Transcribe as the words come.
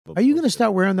Are you going to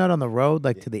start wearing that on the road,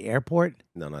 like to the airport?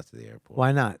 No, not to the airport.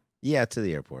 Why not? Yeah, to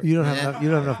the airport. You don't have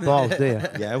enough balls, do you?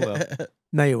 Yeah, I will.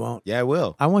 No, you won't. Yeah, I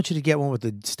will. I want you to get one with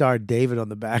the star David on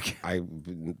the back. I've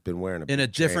been wearing in a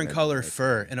different color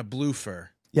fur, in a blue fur.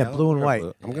 Yeah, blue and white.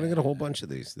 I'm going to get a whole bunch of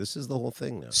these. This is the whole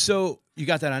thing now. So you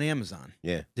got that on Amazon?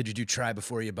 Yeah. Did you do try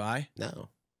before you buy? No.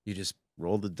 You just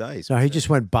roll the dice. No, he just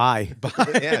went buy.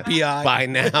 Yeah. B.I. Buy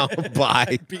now.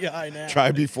 Buy. B.I. now.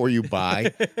 Try before you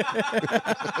buy.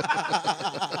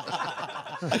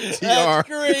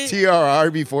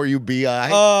 TRR before you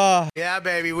BI. Yeah,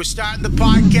 baby. We're starting the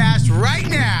podcast right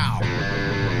now.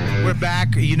 We're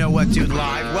back. You know what, dude?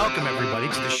 Live. Welcome, everybody,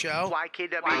 to the show.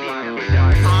 YKWd.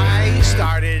 I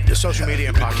started social media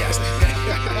and podcasting.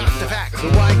 The fact. The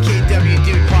YKW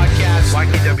Dude podcast.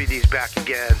 YKWd's back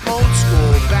again. Old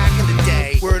school, back in the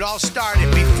day, where it all started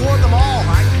before them all.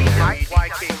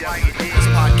 YKWd. This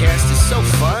podcast is so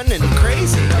fun and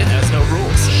crazy. It has no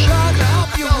rules. Shut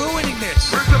up. You're ruining this.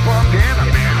 Where's the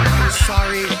bandana, man?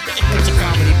 Sorry. It's a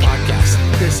comedy podcast.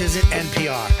 This isn't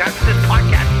NPR. That's what this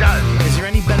podcast does. Is there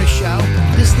any better show?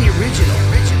 This is the original.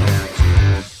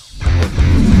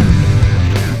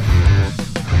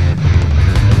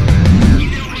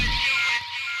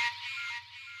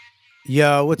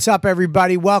 Yo, what's up,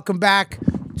 everybody? Welcome back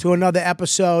to another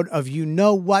episode of You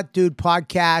Know What, Dude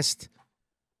podcast.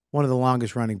 One of the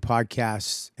longest running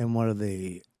podcasts and one of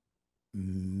the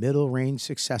middle range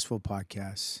successful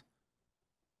podcasts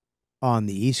on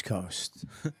the East Coast.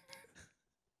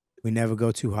 We never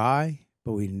go too high,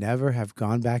 but we never have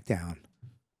gone back down.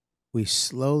 We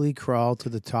slowly crawl to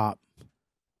the top.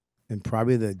 And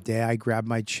probably the day I grab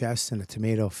my chest in a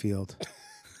tomato field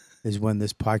is when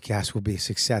this podcast will be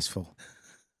successful.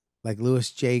 Like Louis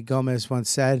J. Gomez once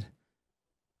said,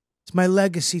 it's my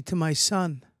legacy to my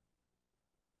son.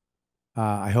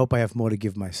 I hope I have more to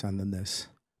give my son than this.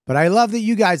 But I love that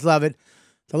you guys love it.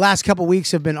 The last couple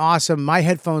weeks have been awesome. My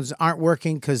headphones aren't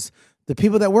working because the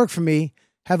people that work for me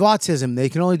have autism. They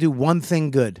can only do one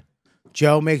thing good.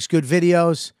 Joe makes good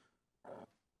videos.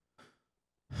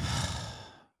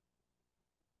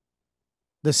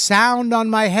 The sound on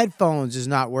my headphones is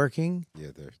not working. Yeah,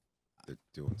 they're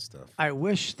doing stuff. I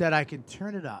wish that I could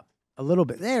turn it up a little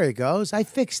bit. There it goes. I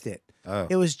fixed it. Oh.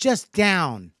 It was just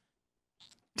down.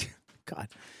 God,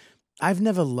 I've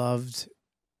never loved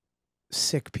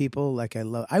sick people like I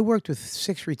love. I worked with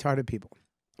 6 retarded people,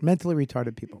 mentally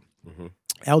retarded people,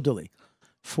 elderly,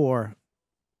 for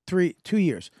 2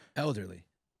 years. Elderly.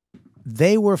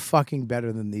 They were fucking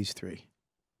better than these 3,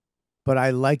 but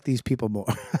I like these people more.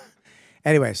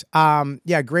 Anyways,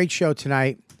 yeah, great show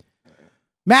tonight.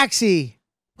 Maxie,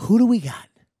 who do we got?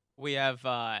 We have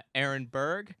Aaron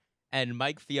Berg and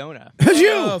Mike Fiona. Who's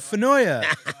you? Oh, Finoia.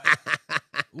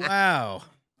 Wow.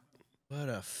 What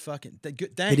a fucking... Thanks.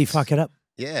 Did he fuck it up?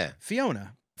 Yeah.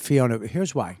 Fiona.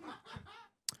 Here's why.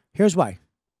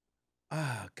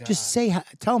 Oh, God. Just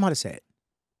tell him how to say it.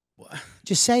 What?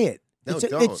 Just say it. No, it's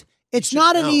don't. It's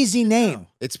not an easy name.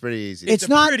 It's pretty easy. It's a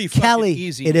not pretty fucking Kelly.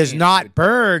 easy It is name. not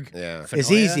Berg. Yeah. It's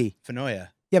Finoia? easy. Finoia.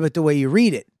 Yeah, but the way you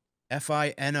read it.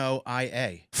 Finoia.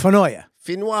 Finoia.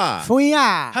 Finois.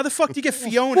 Finoia. How the fuck do you get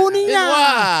Fiona?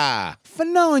 Finoia.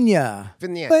 Finois.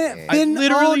 Finoia. Finoia. I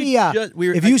literally Finoia. just-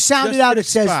 If you sound it out, it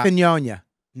says Finoia.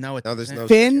 No, No, there's no...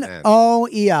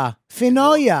 Finoia.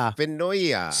 Finoia.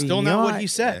 Finoia. Still not what he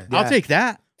said. Yeah. I'll take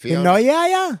that.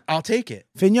 Finoia. I'll take it.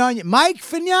 Finoia. Mike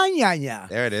Finoia.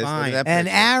 There it is. Look at Fine. that And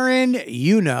picture. Aaron,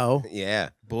 you know. Yeah.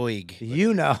 Boig.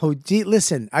 You know.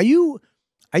 Listen, are you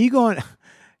going...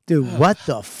 Dude, what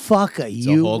the fuck are It's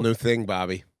you... a whole new thing,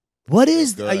 Bobby. What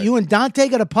is... Good. Are you and Dante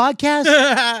got a podcast?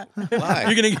 Why?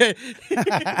 You're gonna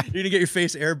get your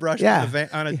face airbrushed Yeah.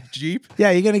 on a Jeep.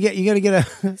 Yeah, you're gonna get a...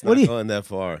 It's What not do you... going that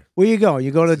far. Where you going?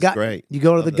 You go to This is great. You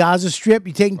go to Love the it. Gaza Strip?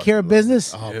 You taking care of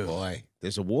business? Oh, Dude. boy.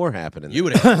 There's a war happening. You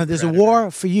would. There's a war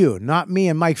for you, not me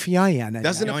and Mike Fiona.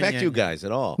 Doesn't Yeah. affect you guys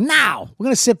at all. Now we're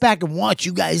gonna sit back and watch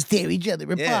you guys tear each other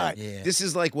apart. Yeah. This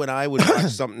is like when I would watch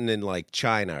something in like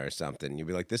China or something. You'd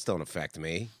be like, this don't affect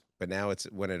me. But now it's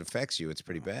when it affects you, it's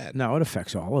pretty bad. No, it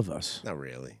affects all of us. Not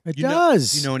really. It You know-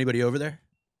 does. Do you know anybody over there?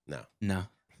 No. No.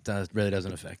 Really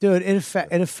doesn't affect. Dude, it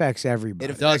affects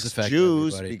everybody. It does affects affect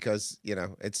Jews everybody. because,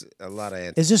 it's a lot of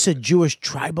Is this a Jewish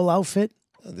tribal outfit?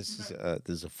 This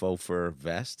is a faux fur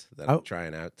vest that Oh. I'm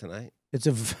trying out tonight. It's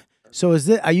a. So is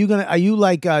this? Are you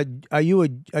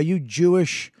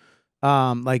Jewish?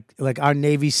 Like our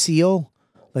Navy SEAL?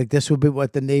 Like this would be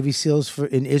what the Navy SEAls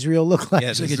in Israel look like? Yeah,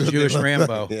 it's like This a is what they Jewish look like.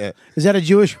 Rambo. Yeah. Is that a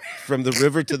Jewish From the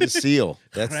river to the seal.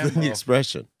 That's Rambo. the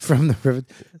expression. from the river?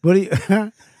 What do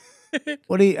you?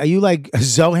 What are you like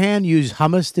Zohan? Use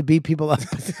hummus to beat people up?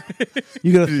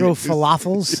 You gonna throw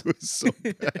falafels? It was so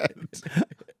bad.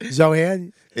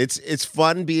 Zohan? It's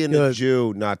fun being a Good.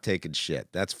 Jew, not taking shit.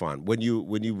 That's fun. When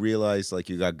you realize like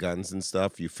you got guns and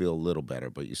stuff, you feel a little better,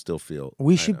 but you still feel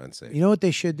We kinda should. unsafe. You know what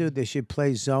they should do? They should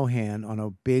play Zohan on a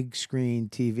big screen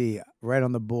TV right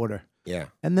on the border, Yeah,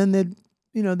 and then they'd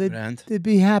And they'd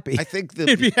be happy. I think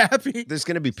they'd be happy. there's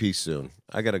gonna be peace soon.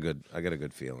 I got a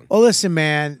good feeling. Well, listen,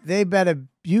 man, they better.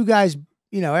 You guys,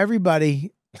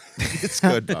 everybody. It's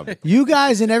good, Bubba. You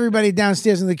guys and everybody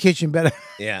downstairs in the kitchen better.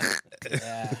 Yeah.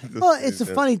 Well, it's the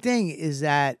funny thing is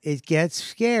that it gets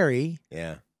scary,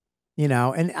 Yeah.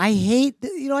 and I hate.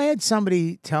 I had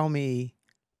somebody tell me.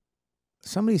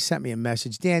 Somebody sent me a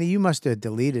message, Danny. You must have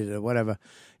deleted it or whatever.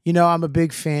 I'm a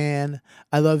big fan.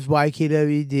 I love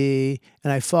YKWd,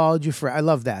 and I followed you I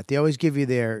love that. They always give you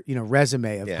their,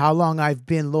 resume of Yeah. how long I've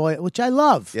been loyal, which I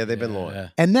love. Yeah, they've been loyal.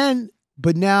 And then,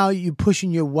 but now you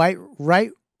pushing your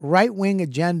right wing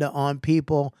agenda on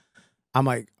people. I'm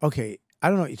like, okay, I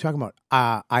don't know what you're talking about.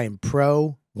 I am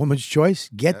pro woman's choice.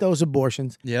 Get those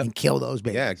abortions Yep. and kill those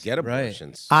babies. Yeah, get Right.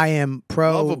 abortions. I am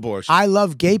pro Love abortion. I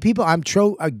love gay people. I'm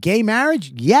pro gay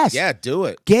marriage. Yes. Yeah, do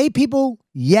it. Gay people.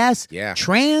 Yes. Yeah.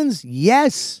 Trans.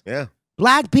 Yes. Yeah.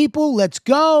 Black people. Let's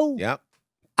go. Yeah.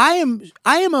 I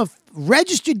am a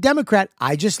registered Democrat.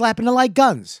 I just happen to like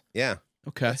guns. Yeah.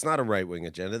 Okay. That's not a right wing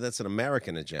agenda. That's an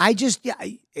American agenda.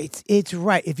 It's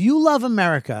right. If you love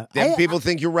America, Then people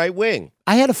think you're right wing.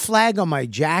 I had a flag on my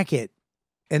jacket,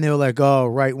 and they were like, "Oh,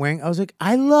 right wing." I was like,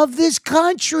 "I love this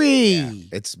country." Yeah.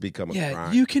 It's become a Yeah,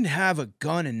 crime. you can have a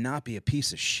gun and not be a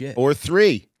piece of shit. Or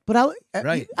 3. But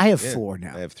Right. I have Yeah. 4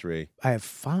 now. I have 3. I have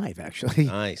 5 actually.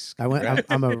 Nice. I went. Congrats.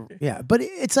 I'm a yeah. But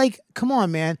it's like, come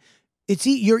on, man.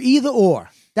 You're either or.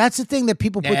 That's the thing that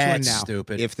people put you in That's now.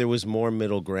 stupid. If there was more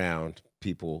middle ground,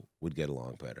 people would get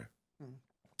along better.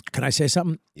 Can I say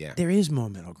something? Yeah. There is more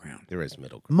middle ground. There is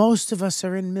middle ground. Most of us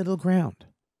are in middle ground,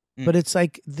 Mm. but it's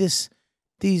like these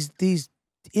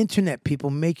internet people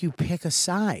make you pick a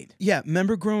side. Yeah,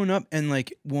 remember growing up and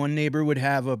like one neighbor would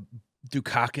have a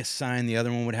Dukakis sign, the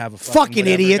other one would have a Fucking whatever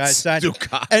idiots. guy's sign.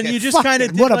 Dukakis. And you just Fuck kind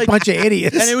it. of What a bunch of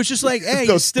idiots. And it was just like, hey, you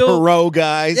Those still Perot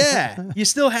guys. yeah, you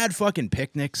still had fucking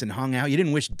picnics and hung out. You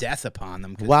didn't wish death upon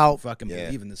them because Well- you fucking Yeah.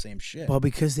 believe in the same shit. Well,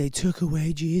 because they took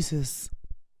away Jesus.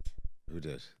 Who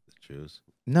did? The Jews.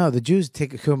 No, the Jews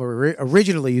took him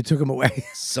originally. You took him away.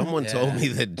 Someone told Yeah. me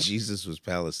that Jesus was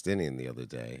Palestinian the other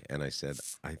day, and I said,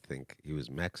 I think he was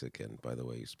Mexican by the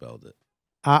way you spelled it.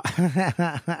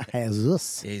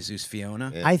 Jesus. Jesus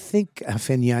Fiona. Yeah. I think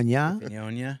Finyanya.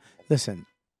 Fiona. Listen,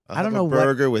 I'll I don't have know a what-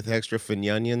 burger with extra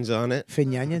finionions on it.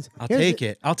 Finyanyans. I'll take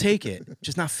it. I'll take it.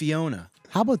 Just not Fiona.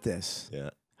 How about this? Yeah.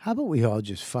 How about we all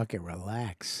just fucking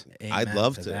relax Amen I'd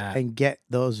love to. that. and get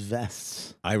those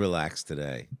vests? I relaxed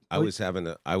today. I Oh,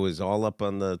 was all up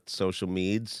on the social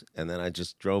meds, and then I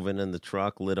just drove in the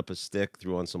truck, lit up a stick,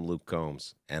 threw on some Luke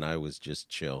Combs, and I was just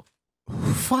chill.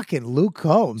 Fucking Luke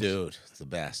Combs. Dude, it's the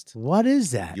best. What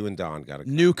is that? You and Don got to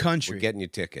New We're country. getting you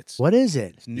tickets. What is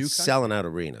it? It's new He's country. selling out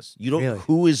arenas. You don't. Really?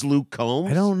 Who is Luke Combs?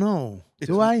 I don't know.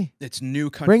 Do I? It's new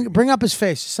country. Bring up his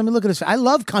face. Let me look at his face. I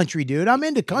love country, dude. I'm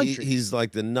into country. He's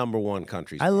like the #1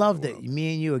 country. I star in love the that world.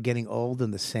 me and you are getting old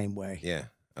in the same way. Yeah.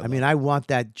 I mean, I want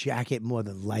that jacket more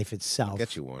than life itself. I'll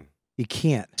get you one. You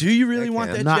can't. Do you really I want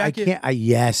can. that No, jacket? I can't.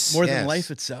 Yes. More Yes. than life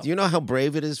itself. Do you know how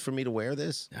brave it is for me to wear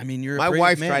this? I mean, you're a My brave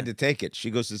wife man. tried to take it. She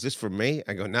goes, "Is this for me?"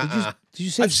 I go, "Nah." Did you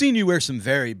say? I've seen you wear some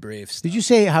very brave stuff. Did you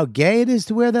say how gay it is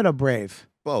to wear that or brave?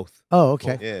 Both. Oh,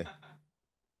 okay. Yeah.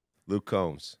 Luke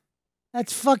Combs.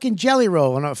 That's fucking Jelly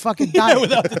Roll on a fucking Yeah, diet.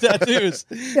 without the tattoos.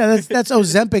 Yeah, that's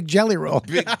Ozempic Jelly Roll.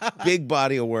 Big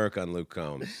body of work on Luke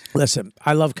Combs. Listen,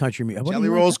 I love country music. What do Jelly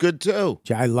you like? Roll's good too.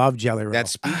 I love Jelly Roll. That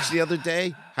speech the other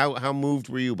day. How moved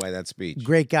were you by that speech?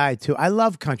 Great guy too. I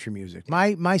love country music.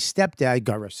 My stepdad,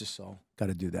 God rest his soul, got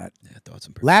to do that. Yeah, thoughts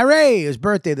and prayers. Larry, his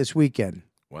birthday this weekend.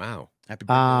 Wow. Happy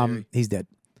birthday, Larry. He's dead.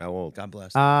 How old? God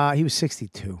bless. He was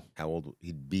 62. How old?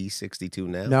 He'd be 62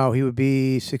 now. No, he would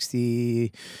be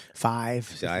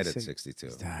 65. Died at 66. 62.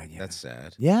 He's died, yeah. That's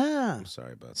sad. Yeah, I'm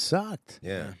sorry about that. sucked.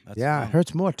 Yeah. That's Yeah, it fun.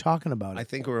 hurts more talking about I it.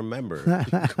 think I remember.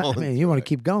 I mean, you want to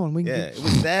keep going? We can Yeah, it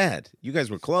was sad. You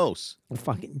guys were close.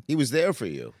 fucking. He was there for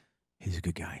you. He's a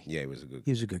good guy. Yeah, he was a good.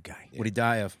 He was a good guy. What'd he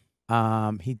die of?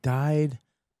 He died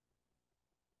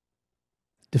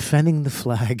defending the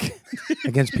flag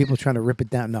against people trying to rip it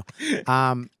down. No.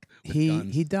 guns.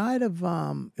 He died of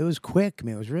it was quick,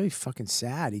 man. It was really fucking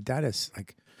sad. He died of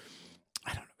like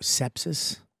I don't know,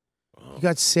 sepsis. Oh. He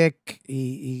got sick.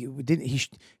 He didn't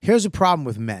here's a problem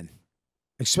with men,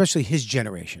 especially his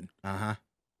generation, Uh-huh.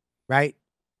 right?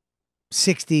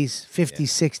 60s, 50s,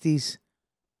 60s.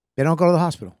 They don't go to the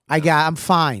hospital. I'm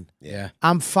fine. Yeah.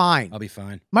 I'm fine. I'll be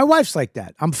fine. My wife's like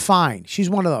that. I'm fine. She's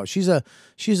one of those. She's a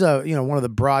one of the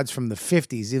broads from the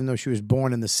 50s, even though she was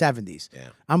born in the 70s. Yeah.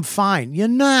 I'm fine. You're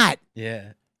not.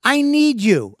 Yeah. I need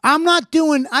you. I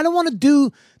don't want to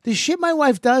do the shit my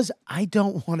wife does. I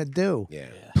don't want to do. Yeah.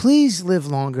 Please live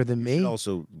longer than me.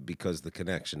 Also, because the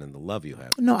connection and the love you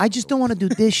have. No, I just don't want to do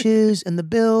dishes and the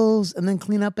bills and then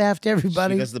clean up after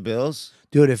everybody. She does the bills?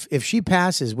 Dude, if she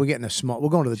passes, we're going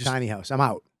to the tiny house. I'm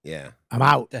out. Yeah. I'm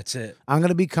out. That's it. I'm going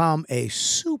to become a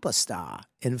superstar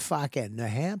in fucking New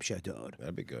Hampshire, dude.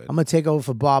 That'd be good. I'm going to take over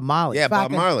for Bob Marley. Yeah, Bob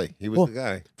Fucking- Marley. He was the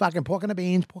guy. Fucking pork and the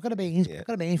beans, Yeah. pork and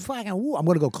the beans. Fucking, ooh, I'm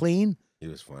going to go clean. He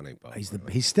was funny, Bob.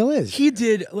 He still is. He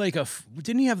did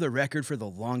didn't he have the record for the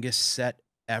longest set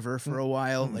ever for a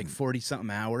while? Like 40-something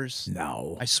hours?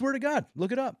 No. I swear to God.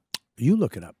 Look it up. You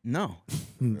look it up. No.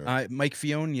 Mike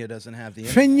Finoia doesn't have the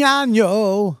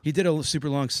Fignano. He did a super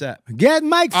long set. Get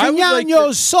Mike I would like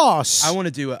Fignano's to- sauce. I want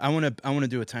to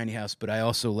do a tiny house, but I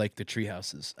also like the tree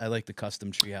houses. I like the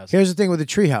custom tree houses. Here's the thing with the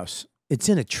tree house. It's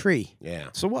in a tree. Yeah.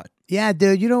 So what? Yeah,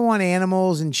 dude, you don't want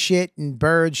animals and shit and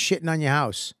birds shitting on your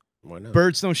house. Why not?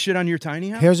 Birds don't shit on your tiny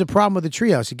house? Here's a problem with the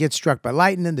tree house. It gets struck by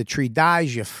lightning, the tree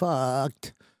dies, you're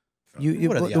fucked.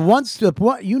 What are the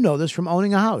What you know this from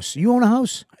owning a house. You own a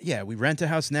house? Yeah, we rent a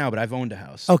house now, but I've owned a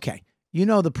house. Okay. You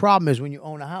know the problem is when you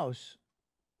own a house.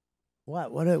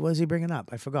 What is he bringing up?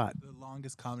 I forgot. The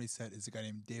longest comedy set is a guy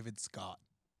named David Scott.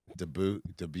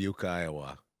 Dubuque,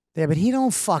 Iowa. Yeah, but he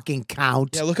don't fucking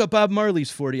count. Yeah, look up Bob Marley's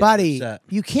 40 Buddy, set.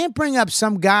 you can't bring up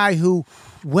some guy who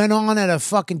went on at a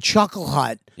fucking chuckle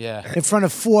hut Yeah. in front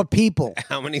of 4 people.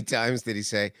 How many times did he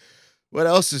say, what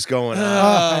else is going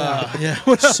on? Yeah.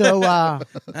 So,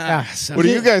 So What do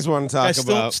you guys want to talk guys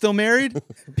about? still married?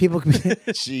 people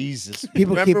Jesus.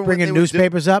 people Remember keep when bringing they were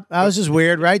newspapers up. Oh, this is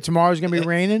weird, right? Tomorrow's going to be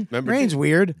raining. Remember Rain's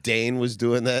weird. Dane was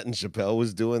doing that and Chappelle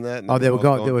was doing that. And Oh, they were both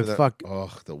going- they were for that. fuck-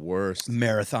 Oh, the worst.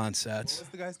 Marathon What sets. was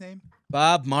the guy's name?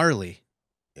 Bob Marley.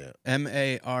 Yeah.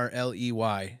 Marley.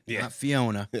 Yeah. Not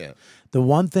Fiona. Yeah. The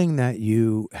one thing that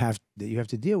you have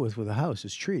to deal with a house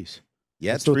is trees.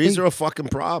 Yeah, That's the trees thing. are a fucking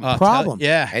problem. Problem.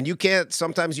 Yeah. And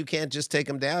sometimes you can't just take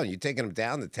them down. You're taking them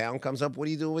down, the town comes up. What are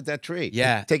you doing with that tree?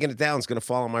 Yeah. Taking it down is going to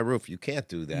fall on my roof. You can't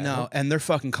do that. No, and they're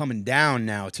fucking coming down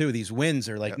now too. These winds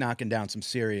are like knocking down some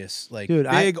serious, like Dude,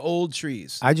 big old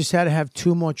trees. I just had to have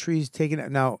 2 more trees taken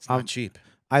out. Now, It's not cheap.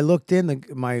 I looked in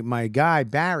my guy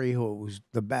Barry, who was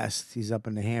the best. He's up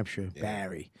in New Hampshire.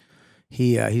 Barry,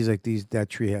 he's like that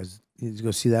tree has. He's go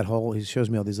see that hole. He shows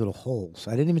me all these little holes.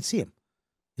 I didn't even see him.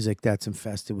 He's like, that's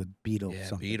infested with beetles. Yeah,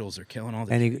 something. beetles are killing all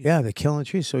the And trees. they're killing the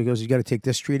trees. So he goes, you got to take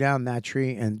this tree down, that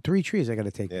tree, and 3 trees I got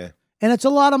to take. Yeah. And it's a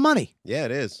lot of money. Yeah,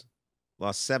 it is.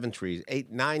 Lost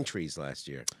 9 trees last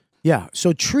year. Yeah.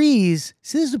 So trees.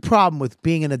 See, this is the problem with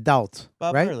being an adult,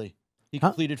 Bob right? Marley. He Huh?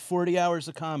 completed 40 hours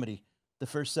of comedy, the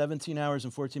first 17 hours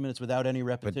and 14 minutes without any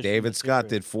repetition. But David Scott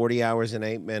did 40 hours and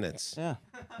 8 minutes. Yeah.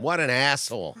 What an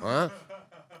asshole, huh?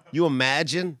 You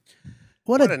imagine?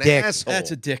 What What a an dick. asshole.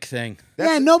 That's a dick thing.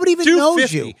 Yeah, nobody even Do knows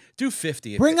 50. you. Do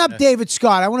 50. Bring up David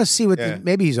Scott. I want to see what. Yeah.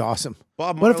 Maybe he's awesome.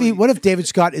 Bob What Marley. if David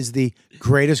Scott is the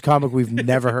greatest comic we've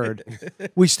never heard?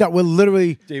 We're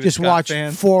literally David just Scott watch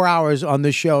fan. 4 hours on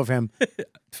this show of him,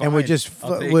 and we're Fine. just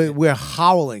I'll take we're, it. we're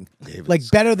howling David like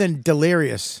Scott. better than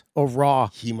Delirious or Raw.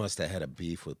 He must have had a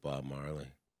beef with Bob Marley.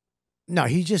 No,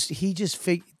 he just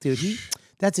dude.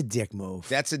 That's a dick move.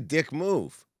 That's a dick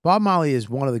move. Bob Marley is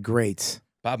one of the greats.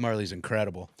 Bob Marley's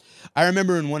incredible. I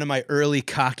remember in one of my early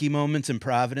cocky moments in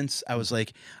Providence, I was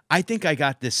like, I think I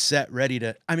got this set ready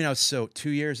to. I mean, I was 2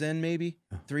 years in, maybe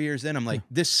 3 years in. I'm like,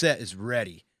 this set is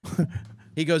ready.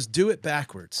 He goes, do it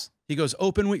backwards. He goes,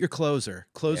 open with your closer,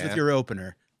 close with Yeah. your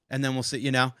opener, and then we'll see,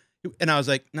 And I was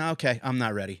like, no, okay, I'm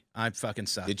not ready. I fucking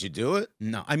suck. Did you do it?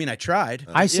 No, I mean, I tried.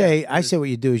 I say what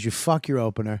you do is you fuck your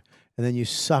opener and then you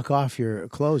suck off your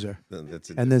closer, That's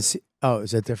a and then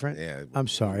is that different? yeah. I'm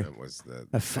sorry. That was the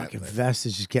That fucking that- vest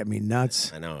is just getting me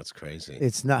nuts. I know it's crazy.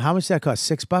 It's not. How much did that cost?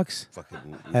 $6? fucking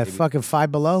At maybe fucking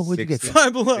Five Below? Where'd you get 60. that?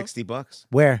 Five Below. $60.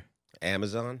 Where?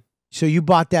 Amazon. So you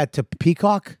bought that to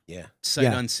Peacock? Yeah, Sight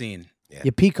Yeah. unseen. Yeah.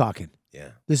 You're peacocking. yeah.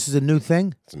 This is a new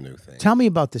thing? It's a new thing. Tell me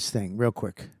about this thing real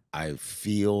quick. I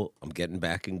feel I'm getting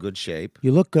back in good shape.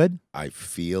 You look good. I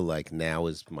feel like now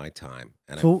is my time,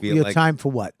 and I So feel your like time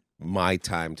for what? my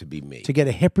time to be me. To get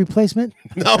a hip replacement?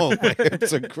 No,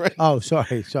 it's a great Oh,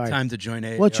 sorry. Time to join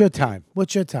a. What's your time?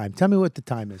 What's your time? Tell me what the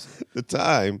time is. the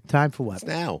time. Time for what? It's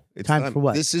now. It's Time for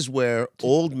what? This is where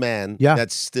old men Yeah.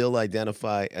 that still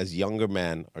identify as younger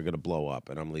men are going to blow up,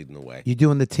 and I'm leading the way. You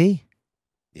doing the tea?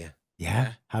 Yeah.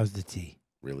 Yeah? How's the tea?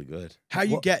 really good. How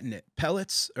you What- getting it?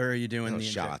 Pellets or are you doing No, the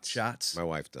shots. Shots. My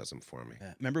wife does them for me.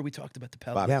 Yeah. Remember we talked about the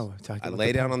Bob, pellets? Yeah, we're talking I about lay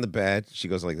the down pen. on the bed. She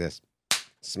goes like this,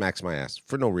 smacks my ass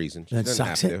for no reason. She Then doesn't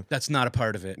sucks have it? to. That's not a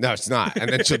part of it. No, it's not.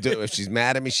 And then she'll do it. If she's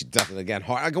mad at me, she does it again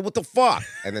hard. I go, what the fuck?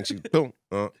 And then she, boom.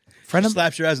 Friend She of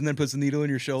slaps your ass and then puts the needle in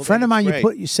your shoulder. friend of mine,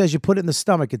 great. you says you put it in the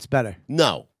stomach. It's better.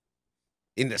 No.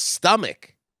 In the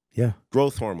stomach. Yeah.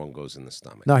 Growth hormone goes in the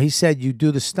stomach. No, he said you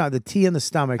do the tea in the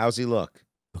stomach. How's he look?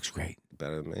 Looks great.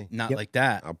 Better than me? Not Yep. like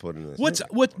that. I'll put it in this.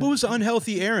 What was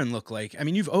unhealthy Aaron look like? I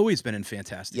mean, you've always been in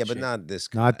fantastic Yeah, but shape. not this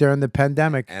Not cut. during the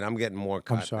pandemic. And I'm getting more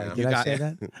cut I'm sorry. now. Did You I got say it.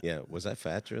 that? Yeah. Was I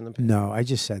fat during the No, I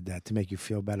just said that to make you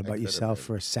feel better about could've yourself been.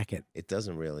 for a second. It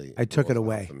doesn't really. I took roll it off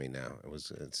away. for me now.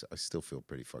 I still feel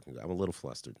pretty fucking good. I'm a little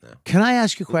flustered now. Can I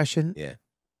ask you a question? Yeah.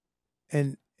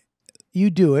 And you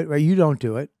do it, right? You don't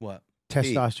do it. What?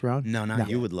 Testosterone. No, not No. yet.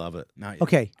 You would love it. Not yet.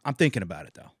 Okay. I'm thinking about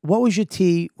it though. What was your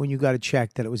T when you got a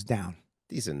check that it was down?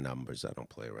 These are numbers. I don't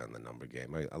play around the number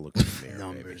game. I look in the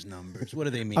mirror. baby. Numbers. What do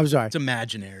they mean? I'm sorry. It's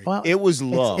imaginary. Well, It was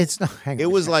low. It's not. Hang on It a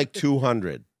was second. like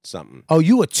 200 something. Oh,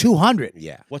 you were 200.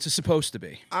 Yeah. What's it supposed to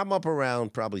be? I'm up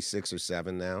around probably 6 or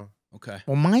 7 now. Okay.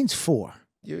 Well, mine's 4.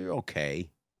 You're okay.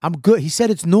 I'm good. He said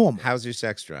it's normal. How's your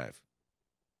sex drive?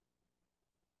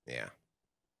 Yeah.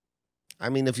 I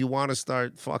mean, if you want to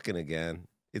start fucking again,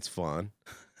 it's fun.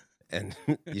 And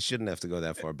you shouldn't have to go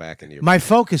that far back into your. My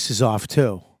focus is off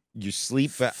too. You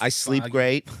sleep. I sleep Foggy.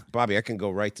 great, Bobby. I can go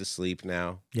right to sleep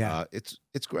now. Yeah. It's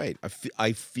great.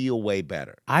 I feel way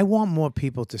better. I want more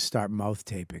people to start mouth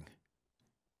taping.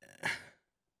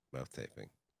 Mouth taping.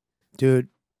 Dude,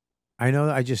 I know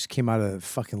I just came out of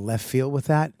fucking left field with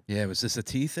that. Yeah. Was this a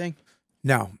tea thing?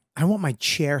 No, I want my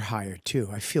chair higher too.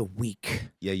 I feel weak.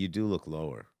 Yeah, you do look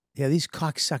lower. Yeah, these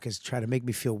cocksuckers try to make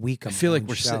me feel weak. I on feel my like own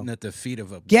we're show. sitting at the feet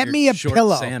of a Get weird me a short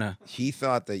pillow. Santa. He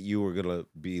thought that you were gonna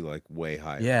be like way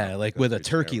higher. Yeah, up like because with a your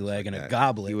chair turkey was leg like and a that.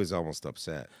 goblet. He was almost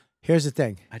upset. Here's the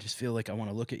thing. I just feel like I want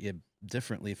to look at you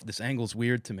differently. If this angle's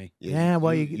weird to me. Yeah,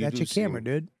 well, that's do your camera, seem-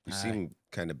 dude. You seem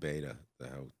kind of beta.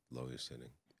 How low you're sitting.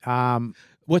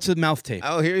 What's a mouth tape?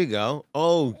 Oh, here you go.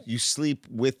 Oh, you sleep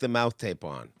with the mouth tape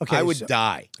on. Okay, I would so-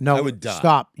 die. No, I would die.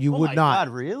 stop. You would not.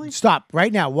 really? Stop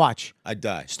right now. Watch. I'd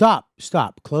die. Stop.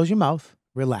 Stop. Close your mouth.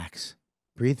 Relax.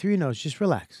 Breathe through your nose. Just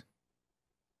relax.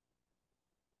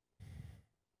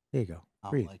 There you go. I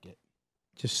don't Breathe. like it.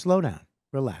 Just slow down.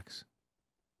 Relax.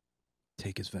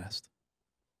 Take his vest.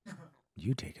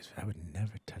 You take his. I would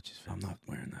never touch his vest. I'm not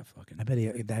wearing that fucking. I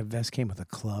bet that vest came with a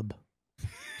club.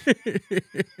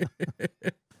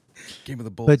 Came with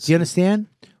a bullet. But do you understand?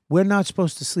 We're not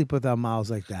supposed to sleep with our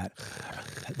mouths like that.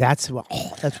 That's why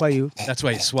you, That's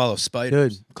why you swallow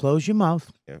spiders. dude. Close your mouth.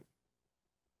 Yeah.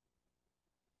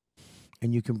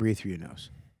 And you can breathe through your nose.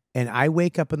 And I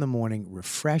wake up in the morning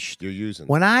refreshed. You're using.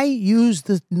 When I use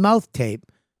the mouth tape,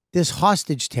 this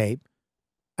hostage tape,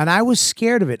 and I was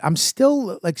scared of it. I'm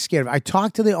still like scared of it. I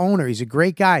talked to the owner. He's a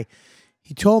great guy.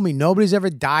 He told me nobody's ever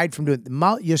died from doing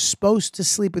it. You're supposed to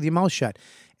sleep with your mouth shut.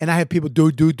 And I have people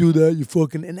do that. You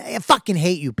fucking, and I fucking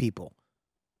hate you people.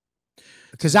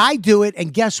 Because I do it,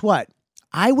 and guess what?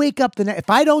 I wake up if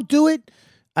I don't do it,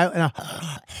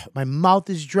 my mouth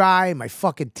is dry, my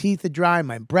fucking teeth are dry,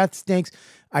 my breath stinks.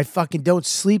 I fucking don't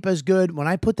sleep as good. When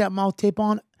I put that mouth tape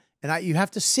on, and you have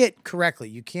to sit correctly.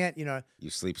 You can't, You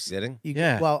sleep sitting.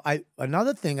 Yeah. Well,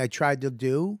 another thing I tried to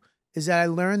do is that I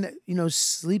learned that,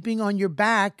 sleeping on your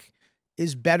back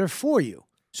is better for you.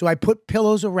 So I put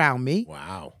pillows around me.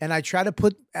 Wow. And I try to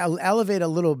elevate a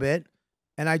little bit,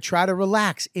 and I try to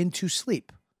relax into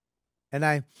sleep. And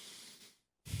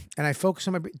I focus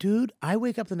on my dude. I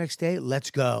wake up the next day.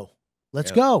 Let's go.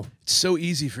 Let's go. It's so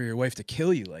easy for your wife to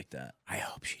kill you like that. I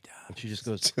hope she does. She just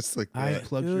goes, Just like I- that.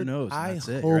 plugs your dude, nose. I And that's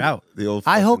it. hope- You're out. The old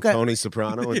I hope fucking I- Tony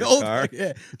Soprano in the old- car.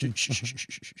 yeah.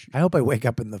 I hope I wake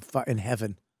up in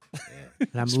heaven. And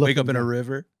I'm Just wake up in a down.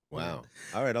 river. Wow.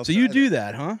 All right. I'll So you try do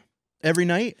that, huh? Every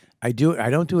night? I do it. I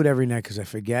don't do it every night because I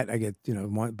forget. I get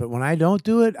but when I don't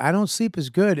do it, I don't sleep as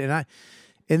good. And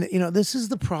this is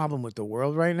the problem with the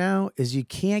world right now is you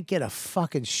can't get a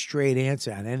fucking straight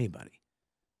answer on anybody.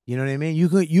 You know what I mean?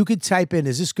 You could type in,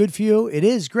 "Is this good for you?" It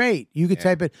is great. You could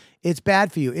type in, "It's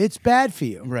bad for you." It's bad for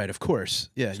you. Right, of course.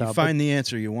 Yeah, So, you find the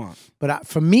answer you want. But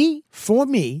for me,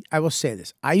 I will say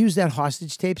this: I use that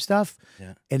hostage tape stuff,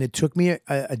 Yeah. and it took me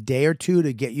a day or two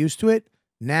to get used to it.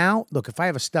 Now, look, if I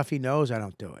have a stuffy nose, I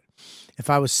don't do it. If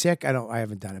I was sick, I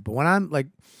haven't done it. But when I'm like,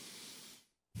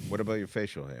 What about your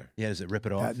facial hair? Yeah, does it rip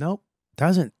it off? nope,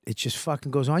 doesn't. It just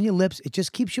fucking goes on your lips. It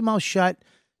just keeps your mouth shut.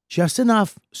 just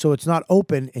enough so it's not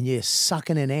open and you're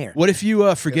sucking in air. What if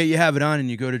you forget you have it on and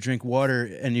you go to drink water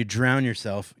and you drown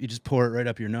yourself? You just pour it right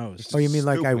up your nose. Oh, you mean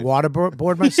like I Stupid.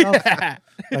 waterboard myself?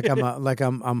 Like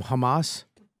I'm Hamas?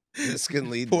 This can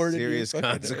lead Poured to in your serious fucking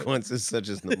consequences such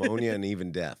as pneumonia and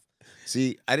even death.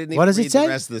 See, I didn't even What does it read say? the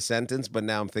rest of the sentence, but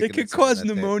now I'm thinking It could it's on cause that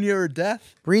tape. pneumonia or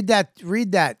death. Read that.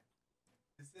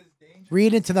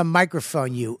 Read into the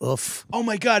microphone, you oof. Oh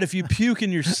my God! If you puke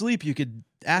in your sleep, you could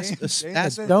ask.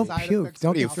 Don't puke. Don't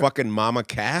What are you, puke. fucking Mama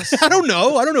Cass? I don't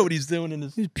know. I don't know what he's doing in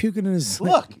his. He's puking in his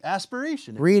sleep. Look,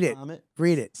 aspiration. Read it. Vomit.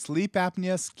 Read it. Sleep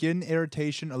apnea, skin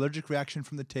irritation, allergic reaction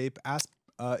from the tape.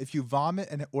 If you vomit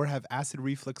or have acid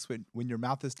reflux when your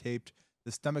mouth is taped,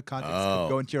 the stomach contents Oh.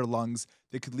 could go into your lungs.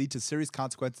 They could lead to serious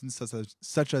consequences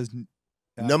such as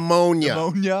Pneumonia.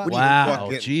 pneumonia. What do you Wow,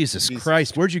 fucking- Jesus Jesus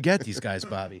Christ! Where'd you get these guys,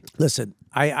 Bobby? Listen,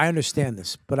 I understand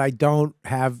this, but I don't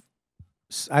have.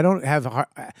 Since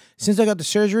I got the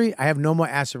surgery, I have no more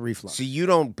acid reflux. So you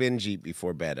don't binge eat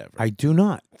before bed ever? I do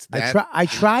not. that- I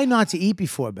try not to eat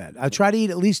before bed. I try to eat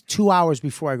at least 2 hours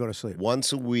before I go to sleep.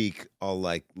 Once a week, I'll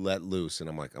like let loose, and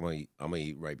I'm like, I'm gonna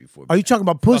eat right before Are bed. you talking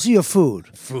about pussy or food?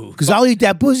 Food. Because I'll eat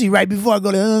that pussy right before I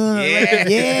go to. Yeah.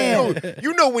 Yeah.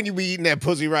 You know when you be eating that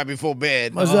pussy right before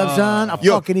bed. What's up, son? I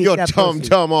Your, fucking eat your that tum pussy.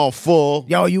 tum all full.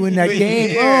 Yo, you in that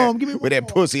game? Yeah. Give me With that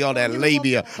pussy, all that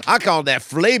labia. I call that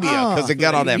flavia because it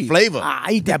got all that labia. flavor.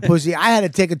 I eat that pussy. I had to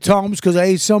take a Tums because I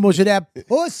ate so much of that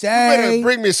pussy. Better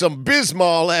bring me some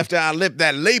Bismol after I lip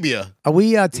that labia. Are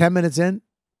we 10 minutes in?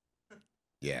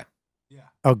 Yeah.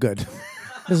 Oh, good.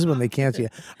 This is when they cancel you.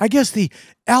 I guess the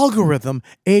algorithm,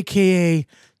 a.k.a.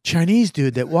 Chinese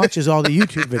dude that watches all the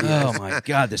YouTube videos. Oh my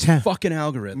God! This fucking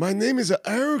algorithm. My name is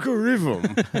Erica Rhythm.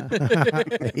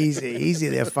 Easy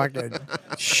there, fucking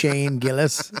Shane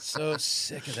Gillis. So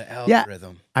sick of the Yeah.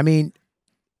 algorithm. I mean,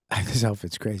 this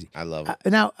outfit's crazy. I love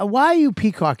it. Now, why are you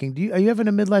peacocking? Are you having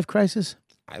a midlife crisis?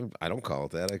 I don't call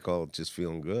it that. I call it just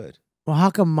feeling good. Well, how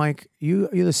come, Mike? You're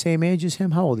the same age as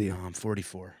him. How old are you? No, I'm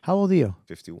 44. How old are you?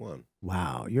 51.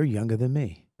 Wow, you're younger than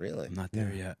me. Really? I'm not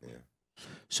there yet.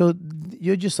 So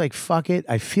you're just like, fuck it.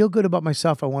 I feel good about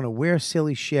myself. I want to wear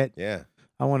silly shit. Yeah.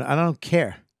 I don't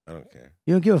care. I don't care.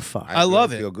 You don't give a fuck. I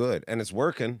love it. feel good. And it's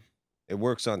working. It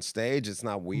works on stage. It's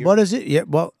not weird. What is it? Yeah.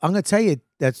 Well, I'm gonna tell you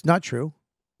that's not true.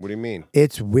 What do you mean?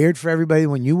 It's weird for everybody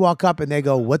when you walk up and they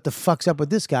go, "What the fuck's up with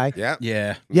this guy?" Yeah.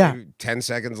 Yeah. Yeah. Maybe 10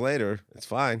 seconds later, it's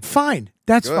fine. Fine,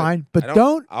 that's Good. fine. But I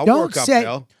don't I'll don't work say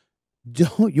uphill.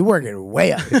 don't. You're working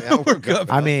way up. Yeah, I'll work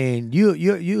up. I mean, you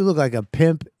look like a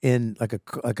pimp in like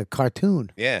a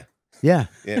cartoon. Yeah. Yeah,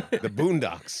 Yeah. The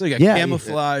Boondocks. So you got Yeah.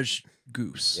 camouflage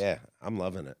goose. Yeah. I'm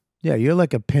loving it. yeah. You're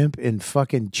like a pimp in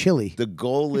fucking Chile. The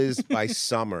goal is by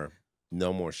summer,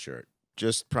 no more shirt.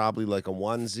 Just probably like a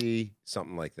onesie,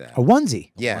 something like that. A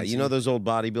onesie, Yeah, you know those old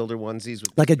bodybuilder onesies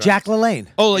with like the a Jack stripes? LaLanne.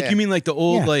 Oh, like Yeah. you mean like the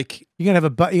old Yeah. like You gonna have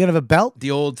a belt?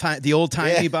 the old tiny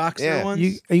Yeah, boxer yeah.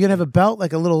 ones? Are you gonna have a belt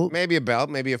like a little? Maybe a belt,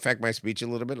 maybe affect my speech a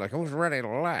little bit. Like I was ready to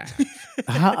laugh.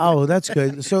 Oh, that's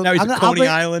good. So now he's I'm a gonna, Coney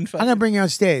Island. I'm gonna bring you on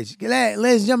stage,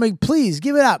 ladies and gentlemen. Please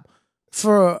give it up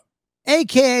for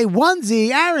AKA Onesie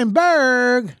Aaron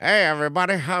Berg. Hey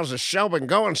everybody, how's the show been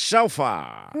going so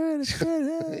far?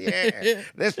 Yeah,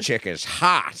 this chick is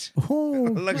hot.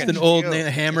 Look Just at an old you.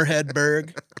 name, Hammerhead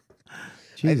Berg.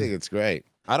 I think it's great.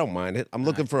 I don't mind it. I'm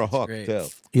looking for a hook great. too.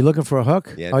 You looking for a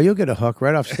hook? Yeah. Oh, you'll get a hook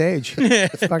right off stage.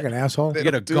 Fucking asshole. You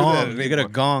get a don't do that gong. You get a anymore.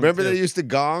 gong. Remember too. they used to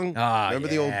gong? Ah, Remember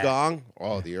the old yeah. gong?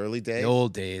 Oh, the early days. The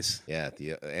old days. Yeah,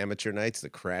 the amateur nights, the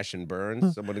crash and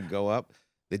burn. Someone would go up.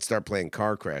 They'd start playing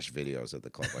car crash videos at the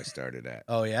club I started at.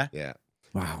 Oh yeah. Yeah.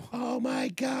 Wow. Oh my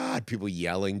God. People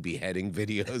yelling, beheading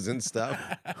videos and stuff.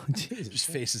 Just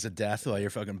faces of death while you're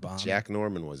fucking bombing. Jack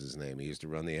Norman was his name. He used to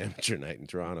run the amateur night in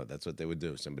Toronto. That's what they would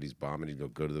do. Somebody's bombing,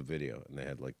 he'd go to the video. And they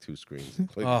had like 2 screens. And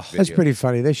click Oh. the That's video. pretty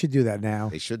funny. They should do that now.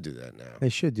 They should do that now. They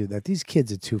should do that. These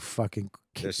kids are too fucking.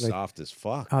 They're like, soft as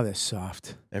fuck. oh, they're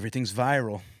soft. Everything's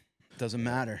viral. Doesn't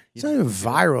matter. It's not even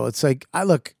viral. It's like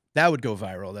That would go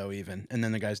viral though, even. And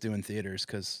then the guy's doing theaters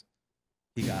because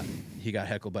he got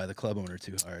heckled by the club owner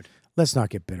too hard. Let's not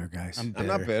get bitter, guys. I'm I'm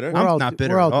not bitter. We're I'm all- not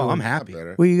bitter we're all at all. doing- I'm Not happy.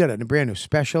 bitter. Well, you got a brand new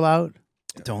special out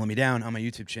Don't let me down on my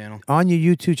YouTube channel. on your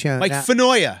YouTube channel. Like now.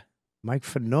 Finoia. Mike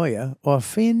Finoia or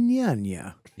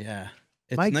Finanya. Yeah.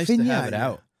 It's Mike nice to have it Finoia.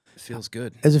 out. It feels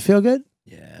good. Does it feel good?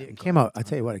 Yeah. It came out. I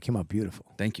tell you what, it came out beautiful.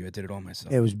 Thank you. I did it all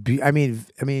myself. It was. I mean,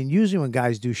 usually when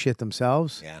guys do shit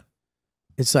themselves, Yeah.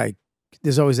 it's like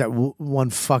there's always that one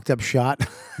fucked up shot.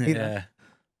 you know? Yeah.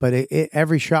 But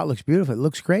every shot looks beautiful. It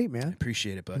looks great, man.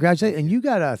 Appreciate it, bud. Congratulations. And you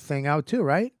got a thing out too,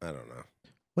 right? I don't know.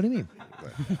 What do you mean?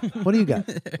 What do you got?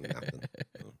 Nothing.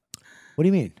 What do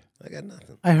you mean? I got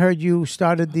nothing. I heard you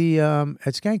started the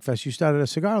at Skankfest. You started a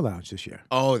cigar lounge this year.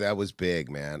 Oh, that was big,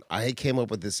 man. I came up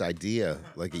with this idea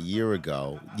like a year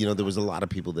ago. You know, there was a lot of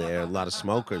people there, a lot of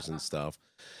smokers and stuff.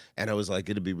 And I was like,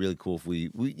 it'd be really cool if we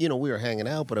were hanging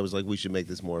out, but I was like, we should make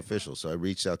this more official. So I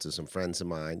reached out to some friends of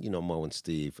mine, Mo and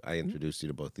Steve. I introduced you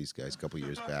to both these guys a couple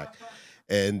years back.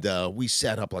 And we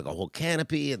set up like a whole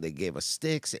canopy, and they gave us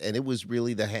sticks, and it was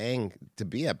really the hang to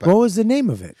be at. What was the name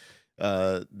of it?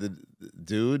 The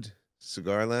Dude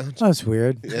Cigar Lounge. Oh, that's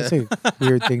weird. Yeah. That's a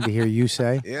weird thing to hear you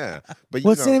say. Yeah. But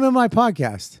What's the name of my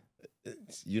podcast?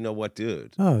 You know what,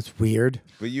 dude? Oh, it's weird.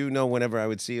 But whenever I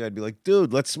would see you, I'd be like,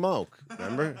 dude, let's smoke.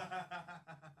 Remember?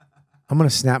 I'm going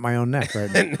to snap my own neck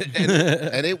right now.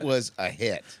 and it was a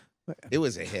hit. It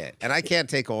was a hit. And I can't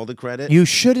take all the credit. You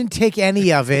shouldn't take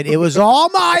any of it. It was all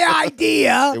my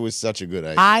idea. It was such a good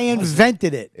idea. I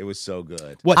invented it. It was so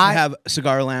good. What, to I- have a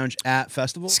cigar lounge at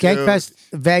festivals? Skankfest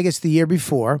Vegas the year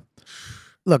before.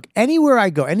 Look, anywhere I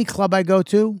go, any club I go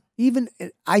to, even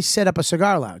I set up a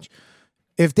cigar lounge.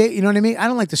 If they, you know what I mean? I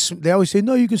don't like to, they always say,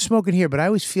 no, you can smoke in here, but I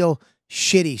always feel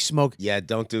shitty smoke. Yeah,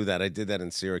 don't do that. I did that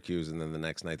in Syracuse, and then the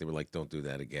next night they were like, don't do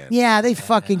that again. Yeah, they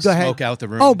fucking go ahead. Smoke out the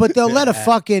room. Oh, but they'll let a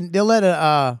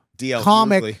DL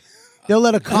comic, Hughley. they'll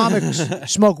let a comic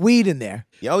smoke weed in there.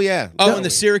 Oh, yeah. Oh, and the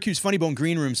Syracuse Funny Bone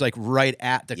green room's like right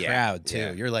at the Yeah, crowd too.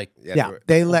 yeah. You're like Yeah,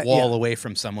 they a let, wall yeah. away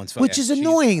from someone's. Which is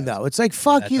annoying though. It's like,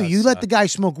 fuck that you. does You let suck. the guy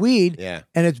smoke weed. Yeah.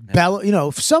 And it's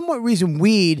for some reason,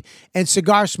 weed and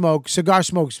cigar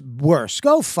smoke's worse.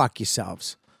 Go fuck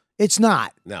yourselves. It's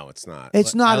not. No, it's not.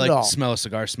 It's not I like at all. to smell a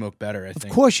cigar smoke better. I Of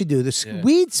think. course you do. The Yeah.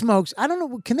 weed smokes. I don't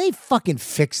know. Can they fucking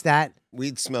fix that?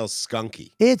 Weed smells skunky.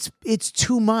 It's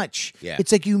too much. Yeah.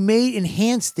 It's like you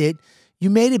enhanced it. You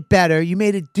made it better. You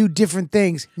made it do different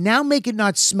things. Now make it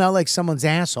not smell like someone's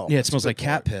asshole. Yeah, it smells like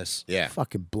cat piss. Yeah.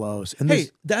 Fucking blows. And Hey,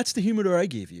 there's- that's the humidor I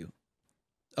gave you,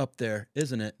 up there,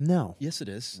 isn't it? no, Yes, it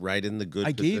is. Right in the good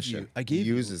I gave position. you- I gave He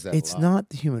you. uses that it's a lot. not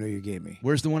the humidor you gave me.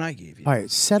 Where's the one I gave you? All right,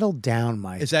 settle down,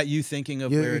 Mike. Is that you thinking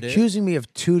of You're where it is? accusing me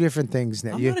of two different things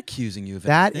now. I'm not accusing you of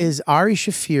That anything. is Ari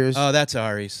Shafir's. Oh, that's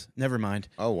Ari's. Never mind.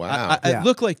 Oh, wow. I Yeah. It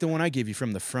looked like the one I gave you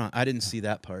from the front. I didn't see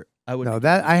that part. I would. no,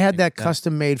 that I had that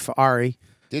custom made for Ari.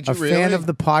 Did you A really? fan of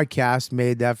the podcast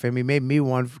made that for him. He made me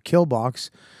one for Killbox,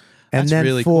 and That's then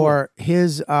really for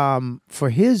his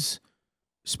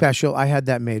special, I had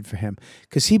that made for him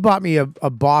because he bought me a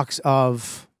box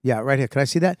of right here. Can I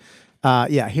see that?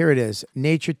 Here it is.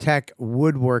 Nature Tech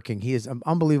Woodworking. He is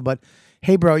unbelievable. But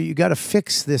hey, bro, you got to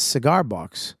fix this cigar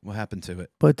box, What happened to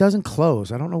it? but it doesn't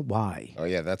close. I don't know why. Oh,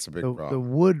 yeah, that's a big The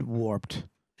problem. wood warped.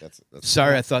 That's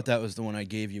Sorry, I thought that was the one I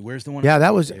gave you. Where's the one? Yeah, I that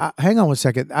gave was. you? Hang on one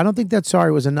second. I don't think that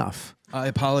sorry was enough. I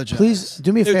apologize. Please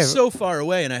do me a It favor. was so far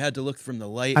away, and I had to look from the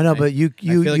light. I know, and but you I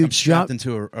feel like you I'm strapped jumped.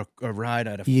 into a ride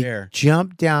at a You fair.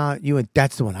 jumped down. You went.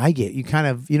 That's the one I get. You kind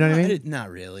of. You know what I mean? Not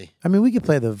really. I mean, we could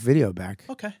play the video back.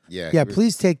 Okay. Yeah. Yeah, he was-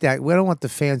 please take that. We don't want the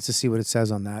fans to see what it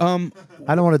says on that.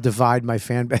 I don't want to divide my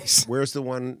fan base. Where's the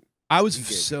one? I was You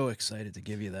gave so excited to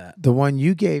give you that. The one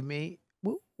you gave me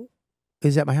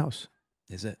is at my house.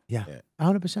 Is it?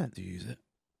 100%. Do you use it?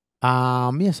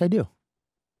 Yes, I do.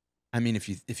 I mean, if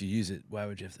you use it, why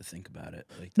would you have to think about it?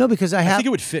 Like, No, because I I have. think it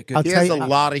would fit good. I'll He tell has you- a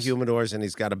lot of humidors, and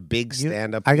he's got a big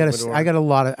stand-up I got humidor. a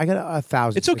lot of. I got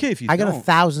 1,000. It's okay if you I got don't.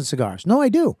 1,000 cigars. No, I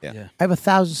do. Yeah. Yeah. I have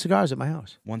 1,000 cigars at my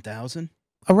house. 1,000.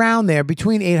 Around there,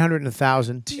 between 800 and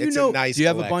 1,000. Do you It's a know? nice do you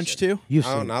have a bunch collection. too? You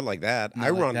Oh, see. not like that. Not I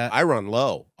like run. that. I run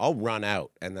low. I'll run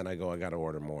out, and then I go. I got to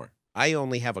order more. I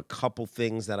only have a couple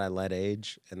things that I let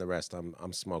age, and the rest I'm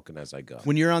smoking as I go.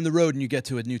 When you're on the road and you get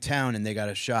to a new town and they got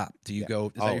a shop, do you Yeah, go?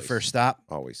 Is that your always. first stop?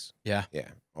 Always. Yeah. Yeah.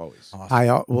 Always.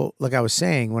 Awesome. Well, like I was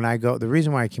saying, when I go, the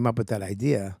reason why I came up with that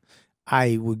idea,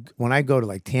 when I go to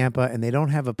like Tampa and they don't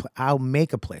have I'll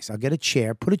make a place. I'll get a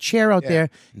chair, put a chair out Yeah. there,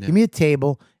 Yeah. give me a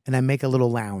table, and I make a little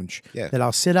lounge Yeah. that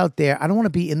I'll sit out there. I don't want to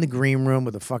be in the green room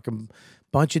with a fucking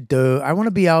bunch of dude. I want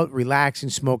to be out relaxing,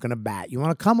 smoking a bat. You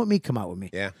want to come with me? Come out with me.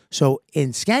 Yeah. So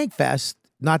in Skankfest,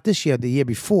 not this year, the year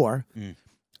before,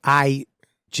 I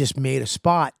just made a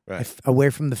spot Right.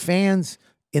 away from the fans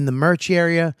in the merch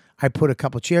area. I put a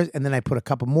couple chairs, and then I put a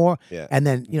couple more, Yeah. and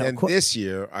then And this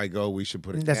year I go. We should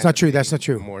put. A that's not true. canopy, That's not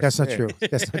true. more That's not space. true.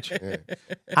 That's not true. Yeah.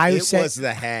 I It said was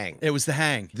the hang. It was the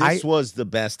hang. This was the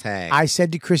best hang. I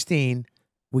said to Christine,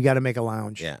 we got to make a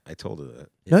lounge. yeah, I told her that.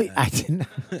 No, Yeah. I didn't.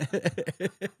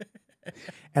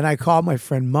 And I called my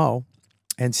friend Mo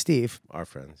and Steve. Our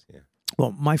friends. Yeah.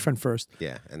 Well, my friend first,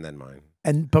 Yeah, and then mine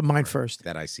but mine first.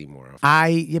 that I see more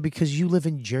often. Because you live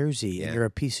in Jersey Yeah. and you're a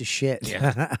piece of shit.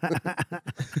 Yeah.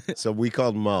 So we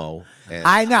called Mo. And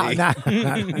I know.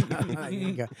 No,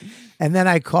 you go. And then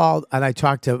I called and I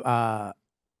talked to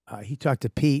he talked to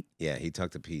Pete. Yeah, he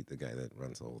talked to Pete, the guy that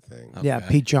runs the whole thing. Okay. Yeah,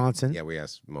 Pete Johnson. Yeah, we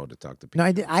asked Mo to talk to Pete. No,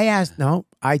 I did. I asked. No,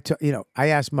 I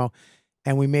asked Mo,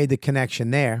 and we made the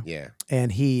connection there. Yeah,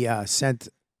 And he sent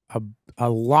a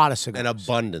lot of cigars. an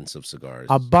abundance of cigars.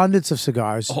 Abundance of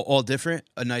cigars. All different.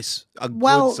 A nice. A good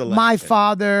Well, selection. my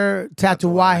father,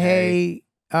 Tatuaje.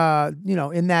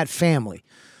 Tatuaje, in that family.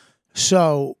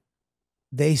 So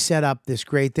they set up this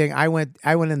great thing. I went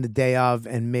in the day of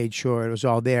and made sure it was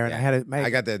all there. And Yeah. I had it. I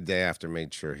got that day after,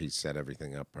 made sure he set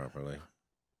everything up properly.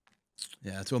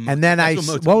 Yeah, that's what. and then that's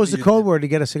Mo what told was me the you code did. word to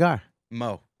get a cigar?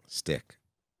 Mo. Stick.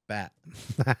 Bat.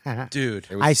 Dude.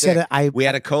 It was I said stick. it. We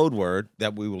had a code word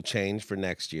that we will change for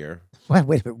next year. Wait a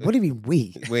minute. What do you mean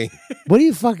we? We What do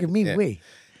you fucking mean Yeah. we?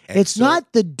 and It's so-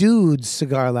 not the dude's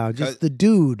cigar lounge. It's the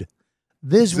dude.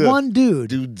 There's The one dude.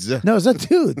 dudes. No, it's not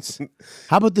dudes.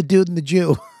 How about the dude and the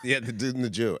Jew? Yeah, the dude and the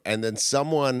Jew, and then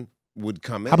someone would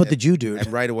come in. How about the Jew dude?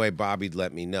 And right away, Bobby'd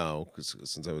let me know because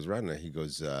since I was running it, he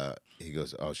goes,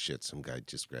 oh shit, some guy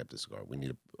just grabbed a cigar. We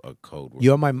need a code word.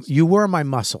 You were my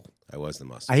muscle. I was the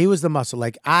muscle. He was the muscle.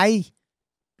 Like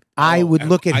I would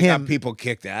look at I him. got people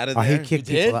kicked out of Oh, there. he kicked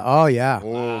You did? people out. Oh yeah,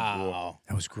 Oh, Wow.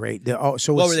 that was great. So What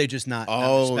it's- were they just not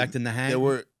Oh, respecting the hang? There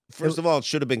were. First of all, it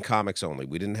should have been comics only.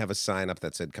 We didn't have a sign up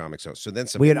that said comics only. So then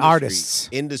some We had artists.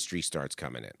 Industry starts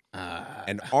coming in. Ah.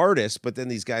 And artists, but then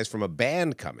these guys from a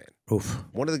band come in. Oof.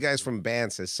 One of the guys from a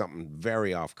band says something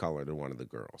very off color to one of the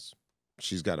girls.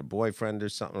 She's got a boyfriend or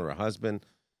something, or a husband.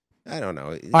 I don't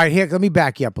know. All right, here. Let me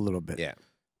back you up a little bit. Yeah.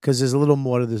 Because there's a little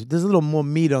more to this. There's a little more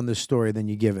meat on this story than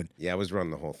you're giving. Yeah, I was running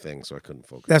the whole thing, so I couldn't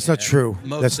focus. That's not Yeah. true.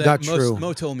 Mo That's said- not Mo- true.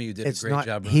 Mo told me you did It's a great not.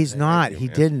 job. He's running it. not. you, He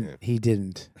man. didn't. Yeah. He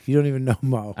didn't. You don't even know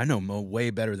Mo. I know Mo way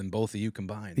better than both of you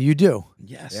combined. You do.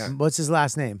 Yes. Yeah. What's his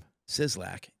last name?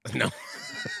 Sislak. No.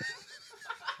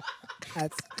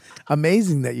 That's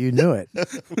amazing that you knew it.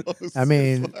 I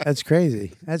mean, that's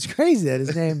crazy. That's crazy that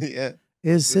his name yeah.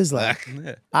 is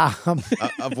Sislak. Yeah.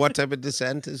 Of what type of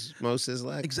descent is Mo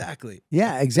Sislak? Exactly.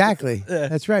 Yeah, exactly. Yeah.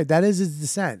 That's right. That is his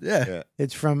descent. Yeah. Yeah.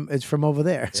 It's from over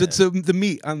there. So the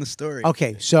meat on the story.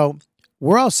 Okay, so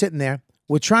we're all sitting there.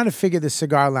 We're trying to figure this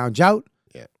cigar lounge out.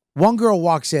 Yeah. One girl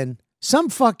walks in. Some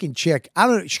fucking chick. I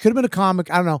don't know. She could have been a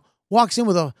comic. I don't know. Walks in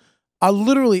with a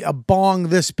literally a bong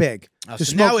this big Oh, to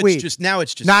so smoke now it's weed. just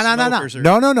smokers are-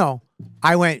 No.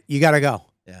 I went. You gotta go.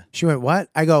 Yeah. She went. What?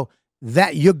 I go.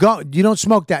 That you don't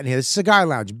smoke that in here. This is a cigar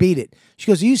lounge. Beat it. She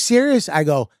goes. Are you serious? I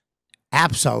go.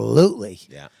 Absolutely.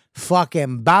 Yeah.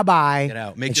 Fucking bye bye. Get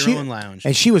out. Make And your she- own lounge.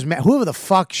 And she was mad. Whoever the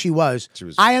fuck she was. She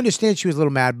was- I understand she was a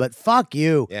little mad, but fuck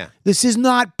you. Yeah. This is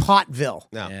not Potville.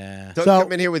 No. Yeah. Don't So-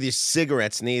 come in here with your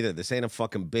cigarettes neither. This ain't a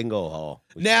fucking bingo hall.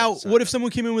 We Now, should have what if signed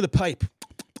someone came in with a pipe?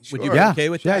 Would you Sure. be Yeah. okay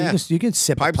with Yeah, that? you can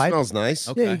sip up? Pipe a pipe. smells nice.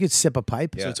 Okay. Yeah, you can sip a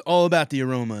pipe. Yeah. So it's all about the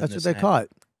aroma. in That's what this they hang. call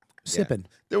it. Sipping.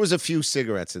 There was a few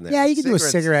cigarettes in there. Yeah, but you can do a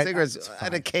cigarette. Cigarettes, That's an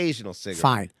fine. occasional cigarette.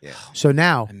 Fine. Yeah. So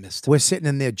now I missed we're sitting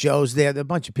in there. Joe's there. There are a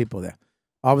bunch of people there.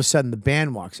 All of a sudden, the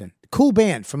band walks in. Cool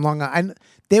band from Long Island.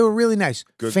 They were really nice.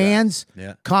 Good Fans,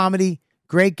 Yeah. comedy,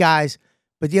 great guys.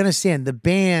 But you understand, the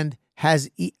band has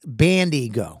band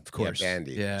ego. Of course.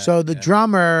 Bandy. Yeah. So the yeah.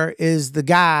 drummer is the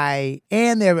guy,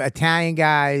 and they're Italian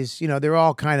guys. You know, they're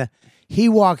all kind of. He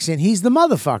walks in. He's the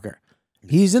motherfucker.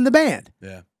 He's in the band.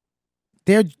 Yeah.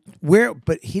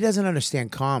 But he doesn't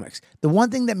understand comics. The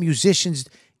one thing that musicians,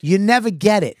 you never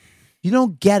get it. You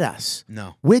don't get us.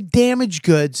 No. We're damaged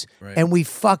goods, Right. and we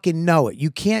fucking know it.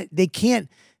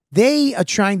 They are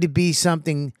trying to be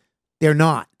something they're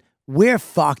not. We're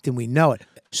fucked, and we know it.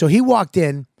 So he walked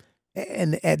in,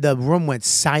 and the room went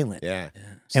silent. Yeah.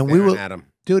 And we Staring were- at him.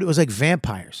 Dude, it was like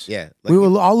vampires. Yeah. We were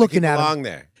all like looking he at him. belonged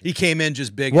there. He came in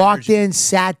just big. Walked energy. in,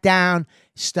 sat down,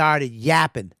 started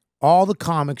yapping. All the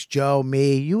comics, Joe,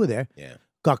 me, you were there, Yeah.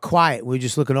 got quiet. We were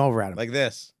just looking over at him. Like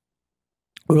this.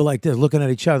 We were like this, looking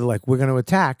at each other, like we're going to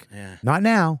attack. Yeah. Not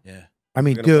now. Yeah. I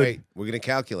mean, We're gonna dude, wait. We're gonna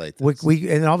calculate this.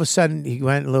 and all of a sudden he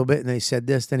went a little bit, and then he said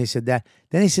this, then he said that,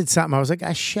 then he said something. I was like,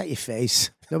 shut your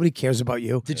face. Nobody cares about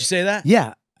you. Did you say that?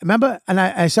 Yeah, remember? And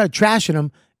I started trashing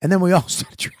him, and then we all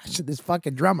started trashing this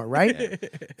fucking drummer, right?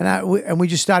 and we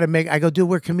just started making. I go, dude,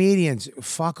 we're comedians.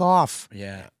 Fuck off.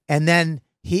 Yeah. And then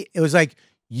it was like,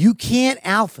 you can't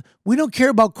alpha. We don't care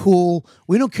about cool.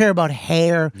 We don't care about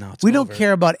hair. No, it's we don't over.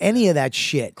 care about any of that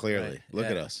shit. Clearly. Right. Look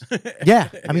Yeah. at us. Yeah,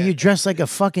 I mean, you're dressed like a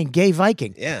fucking gay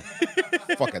Viking. Yeah.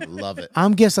 Fucking love it.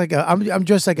 I'm dressed like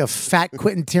a fat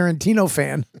Quentin Tarantino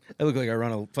fan. I look like I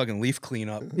run a fucking leaf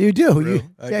cleanup. You do. True.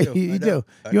 I do. You I do.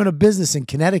 know. You own a business in I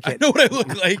Connecticut. know what I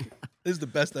look like. This is the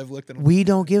best I've looked in. We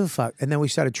don't give a fuck. And then we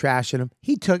started trashing him.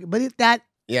 He took, but that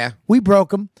Yeah. we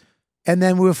broke him. And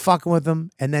then we were fucking with him,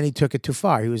 and then he took it too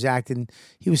far. He was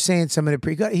saying some of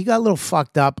the he got a little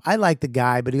fucked up. I like the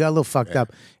guy, but he got a little fucked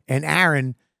up. And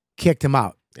Aaron kicked him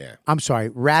out. Yeah. I'm sorry,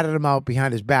 ratted him out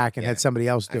behind his back and Yeah. had somebody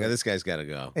else do it. This guy's got to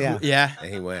go. Yeah. Yeah.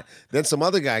 And he went. Then some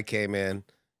other guy came in,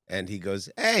 and he goes,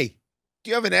 "Hey, do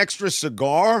you have an extra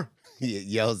cigar?" He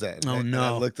yells at me. Oh, And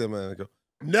no. I looked at him and I go,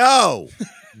 "No."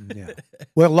 Yeah.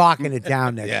 We're locking it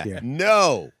down next year.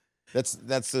 No. That's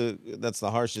the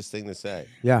harshest thing to say.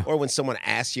 Yeah. Or when someone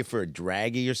asks you for a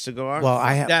drag of your cigar. Well,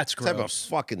 I have. That's what type of gross.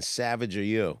 fucking savage are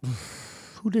you?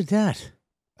 Who did that?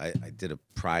 I did a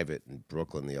private in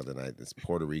Brooklyn the other night. This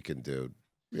Puerto Rican dude,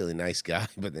 really nice guy,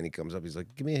 but then he comes up, he's like,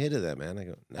 "Give me a hit of that, man." I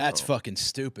go, "No." That's fucking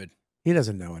stupid. He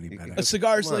doesn't know any better. A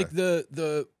cigar's Come on. like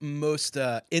the most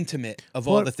intimate of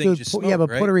Puerto- all the things dude, you Pu- smoke. yeah, but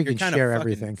right? Puerto You're Ricans kinda share fucking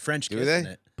everything. French Do kissing they?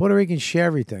 it. Puerto Ricans share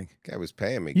everything. Guy was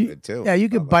paying me You- good too. Yeah, you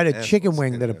could About bite a assholes. chicken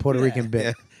wing that a Puerto Rican bit.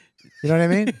 Yeah. You know what I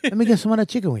mean? Let me get some of that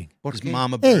chicken wing. His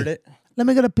mama Hey. bird it. Let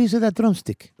me get a piece of that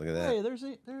drumstick. Look at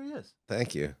that. There he is.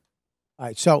 Thank you. All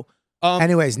right. So,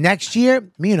 anyways, next year,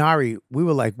 me and Ari, we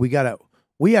were like,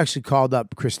 we actually called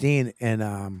up Christine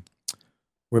and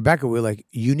Rebecca. We were like,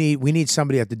 we need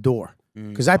somebody at the door.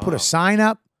 Because I put a sign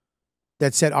up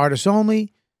that said artists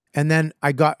only. And then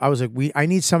I was like, I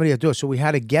need somebody at the door. So we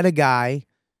had to get a guy.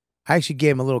 I actually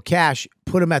gave him a little cash,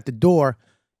 put him at the door,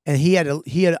 and he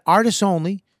had artists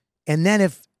only. And then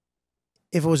if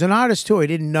it was an artist tour, he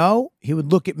didn't know, he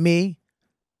would look at me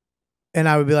and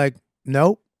I would be like,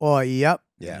 nope, or yep.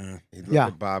 Yeah. He'd look Yeah.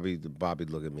 at Bobby. Bobby'd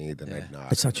look at me, then Yeah. I'd nod.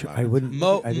 That's not true. Bobby- I wouldn't.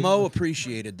 Mo I didn't- Mo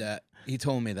appreciated that. He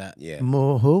told me that. Yeah.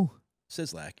 Who?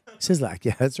 Sislak. Sislak.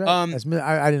 Yeah, that's right. That's me.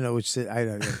 I didn't know which. I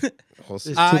don't know. Whole It's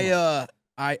system.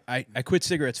 I quit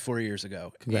cigarettes 4 years ago, and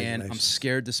I'm Congratulations.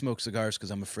 scared to smoke cigars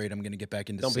because I'm afraid I'm going to get back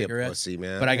into Don't be a cigarettes. pussy,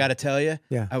 man. But I got to tell you,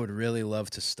 Yeah. I would really love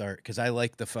to start because I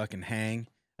like the fucking hang.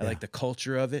 I Yeah. like the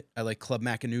culture of it. I like Club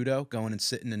Macanudo, going and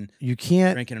sitting and You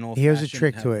can't. drinking an old. Here's a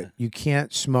trick to it. You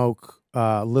can't smoke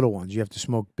little ones. You have to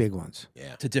smoke big ones.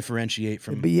 Yeah. to differentiate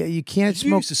from. But yeah, you can't You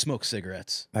smoke. used to smoke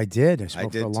cigarettes, I did. I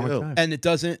smoked did for a long too. time. and it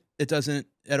doesn't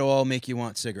at all make you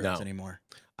want cigarettes No. anymore.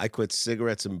 I quit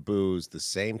cigarettes and booze the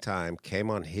same time,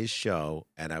 came on his show,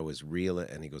 and I was reeling.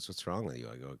 And he goes, "What's wrong with you?"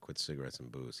 I go, "I quit cigarettes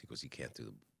and booze." He goes, "You can't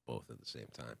do both at the same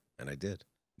time." And I did.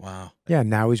 Wow. Yeah,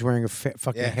 now he's wearing a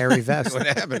fucking hairy vest. What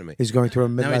happened to me? He's going through a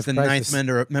Now midlife he's the crisis.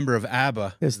 ninth member of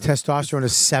ABBA. His testosterone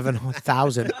is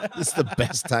 7,000. This is the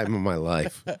best time of my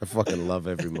life. I fucking love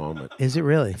every moment. Is it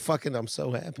really? I'm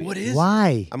so happy. What is?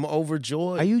 Why? I'm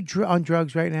overjoyed. Are you on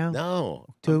drugs right now? No.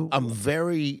 To- I'm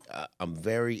very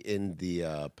in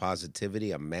the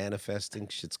positivity. I'm manifesting.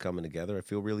 Shit's coming together. I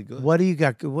feel really good. What do you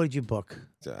got? What did you book?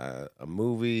 A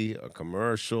movie, a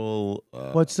commercial.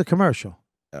 What's the commercial?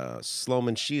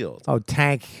 Sloman Shield. Oh,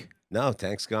 Tank. No,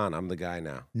 Tank's gone. I'm the guy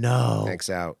now. No. Tank's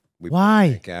out. We put Why?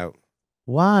 Tank out.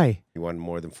 Why? He won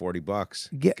more than $40.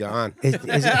 Get- Gone. Is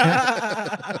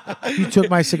you took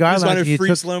my cigar He's on lounge. a You free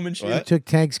took, Sloman shit. What? you took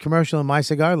Tank's commercial in my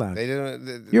cigar lounge. They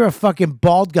didn't. You're a fucking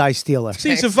bald guy stealer. See,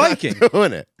 he's a Tank's not Viking.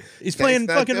 doing it. He's Tank's playing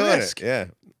not fucking doing it. Risk. Yeah.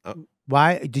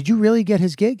 Why? Did you really get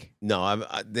his gig? No, I'm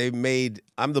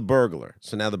the burglar.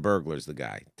 So now the burglar's the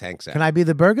guy. Tank's out. Can I be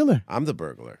the burglar? I'm the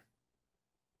burglar.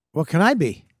 What can I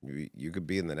be? You could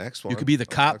be in the next one. You could be the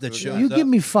I'll cop talk to that the shows guy. You up. give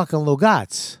me fucking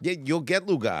Lugats. Yeah, you'll get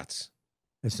Lugats.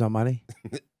 It's no money.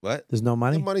 What? There's no The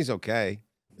money. money's okay.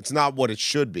 It's not what it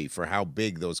should be for how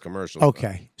big those commercials are.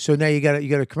 Okay, so now you got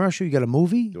a commercial. You got a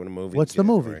movie. Doing a movie. What's the in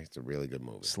movie? January. It's a really good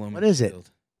movie. Sloman What is it? Shield.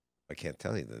 I can't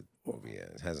tell you the movie yet.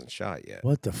 It hasn't shot yet.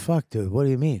 What the fuck, dude? What do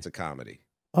you mean? It's a comedy.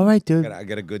 All right, dude. I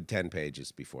got a good 10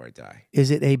 pages before I die. Is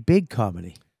it a big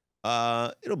comedy?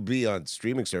 It'll be on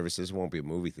streaming services. It won't be a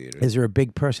movie theater. Is there a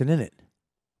big person in it?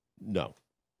 No,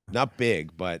 not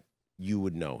big, but you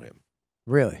would know him.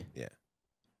 Really? Yeah.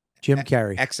 Jim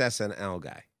Carrey. XSNL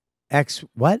guy. X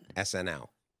what? SNL.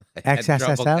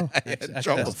 XSSL? I had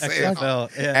trouble saying it. XFL.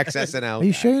 Yeah. XSNL. Are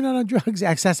you guy. sure you're not on drugs?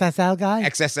 XSSL guy?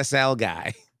 XSSL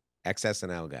guy.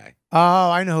 XSNL guy. Oh,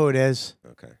 I know who it is.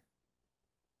 Okay.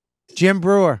 Jim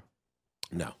Brewer.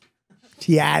 No.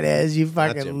 Yeah, it is. You Not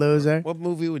fucking Jim loser. Brewer. What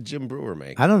movie would Jim Brewer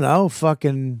make? I don't know. Fuck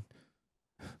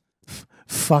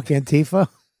Antifa.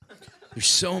 There's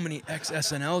so many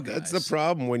ex-SNL guys. That's the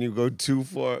problem when you go too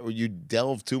far, when you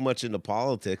delve too much into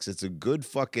politics. It's a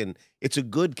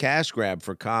good cash grab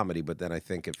for comedy, but then I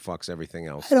think it fucks everything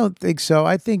else. I don't think so.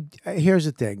 I think here's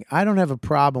the thing. I don't have a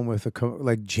problem with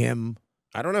like Jim.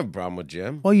 I don't have a problem with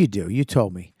Jim. Well, you do. You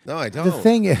told me. No, I don't. The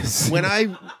thing is, when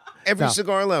every No.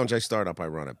 cigar lounge I start up, I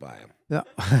run it by him. no.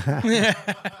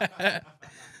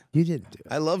 You didn't do it.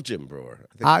 I love Jim Brewer.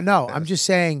 I think he's No, I'm fantastic. just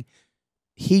saying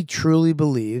he truly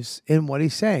believes in what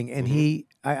he's saying, and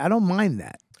Mm-hmm. I don't mind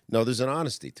that. No, there's an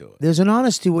honesty to it. There's an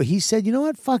honesty where he said, you know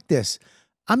what? Fuck this.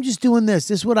 I'm just doing this.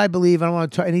 This is what I believe. I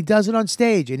want to try. And he does it on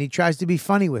stage and he tries to be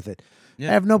funny with it. Yeah.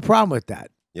 I have no problem with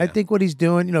that. Yeah. I think what he's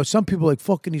doing, some people are like,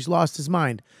 fucking, he's lost his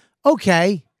mind.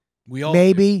 Okay. We all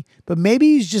Maybe, but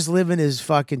maybe he's just living his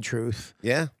fucking truth.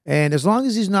 Yeah. And as long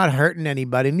as he's not hurting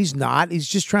anybody, and he's not, he's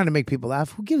just trying to make people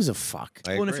laugh. Who gives a fuck?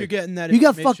 I Well, and if agree. you're getting that You got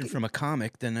information fucking- from a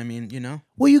comic, then I mean,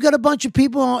 Well, you got a bunch of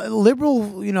people,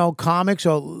 liberal, comics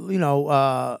or,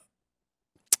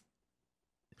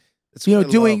 That's you know, what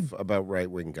I doing- love about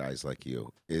right-wing guys like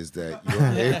you is that you're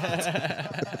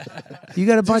able you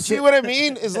got a Do you bunch see of what I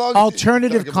mean? As long as you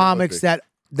alternative talk about comics what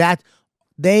that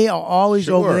they are always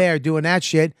over Sure. there doing that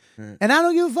shit. Right. And I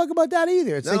don't give a fuck about that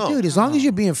either. It's like, No. dude, as long as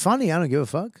you're being funny, I don't give a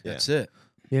fuck. Yeah. that's it.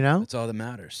 You know? That's all that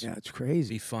matters. Yeah, it's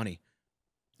crazy. Be funny.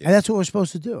 And that's what we're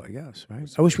supposed to do, I guess, right?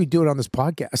 I wish we'd do it on this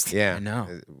podcast. Yeah, I know.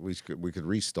 We could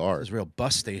restart. There's real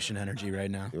bus station energy right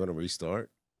now. You want to restart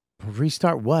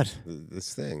Restart what?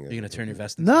 this thing? You're gonna turn your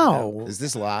vest inside out? No. Is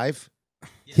this live?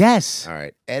 Yes. All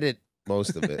right, edit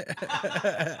most of it.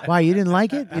 Why, you didn't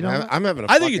like it? You I'm, don't having, I'm having a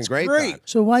I think fucking it's great great. time.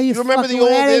 So why you Do you remember fucking the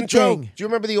old with intro? anything? Do you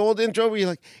remember the old intro where you're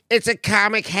like, "It's a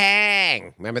comic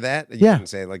hang"? Remember that? You Yeah. didn't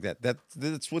say it like that.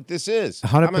 That's what this is. I'm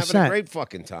having 100%. a great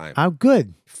fucking time. I'm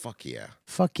good. Fuck yeah,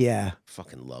 Fuck yeah.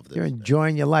 fucking love this. You're man.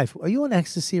 enjoying your life. Are you on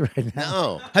ecstasy right now?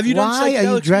 No. Have you done Why are you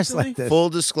psychedelics dressed recently? like this? Full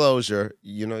disclosure,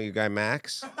 you know your guy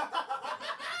Max?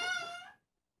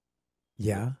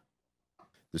 Yeah.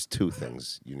 There's two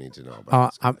things you need to know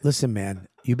about this guy. Listen, man.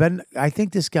 I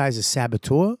think this guy's a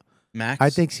saboteur. Max? I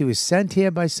think he was sent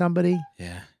here by somebody.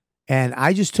 Yeah. And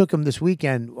I just took him this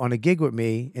weekend on a gig with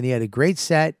me, and he had a great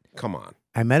set. Come on.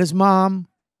 I met his mom,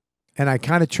 and I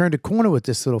kind of turned a corner with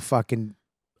this little fucking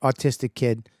autistic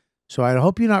kid. So I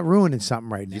hope you're not ruining something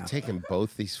right now. You're taking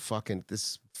both these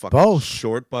this fucking Both.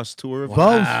 short bus tour of Both.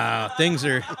 Wow, things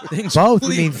are Both. I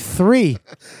bleak. mean, three.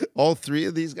 all three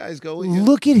of these guys go with you?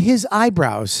 Look at his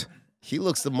eyebrows. He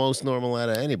looks the most normal out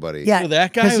of anybody. Yeah, So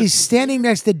that guy because was- he's standing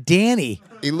next to Danny.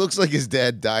 He looks like his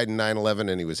dad died in 9/11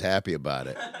 and he was happy about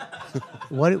it.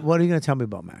 What are you going to tell me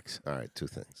about Max? All right, two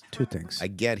things. Two things. I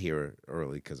get here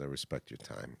early because I respect your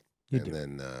time. You and do.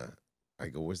 then I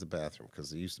go, "Where's the bathroom?" Because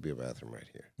there used to be a bathroom right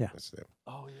here. Yeah. That's there.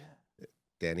 Oh yeah.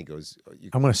 Danny goes,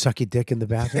 I'm going to suck your dick in the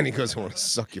bathroom. Danny goes, "I want to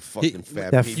suck your fucking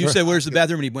fat that meat." You said, "Where's the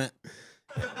bathroom?" And he went.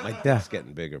 My Yeah. dick's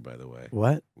getting bigger, by the way.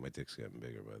 What? My dick's getting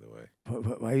bigger, by the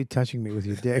way. Why are you touching me with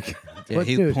your dick? Yeah, What,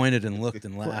 he dude? pointed and looked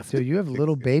and laughed. Dude, you have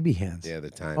little baby hands. Yeah, the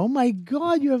time. Oh my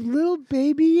God, you have little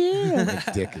baby hands.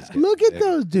 My dick is getting Look at bigger.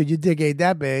 those, dude. Your dick ain't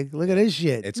that big. Look at this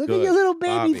shit. It's Look good. at your little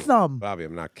baby Bobby, thumb. Bobby,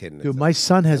 I'm not kidding. Dude, It's my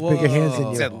son has bigger hands than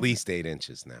Whoa. It's you. at least 8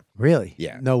 inches now. Really?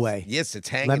 Yeah. No way. Yes, it's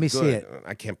hanging. Let me see good. it.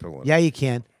 I can't pull it. Yeah, you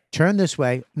can. Turn this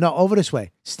way. No, over this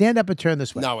way. Stand up and turn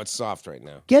this way. No, it's soft right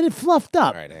now. Get it fluffed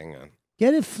up. All right, hang on.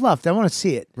 Get it fluffed. I want to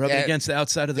see it. Rub Yeah. it against the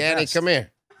outside of the Danny, vest. come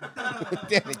here.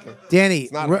 Danny, come. Danny,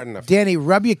 It's not hard enough. Danny,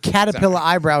 rub your caterpillar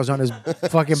eyebrows on his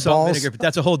fucking Salt balls. vinegar, but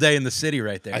that's a whole day in the city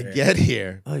right there. I get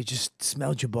here. Oh, you just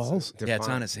smelled your balls? They're Yeah, it's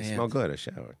fine. on his They hand. smell good. I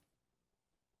showered.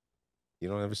 You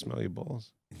don't ever smell your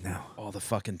balls? No. all the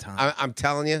fucking time. I'm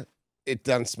telling you, it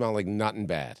doesn't smell like nothing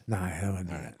bad. No, I don't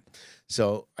do that.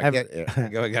 So I I've- get here. I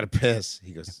go, I got to piss.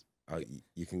 He goes, "Oh,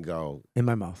 you can go." In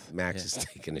my mouth. Max Yeah. is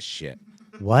taking a shit.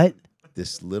 What?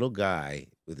 This little guy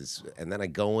with his, and then I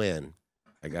go in.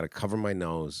 I got to cover my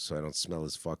nose so I don't smell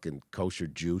his fucking kosher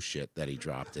Jew shit that he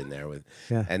dropped in there with.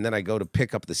 Yeah. And then I go to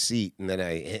pick up the seat, and then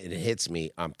it hits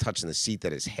me. I'm touching the seat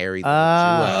that his hairy little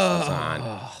Ah. Jew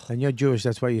ass was on. And you're Jewish.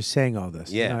 That's why you're saying all this.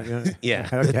 Yeah. You're not- Yeah.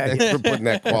 Okay. Thanks for putting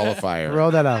that qualifier.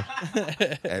 Roll that out.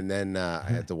 And then I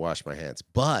had to wash my hands.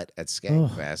 But at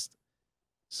Skankfest,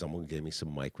 someone gave me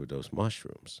some microdose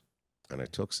mushrooms. And I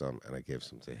took some, and I gave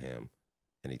some to him.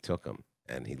 And he took them,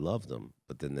 and he loved them.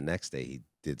 But then the next day, he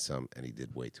did some, and he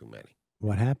did way too many.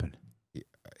 What happened?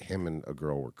 Him and a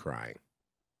girl were crying.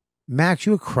 Max,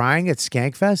 you were crying at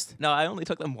Skankfest? No, I only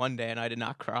took them one day and I did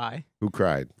not cry. Who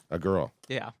cried? A girl.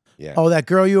 Yeah. Yeah. Oh, that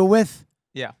girl you were with?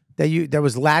 Yeah. That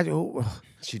was last. Oh,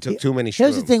 She took too many shrooms.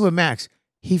 here's the thing with Max.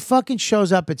 He fucking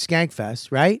shows up at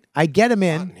Skankfest, right? I get him Hot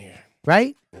in, in here.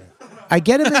 right? I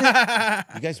get him in.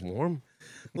 You guys warm?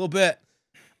 a little bit.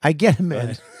 I get him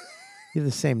in. You have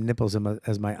the same nipples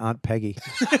as my Aunt Peggy.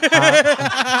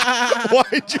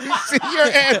 Why'd you see your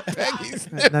Aunt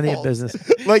Peggy's nipples? None of your business.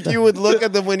 Like you would look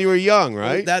at them when you were young,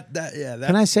 right? That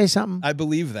Can I say something? I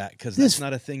believe that because This- that's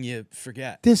not a thing you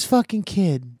forget. This fucking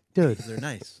kid, dude. They're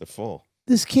nice. They're full.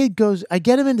 This kid goes. I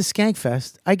get him into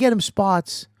Skankfest. I get him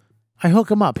spots. I hook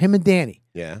him up. Him and Danny.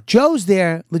 Yeah. Joe's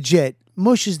there, legit.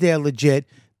 Mush is there, legit.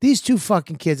 These two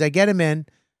fucking kids. I get him in.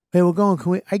 Hey, we're going.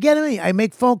 Can we? I get him in. I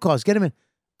make phone calls. Get him in.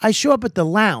 I show up at the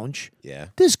lounge. Yeah.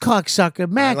 This cocksucker,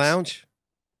 My Max. lounge?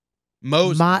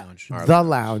 Moe's lounge. Our The lounge.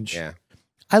 lounge. Yeah.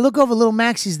 I look over, little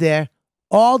Maxie's there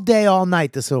all day, all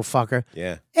night, this little fucker,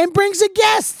 Yeah. and brings a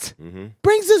guest. Mm-hmm.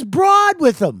 Brings this broad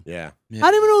with him. Yeah. Yeah.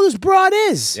 I don't even know who this broad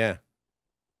is. Yeah.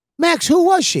 Max, who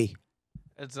was she?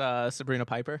 It's Sabrina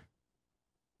Piper.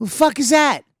 Who the fuck is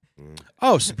that?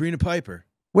 Oh, Sabrina Piper.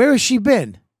 Where has she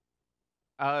been?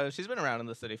 She's been around in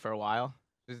the city for a while.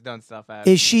 She's done stuff at.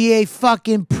 Is she a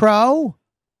fucking pro?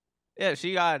 Yeah,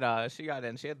 she got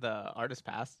in. She had the artist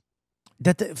pass.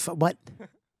 What?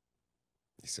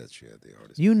 He said she had the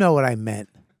artist. You know what I meant.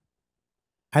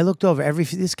 I looked over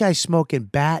this guy's smoking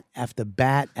bat after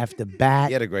bat after bat.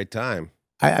 He had a great time.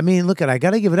 I mean, look I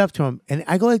got to give it up to him. And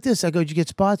I go like this. I go, did you get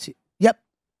spots? Yep.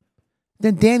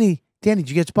 Then Danny, did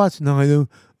you get spots? No, I don't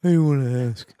want to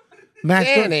ask.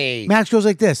 Max goes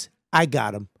like this. I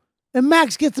got him. And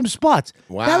Max gets some spots.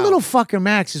 Wow. That little fucker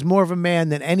Max is more of a man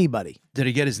than anybody. Did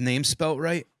he get his name spelt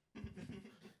right?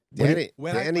 Danny's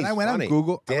when I went funny. on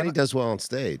Google, Danny does well on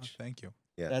stage. thank you.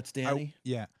 Yeah. That's Danny.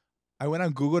 I went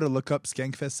on Google to look up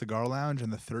Skankfest Cigar Lounge,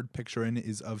 and the third picture in it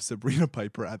is of Sabrina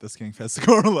Piper at the Skankfest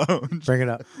Cigar Lounge. Bring it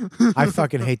up. I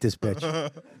fucking hate this bitch.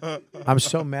 I'm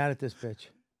so mad at this bitch.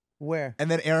 Where? And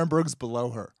then Aaron Berg's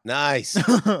below her. Nice.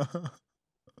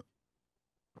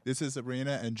 This is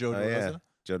Sabrina and Joe Oh, DeRosa. yeah.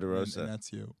 Joe And DeRosa.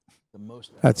 that's you. The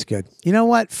most. That's good. You know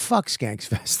what? Fuck Skanks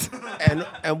Fest.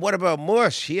 And what about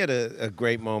Mush? He had a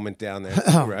great moment down there,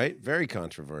 too, right? Very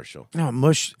controversial. No,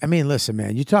 Mush. I mean, listen,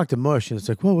 man. You talk to Mush, and it's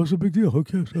like, well, what's the big deal? Who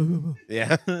cares?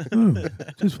 Yeah.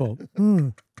 It's his fault.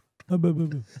 I'm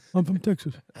from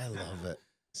Texas. I love it.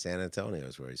 San Antonio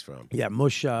is where he's from. Yeah,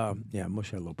 Mush.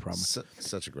 Mush had a little problem.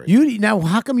 Such a great. You now?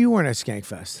 How come you weren't at Skank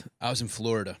Fest? I was in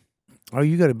Florida. Oh,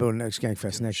 you got to go to next Skank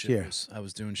Fest doing next year. shows. I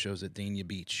was doing shows at Dania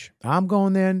Beach. I'm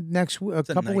going there next a It's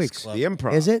a couple nice weeks. club. The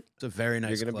Improv. Is it? It's a very nice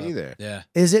You're gonna club. be there. Yeah.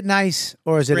 Is it nice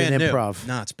or is it Brand an new. improv?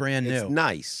 No, it's brand new. It's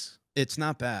nice. It's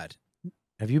not bad.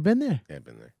 Have you been there? I've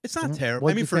been there. It's not Mhm. terrible.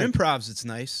 What'd I mean, you for think? improvs, it's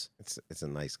nice. It's a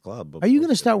nice club. but Are you going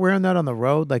to most of start wearing that on the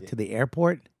road, like to the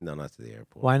airport? it- No, not to the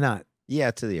airport. Why not?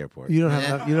 Yeah, to the airport. You don't have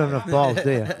enough, you don't have enough balls,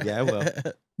 do you? Yeah, I will.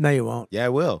 No, you won't. Yeah, I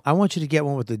will. I want you to get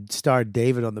one with the star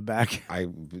David on the back.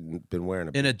 I've been wearing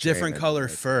In a big chain. different I color like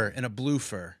fur, it. in a blue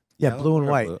fur. Yeah, I'll blue and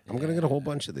wear white. blue. I'm gonna get a whole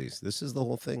bunch of these. This is the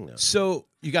whole thing now. So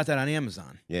you got that on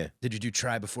Amazon. Yeah. Did you do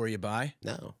try before you buy?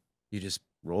 No. You just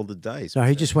Roll the dice. No,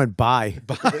 he just went by.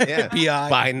 buy. Yeah. BI.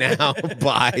 Buy now.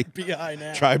 Buy. BI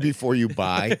now. Try before you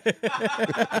buy.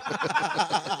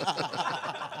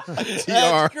 That's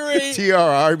great.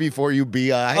 TRR before you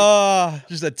BI.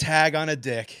 Just a tag on a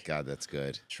dick. God, that's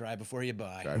good. Try before you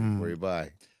buy. Try before you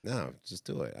buy. No, just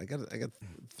do it. I got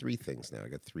 3 things now. I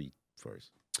got 3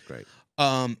 furs. Great.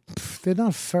 They're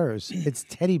not furs. It's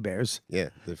teddy bears. Yeah,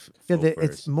 the Yeah, faux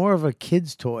it's furs. more of a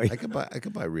kid's toy. I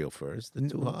could buy real furs. They're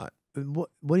too hot. What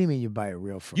do you mean you buy a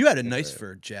real fur? You had a nice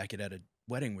fur jacket at a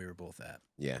wedding we were both at.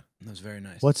 Yeah, That was very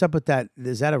nice. What's up with that?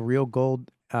 Is that a real gold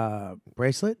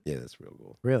bracelet? yeah, that's real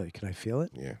gold. Really? Can I feel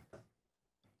it? Yeah.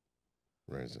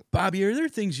 Where is it? Bobby, are there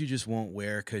things you just won't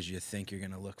wear because you think you're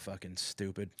going to look fucking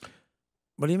stupid?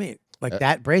 What do you mean? Like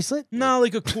that bracelet? No,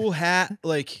 like a cool hat,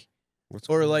 like, What's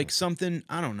or going like on? something,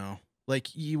 I don't know.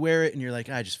 Like you wear it and you're like,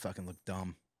 I just fucking look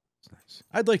dumb.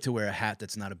 I'd like to wear a hat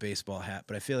that's not a baseball hat,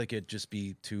 but I feel like it'd just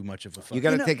be too much of a fucking You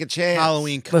got to take a chance.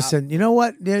 Halloween cop. Listen, you know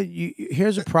what?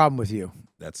 Here's a problem with you.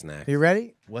 That's next. Are you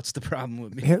ready? What's the problem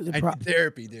with me? Here's the I prob- need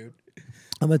therapy, dude.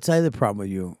 I'm gonna tell you the problem with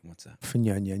you, What's that?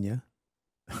 Finoia,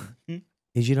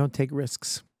 is you don't take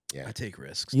risks. Yeah. I take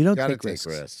risks. You don't Gotta take take risks.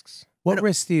 risks. What don't-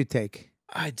 risks do you take?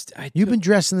 You've been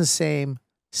dressing the same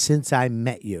since I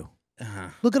met you.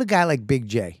 Look at a guy like Big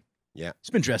J. He's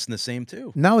been dressing the same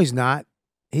too. No, he's not.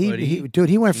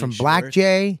 He went from jean Black shorts?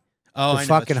 J Oh, to I know,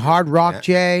 fucking that's true. Hard Rock Yeah.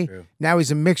 J. True. Now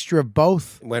he's a mixture of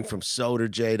both. Went from Soda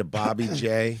J to Bobby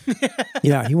J.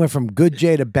 Yeah, he went from good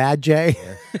J to bad J.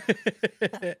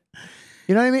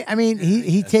 You know what I mean? I mean,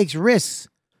 he takes risks.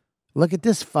 Look at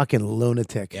this fucking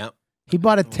lunatic. Yeah. He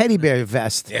bought a teddy bear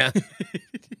vest. Yeah.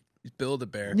 Build a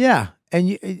bear. Yeah,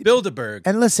 and Build a Berg.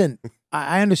 and listen,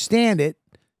 I understand it.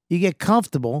 You get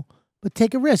comfortable, but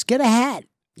take a risk. Get a hat.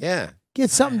 Yeah. Get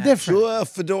something different. Do a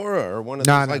fedora or one of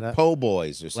No, those no, like no. po'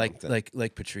 boys or Like something.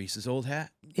 Patrice's old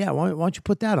hat. Yeah, why don't you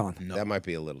put that on? No. That might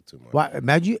be a little too much. Why,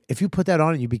 imagine if you put that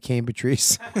on and you became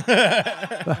Patrice.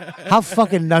 How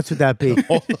fucking nuts would that be?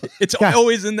 It's Yeah.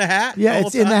 always in the hat. Yeah, the whole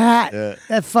it's in the time? hat. Yeah.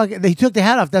 That fucking. He took the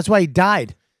hat off. That's why he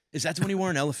died. Is that when he wore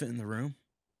an elephant in the room?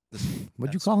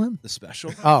 What'd you That's call him? The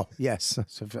special. Oh, yes.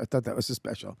 So I thought that was a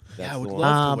special. Yeah, I That's would the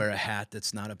love one. to wear a hat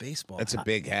that's not a baseball. That's a hat.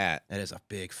 big hat. That is a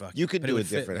big fucking. You could but it do a would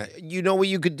fit different me. hat. You know what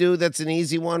you could do that's an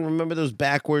easy one? Remember those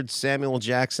backwards Samuel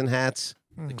Jackson hats?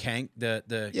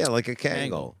 The Yeah, like a Kangol.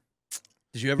 Kangol.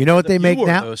 Did you ever? You know wear what they make wore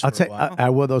now? those I'll for a tell. while? I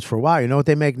wore those for a while. You know what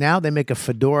they make now? They make a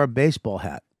fedora baseball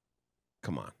hat.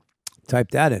 Come on.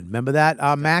 Type that in. Remember that,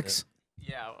 Max?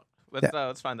 Yeah,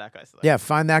 let's find that guy. Yeah,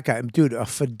 find that guy, dude. A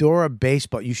fedora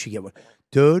baseball. You should get one,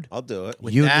 dude. I'll do it.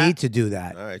 With You that? need to do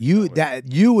that. All right, you show me.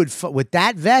 that you would with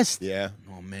that vest Yeah.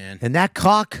 Oh man, and that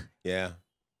cock. Yeah.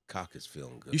 Cock is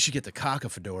feeling good. you should get the Kaka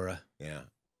fedora. Yeah.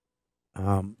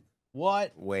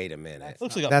 What? Wait a minute.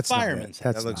 Looks like a That's not it. fireman's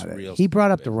hat. That's That looks not it. real He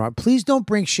brought up the stupid. wrong. Please don't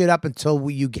bring shit up until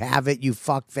you have it. You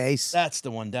fuck face. That's the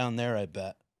one down there. I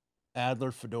bet.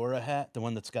 Adler fedora hat, the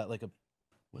one that's got like a.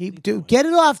 what's he Dude, doing? get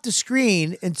it off the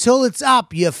screen until it's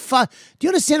up. You fuck. Do you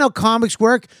understand how comics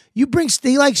work? You bring.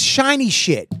 He likes shiny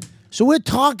shit. So we're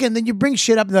talking, then you bring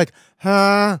shit up and they're like,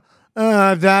 huh?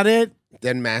 That it?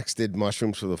 Then Max did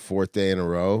mushrooms for the 4th day in a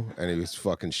row, and he was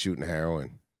fucking shooting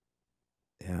heroin.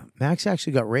 Yeah. Max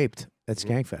actually got raped at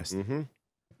Skankfest. Mm-hmm.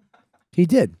 He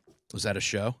did. Was that a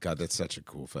show? God, that's such a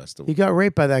cool festival. He got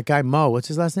raped by that guy Mo. What's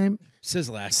his last name?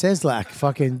 Sizzlack. Sizzlack.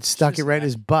 Fucking stuck it right in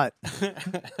his butt.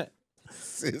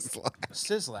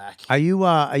 Sizzlack. Are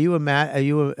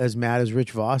you as mad as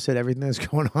Rich Voss at everything that's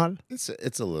going on? It's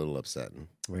a little upsetting.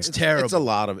 It's terrible. It's a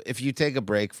lot of. If you take a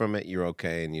break from it, you're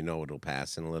okay, and you know it'll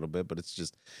pass in a little bit. But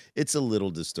it's a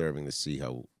little disturbing to see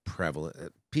how prevalent.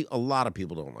 A lot of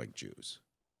people don't like Jews.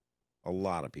 A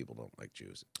lot of people don't like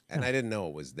Jews, and I didn't know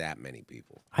it was that many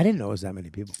people. I didn't know it was that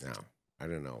many people. No, I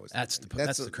didn't know it was. That's that the many.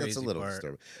 that's the crazy a little part.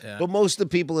 disturbing. Yeah. But most of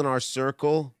the people in our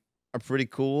circle are pretty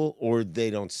cool, or they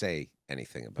don't say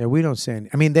anything about. Yeah, we don't say.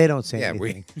 I mean, they don't say Yeah,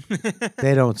 anything.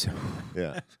 They don't say. it.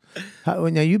 Yeah.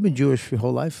 Now you've been Jewish for your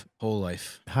whole life. Whole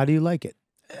life. How do you like it?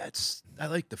 I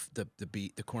like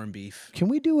the corned beef. Can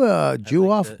we do a Jew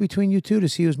like off the- between you two to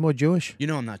see who's more Jewish? You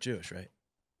know I'm not Jewish, right?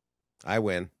 I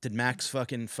win. Did Max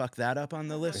fucking fuck that up on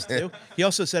the list too? He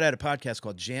also said I had a podcast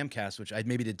called Jamcast, which I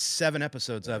maybe did 7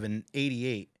 episodes of in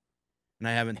 '88, and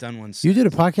I haven't done one since. You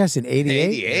did a podcast in '88.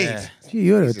 88. Yeah.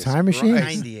 You had a Jesus time machine.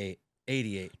 Christ. 98,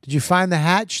 88. Did you find the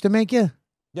hatch to make you?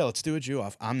 Yeah, let's do a Jew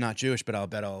off. I'm not Jewish, but I'll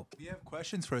bet I'll. We have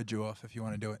questions for a Jew off if you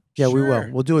want to do it. Yeah, we will.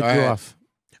 Sure. We'll do a All Jew right. off.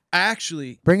 I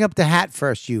actually, Bring up the hat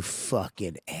first, you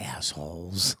fucking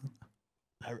assholes.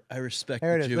 I respect.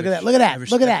 There the it is. Jewish, Look at that. Look at that. I Look at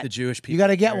respect that. The Jewish people. You got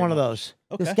to get very one of much.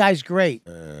 those. This Okay. guy's great.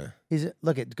 Uh,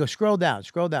 Look at. Go scroll down.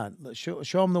 Scroll down.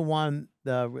 Show him the one.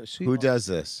 who does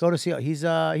this? Go to see.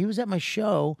 He was at my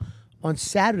show on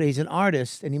Saturday. He's an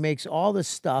artist and he makes all this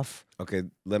stuff. Okay,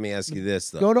 let me ask you this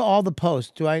though. Go to all the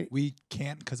posts. Do I? We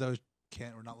can't because we're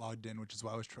not logged in, which is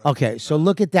why I was trying. Okay, so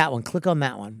look at that one. Click on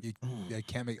that one. I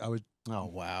can't make. Oh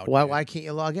wow. Why can't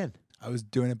you log in? I was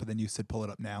doing it, but then you said pull it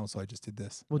up now, so I just did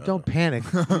this. Well, don't panic.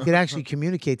 You could actually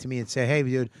communicate to me and say, "Hey,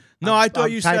 dude." No, I'm- I thought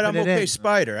I'm you said typing I'm it okay, in."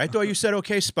 Spider. I thought you said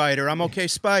okay, Spider. I'm okay,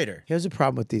 Spider. Here's the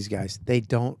problem with these guys. They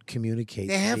don't communicate.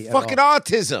 They to have me at fucking all.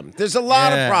 autism. There's a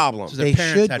lot Yeah. of problems. So their They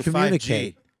parents should had 5G.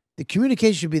 communicate. The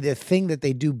communication should be the thing that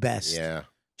they do best. Yeah.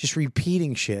 Just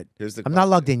repeating shit. Here's the I'm not question.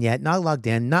 logged in yet. Not logged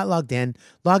in. Not logged in.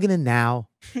 Logging in now.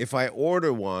 If I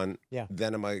order one, Yeah.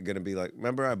 then am I going to be like,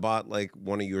 remember I bought like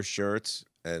one of your shirts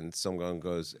and someone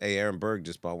goes, hey, Aaron Berg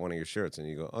just bought one of your shirts. And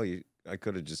you go, oh, I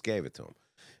could have just gave it to him.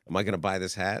 Am I going to buy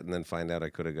this hat and then find out I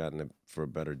could have gotten it for a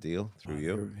better deal through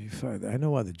you? I know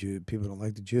why the people don't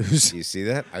like the Jews. You see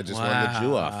that? I just won the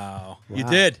Jew off. Wow. You Wow.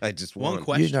 did. I just One won.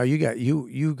 question.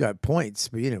 You got points,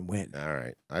 but you didn't win. All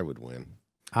right. I would win.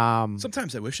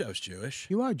 Sometimes I wish I was Jewish.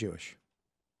 You are Jewish.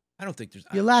 I don't think there's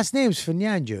Your last name's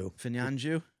Finyanju.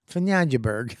 Finyanju,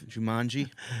 Finyanjuberg. Jumanji.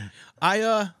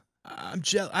 I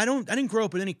didn't grow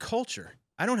up with any culture.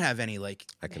 I don't have any like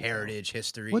I can heritage,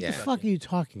 history. What Yeah. the fuck are you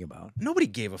talking about? Nobody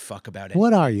gave a fuck about it.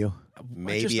 What are you?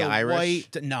 Maybe Just a Irish?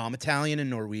 No, I'm Italian and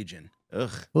Norwegian. Ugh.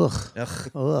 Ugh.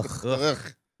 Ugh, Ugh. Ugh.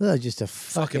 Ugh. Just a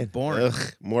fucking fucking. boring.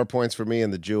 Ugh. More points for me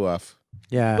in the Jew off.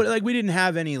 Yeah. But like we didn't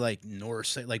have any like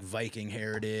Norse, like Viking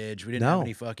heritage. We didn't have No.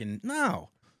 any fucking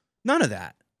none of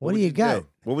that. What do would you got? do?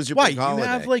 What was your Why big you holiday?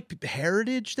 have like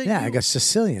heritage? That Yeah, I you- got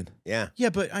Sicilian. Yeah.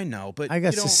 Yeah, but I know, but I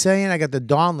got you don't- Sicilian. I got the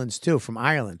Donlands too from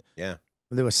Ireland. Yeah.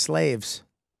 They were slaves,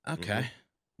 Okay,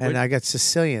 and Wait. I got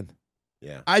Sicilian.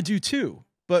 Yeah. I do too,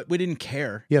 but we didn't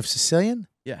care. You have Sicilian?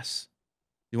 Yes.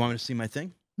 You want me to see my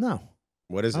thing? No.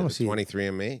 What is I it? don't A see it.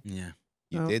 23andMe? Yeah.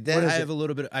 You No, did what that? is I it? have a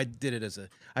little bit. I did it as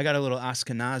I got a little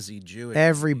Ashkenazi Jewish.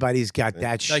 Everybody's got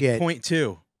that like shit.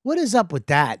 0.2. What is up with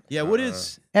that? Yeah, what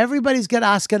is? Everybody's got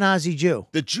Ashkenazi Jew.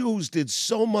 The Jews did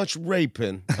so much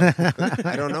raping.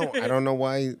 I don't know. I don't know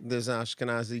why there's an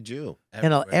Ashkenazi Jew. You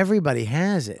know, everybody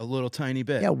has it. A little tiny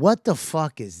bit. Yeah, what the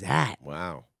fuck is that?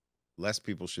 Wow. Less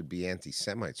people should be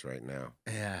anti-Semites right now.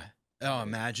 Yeah. Oh,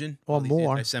 imagine. Or All these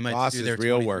more. anti-Semites Voss do is their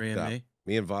real 23andMe. worked up.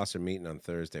 Me and Voss are meeting on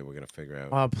Thursday. We're going to figure out.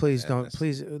 Oh, please don't. madness.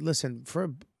 Please listen.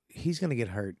 He's gonna get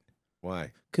hurt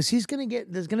Why? because there's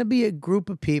gonna be a group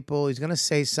of people. He's gonna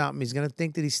say something. He's gonna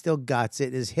think that he still got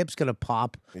it. His hip's gonna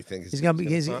pop. You think He's gonna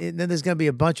be. And then there's gonna be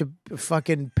a bunch of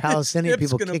fucking Palestinian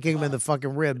hip's people gonna kicking him in the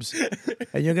fucking ribs,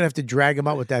 and you're gonna have to drag him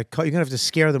out with that coat. You're gonna have to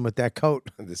scare them with that coat.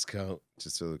 this coat?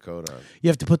 Just throw the coat on. You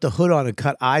have to put the hood on and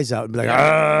cut eyes out and be like,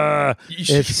 "Ah, it's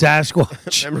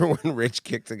Sasquatch." Remember when Rich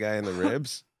kicked the guy in the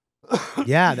ribs?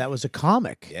 Yeah, that was a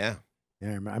comic. Yeah. Yeah,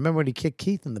 I remember when he kicked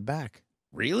Keith in the back.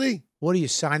 Really? What are you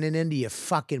signing into your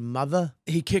fucking mother?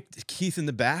 He kicked Keith in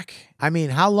the back. I mean,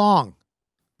 how long?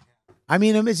 I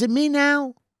mean, is it me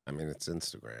now? I mean, it's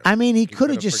Instagram. I mean, he could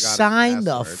have could've just forgot his signed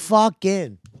the password. fuck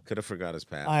in. Could have forgot his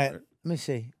All right, password. let me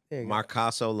see. There you go.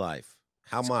 Marcasso Life.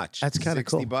 How much? That's kinda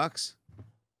cool. $60?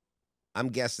 I'm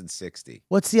guessing 60.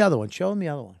 What's the other one? Show him the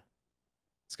other one.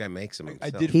 This guy makes them I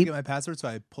himself. did He- forget my password, so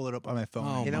I pull it up on my phone.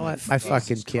 Oh, You know my what? I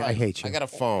fucking can't. I hate you. I got a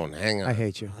phone. Hang on. I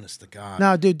hate you. Honest to God.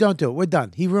 No, dude, don't do it. We're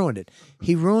done. He ruined it.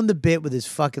 He ruined the bit with his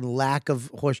fucking lack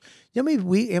of horse. You know how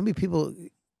many people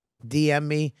DM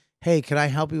me, hey, can I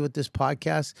help you with this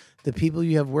podcast? The people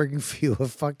you have working for you are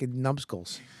fucking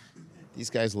numbskulls. These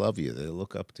guys love you. They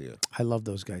look up to you. I love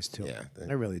those guys too. Yeah.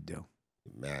 I really do.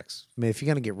 Max. I mean, if you're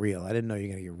going to get real, I didn't know you're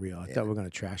going to get real. I thought we were going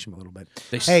to trash him a little bit.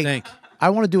 They Hey, stink. I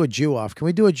want to do a Jew off. Can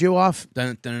we do a Jew off?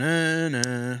 Dun, dun, dun, dun,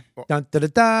 dun. Dun, da, da,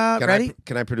 da. Can Ready?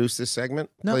 can I produce this segment?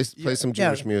 No. Play some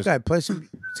Jewish Go music. ahead, play some.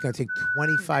 It's going to take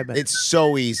 25 minutes. It's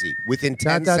so ezy. Within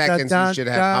 10 seconds, you should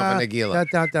have Hava Nagila.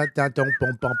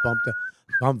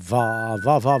 Va va va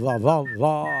va va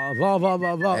va va va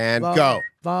va va And va, go.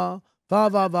 Va va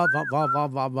va va va va va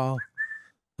va va.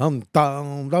 Dun,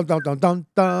 dun, dun, dun, dun, dun,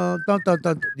 dun, dun, dun,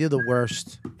 dun. You're the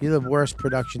worst. You're the worst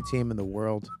production team in the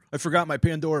world. I forgot my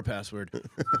Pandora password.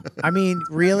 I mean,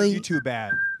 really? You too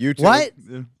bad. YouTube. What?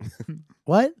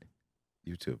 What?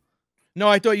 YouTube. No,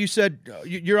 I thought you said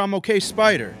you're I'm okay,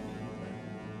 Spider.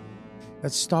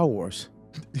 That's Star Wars.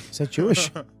 Is that Jewish?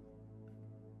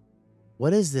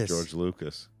 What is this? George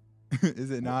Lucas. Is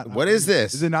it not? What is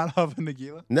this? Is it not Hava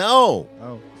Nagila? No.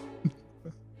 Oh.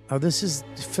 Oh, this is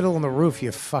Fiddle on the Roof,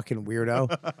 you fucking weirdo.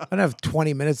 I don't have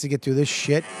 20 minutes to get through this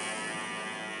shit.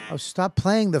 Oh, stop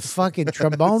playing the fucking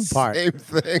trombone part. Same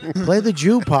thing. Play the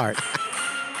Jew part.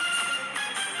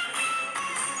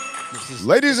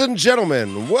 Ladies and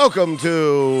gentlemen, welcome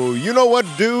to You Know What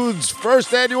Dude's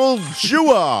first annual Jew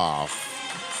Off.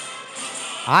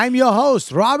 I'm your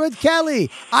host, Robert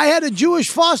Kelly. I had a Jewish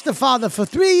foster father for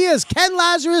 3 years, Ken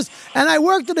Lazarus, and I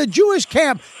worked at a Jewish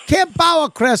camp, Camp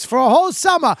Bauercrest, for a whole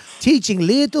summer, teaching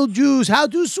little Jews how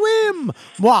to swim.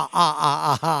 Wah,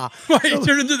 Why you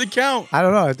turned into the count? I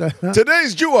don't know.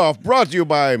 Today's Jew Off brought to you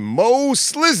by Mo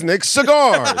Sliznick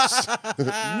Cigars.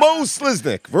 Mo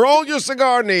Sliznick for all your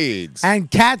cigar needs. And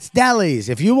Katz Delis.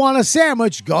 If you want a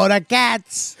sandwich, go to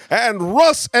Katz. And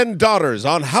Russ and Daughters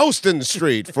on Houston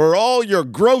Street for all your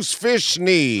gross fish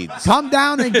needs. Come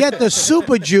down and get the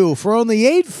Super Jew for only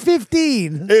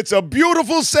 $8.15. It's a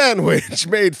beautiful sandwich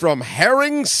made from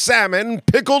herring, salmon,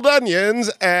 pickled onions,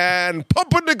 and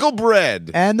pumpernickel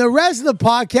bread. And the rest of the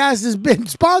podcast has been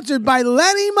sponsored by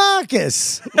Lenny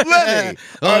Marcus. Lenny,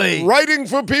 Oi. I'm writing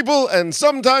for people, and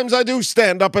sometimes I do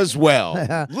stand-up as well.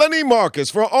 Lenny Marcus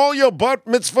for all your bat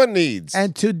mitzvah needs.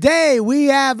 And today we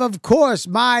have, of course,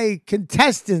 my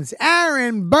contestants,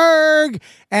 Aaron Berg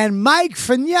and Mike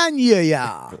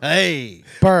Finoia. Hey,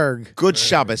 Berg. Good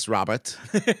Shabbos, Robert.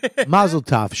 Mazel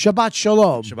tov. Shabbat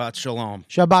shalom. Shabbat shalom.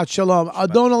 Shabbat shalom.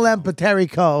 Adon Olem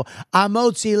Pateriko.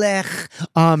 Amotzi lech.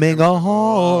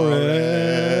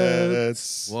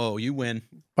 Amingahoretz. Whoa, you win.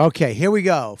 Okay, here we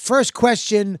go. First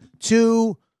question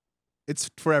It's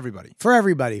for everybody. for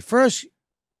everybody. First,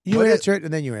 you What is- answer it,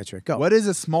 and then you answer it. Go. What is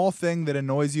a small thing that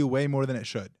annoys you way more than it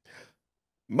should?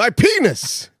 My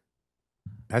penis.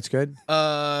 That's good.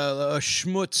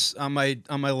 Schmutz on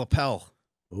my lapel.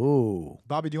 Ooh.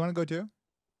 Bobby, do you want to go too?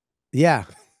 Yeah.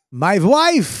 My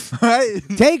wife. Right.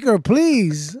 Take her,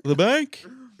 please. The bank.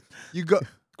 You go.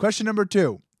 Question number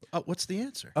 2. Oh, what's the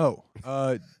answer? Oh,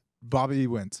 Bobby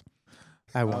wins.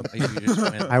 I went. You just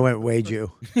went. I went way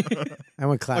Jew. I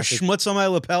went A classic. schmutz on my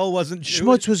lapel wasn't Jewish?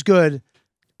 Schmutz was good,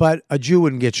 but a Jew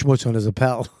wouldn't get schmutz on his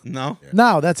lapel. No.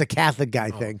 No, that's a Catholic guy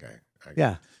thing. Okay.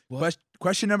 Yeah. What?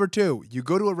 Question number 2. You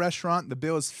go to a restaurant. The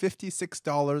bill is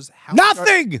 $56.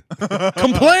 Nothing.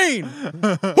 Complain.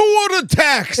 Who ordered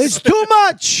tax? It's too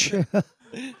much.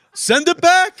 Send it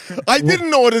back. I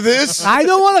didn't order this. I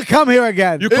don't want to come here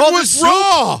again. It was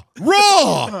raw.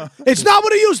 Raw. It's not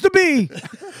what it used to be.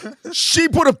 She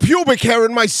put a pubic hair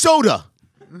in my soda.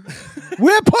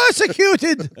 We're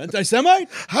persecuted. Anti-Semite?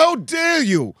 How dare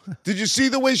you? Did you see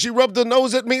the way she rubbed her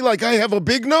nose at me like I have a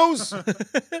big nose?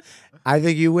 I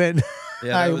think you win.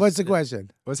 Yeah, All right, that was- what's the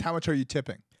question? Was how much are you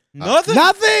tipping? Nothing.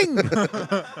 Nothing.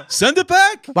 Send it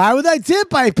back. Why would I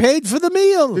tip? I paid for the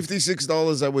meal.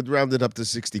 $56, I would round it up to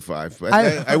 65. But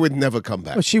I would never come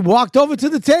back. Well, she walked over to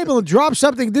the table and dropped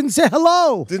something, didn't say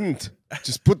hello. Didn't.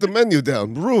 Just put the menu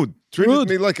down. Rude. Treated Rude.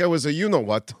 me like I was a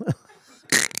you-know-what.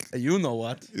 You know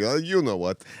what? Yeah,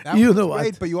 you-know-what. That You was know what?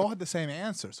 great, but you all had the same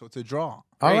answer, so it's a draw.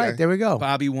 All right, there we go.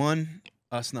 Bobby won.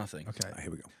 Us nothing. Okay.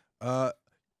 Here we go.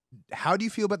 How do you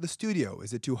feel about the studio?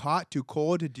 Is it too hot, too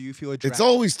cold? Do you feel It's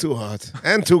always too hot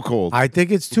and too cold. I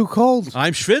think it's too cold.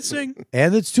 I'm schwitzing.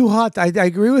 And it's too hot. I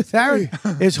agree with Aaron.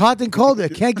 It's hot and cold. I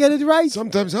can't get it right.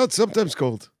 Sometimes hot, sometimes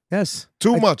cold. Yes.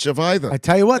 Too much of either. I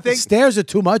tell you what, the stairs are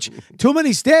too much. Too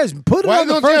many stairs. Put it Why on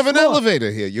the don't first you have an floor.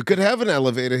 elevator here? You could have an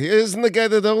elevator here. Isn't the guy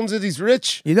that owns it, he's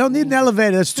rich? You don't need an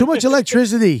elevator. It's too much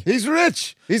electricity. He's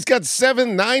rich. He's got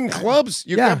 7, 9 clubs.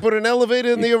 You Yeah. can't put an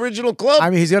elevator in the original club? I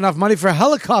mean, he's got enough money for a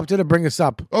helicopter to bring us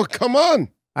up. Oh, come on.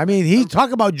 I mean, he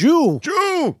talk about Jew.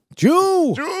 Jew.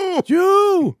 Jew. Jew.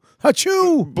 Jew.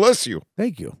 Achoo. Bless you.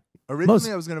 Thank you.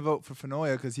 Originally, I was going to vote for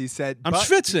Finoia because he said I'm but-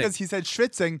 schwitzing. Because he said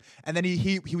schwitzing, and then he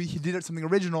did something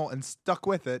original and stuck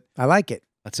with it. I like it.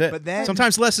 That's it. But then-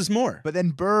 Sometimes less is more. But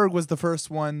then Berg was the first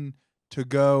one to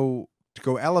go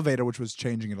elevator, which was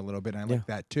changing it a little bit, and I like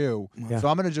that too. Yeah. So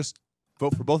I'm going to just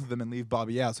vote for both of them and leave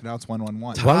Bobby out. So now it's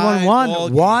 1-1-1. 1-1-1. ball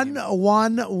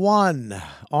 1-1-1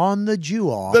 on the Jew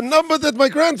off. The number that my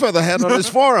grandfather had on his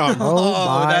forearm. Oh,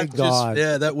 my that God.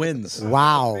 Yeah, that wins.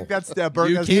 Wow. That's Berg.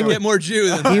 You has can't the- get more Jew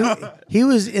than He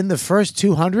was in the first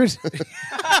 200.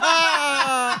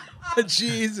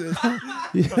 Jesus.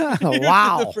 Yeah, The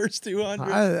wow. first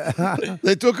 200.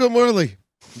 They took him early.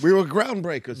 We were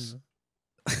groundbreakers.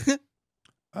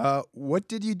 What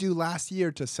did you do last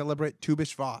year to celebrate Tu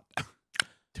B'Shvat?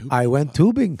 I went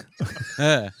tubing.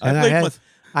 Yeah, And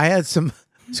I had some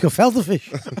gefilte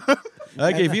fish.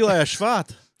 I gave Eli a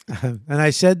Shvat. And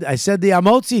I said the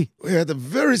amotzi. We had a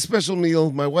very special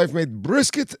meal. My wife made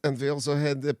brisket, and we also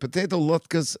had potato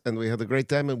latkes, and we had a great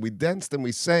time, and we danced, and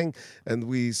we sang, and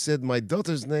we said my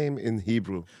daughter's name in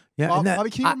Hebrew. Yeah, and that-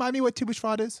 Bobby, can you remind me what Tu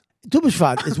B'Shvat is? Tu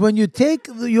B'Shvat is when you take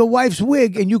your wife's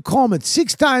wig and you comb it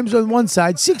 6 times on one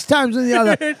side, 6 times on the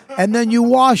other, and then you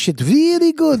wash it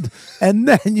really good, and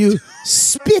then you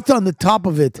spit on the top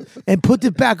of it and put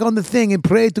it back on the thing and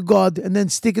pray to God, and then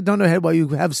stick it on her head while you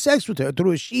have sex with her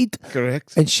through a sheet.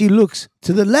 Correct. And she looks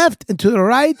to the left and to the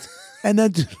right, and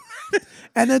then to,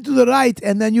 and then to the right,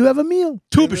 and then you have a meal.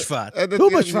 Tu B'Shvat. And Tu then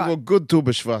B'Shvat. we were good Tu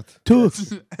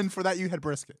B'Shvat. And for that, you had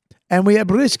brisket. we have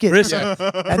brisket. Brisket.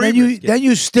 And then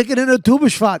you stick it in a Tu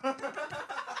B'Shvat.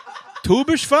 Tu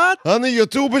B'Shvat? Honey, your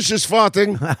tubish is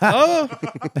farting. Oh,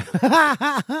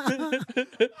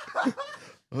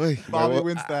 Oy, Bobby my-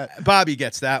 wins that. Bobby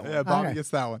gets that one. Yeah, Bobby right. gets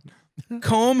that one.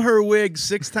 Comb her wig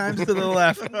 6 times to the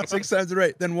left, 6 times to the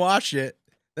right, then wash it,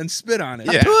 then spit on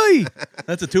it. Yeah. Hey!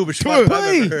 That's a Tu B'Shvat I've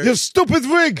Hey, ever heard. You stupid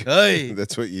wig. Hey.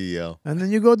 That's what you yell. And then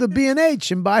you go to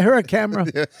B&H and buy her a camera.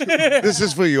 This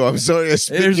is for you. I'm sorry I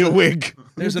spit There's your a- wig.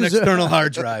 There's an external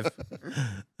hard drive.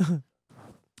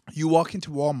 You walk into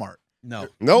Walmart. No.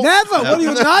 No. Never. What are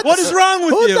you nuts? What is wrong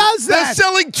with Who you? does They're that?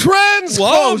 selling trans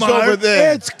clothes Walmart. over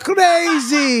there. It's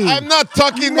crazy. I'm not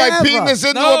tucking my Never. penis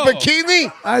into No. a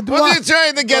bikini. I'd What are wa- you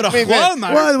trying to get Go to me there?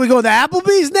 Walmart. What, we go to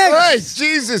Applebee's next? Hey,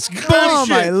 Jesus Christ. Oh,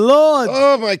 my Lord.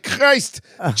 Oh, my Christ.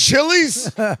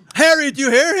 Chili's? Harry, do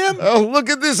you hear him? Oh, look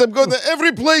at this. I'm going to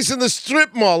every place in the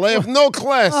strip mall. I have no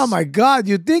class. Oh, my God.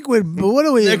 You think we're, what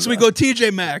are we? Next we go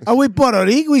TJ Maxx. Are we Puerto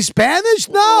Rican? We Spanish?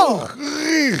 No.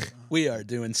 We are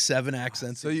doing 7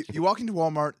 accents. So you walk into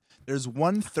Walmart. There's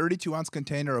one 32-ounce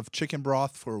container of chicken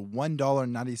broth for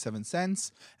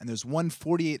 $1.97, and there's one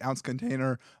 48-ounce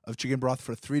container of chicken broth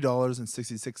for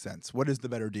 $3.66. What is the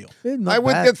better deal? Not I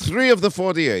would bad. get 3 of the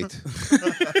 48.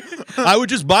 I would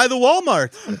just buy the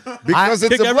Walmart. Because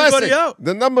it's kick a everybody blessing. out.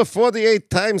 The number 48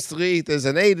 times 3, there's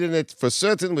an 8 in it for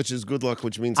certain, which is good luck,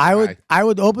 which means I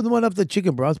would open one of the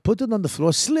chicken broth, put it on the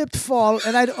floor, slip, fall,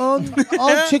 and I'd own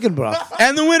all chicken broth.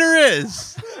 And the winner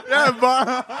is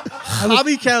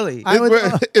Bobby Kelly.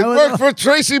 It worked for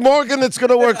Tracy Morgan. It's going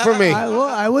to work for me.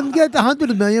 I wouldn't get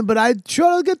 100 million, but I'd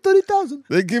sure get 30,000.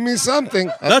 They give me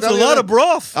something. That's a lot of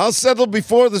broth. I'll settle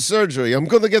before the surgery. I'm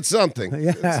going to get something.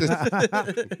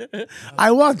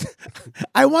 I want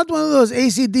one of those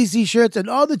AC/DC shirts and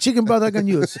all the chicken broth I can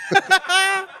use.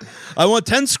 I want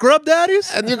 10 scrub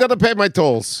daddies. And you're going to pay my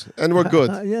tolls, and we're good.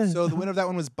 Yeah. So the winner of that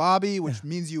one was Bobby, which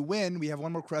means you win. We have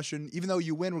one more question. Even though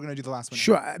you win, we're going to do the last one.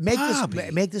 Sure.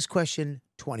 Make this question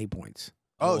 20 points.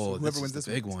 Oh, Oh, so this whoever is wins the this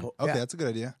big one. Okay, Yeah. that's a good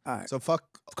idea. All right. So fuck.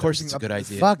 Of course, it's a good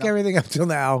idea. Fuck everything up till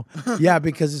now. Yeah,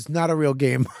 because it's not a real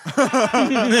game.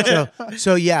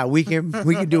 so yeah, we can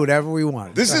do whatever we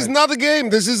want. This is not a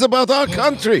game. This is about our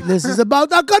country. This is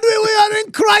about our country. We are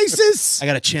in crisis. I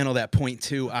got to channel that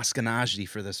 .2 Ashkenazi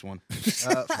for this one.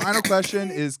 Final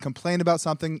question is complain about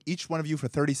something, each one of you for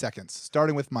 30 seconds,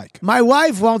 starting with Mike. My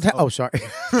wife won't. Oh, sorry.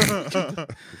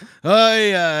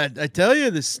 I tell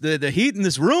you, the heat in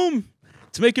this room,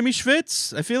 it's making me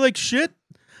schwitz. I feel like shit.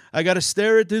 I got to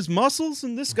stare at his muscles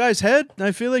and this guy's head. And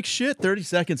I feel like shit. 30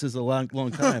 seconds is a long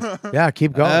time. Yeah,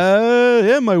 keep going.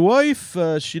 Yeah, my wife,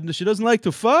 she doesn't like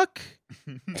to fuck.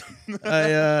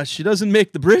 She doesn't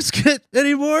make the brisket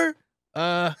anymore.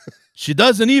 She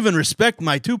doesn't even respect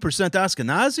my 2%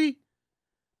 Ashkenazi.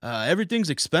 Everything's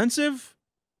expensive.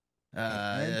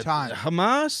 And time.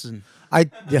 Hamas and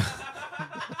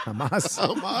Hamas.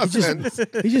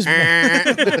 Hamas He just.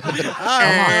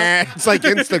 It's like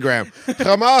Instagram.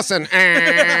 Hamas and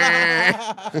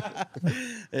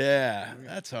yeah,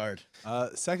 that's hard.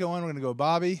 Second one, we're going to go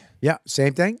Bobby. Yeah,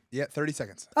 same thing. Yeah, 30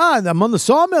 seconds. And I'm on the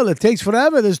sawmill. It takes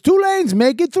forever. There's 2 lanes.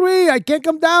 Make it 3. I can't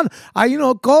come down.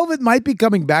 COVID might be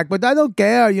coming back, but I don't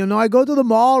care. I go to the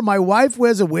mall. My wife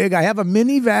wears a wig. I have a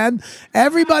minivan.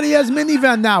 Everybody has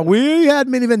minivan now. We had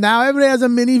minivan. Now everybody has a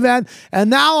minivan. And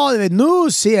now all the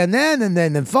news, CNN, and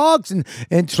then Fox,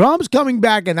 and Trump's coming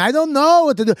back, and I don't know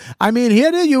what to do. I mean,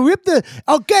 here you rip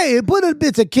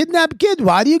it's a kidnapped kid.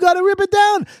 Why do you got to rip it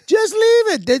down? Just leave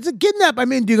it. It's a kidnap. I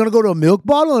mean, you're going to go to a milk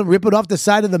bottle and rip it off the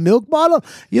side of the milk bottle?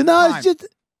 It's just...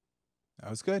 That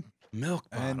was good. Milk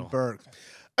And bottle. Berg.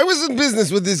 I was in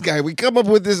business with this guy. We come up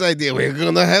with this idea. We're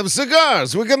going to have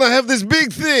cigars. We're going to have this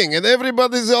big thing. And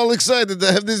everybody's all excited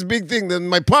to have this big thing. Then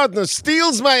my partner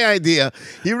steals my idea.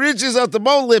 He reaches out to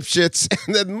Mo Lipschitz.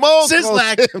 And then Mo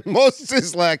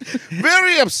Sislak,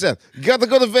 very upset. Got to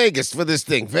go to Vegas for this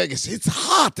thing. Vegas, it's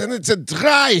hot and it's a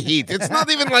dry heat. It's not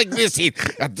even like this heat.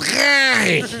 A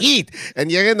dry heat.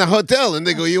 And you're in the hotel. And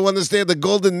they go, you want to stay at the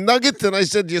Golden Nugget? And I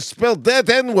said, you spelled that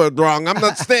N-word wrong. I'm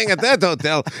not staying at that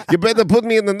hotel. You better put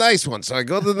me in the nice one. So I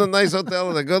go to the nice hotel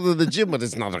and I go to the gym, but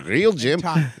it's not a real gym.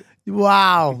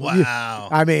 Wow. Wow.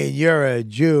 I mean, you're a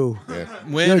Jew.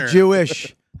 Winner. You're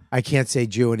Jewish. I can't say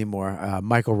Jew anymore.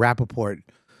 Michael Rappaport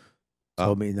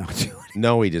told me not to.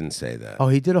 No, he didn't say that. Oh,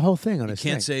 he did a whole thing on his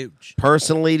Can't thing. say.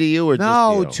 Personally to you or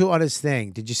No, just you? on his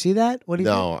thing. Did you see that? What do you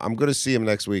No, I'm going to see him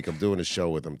next week. I'm doing a show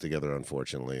with him together,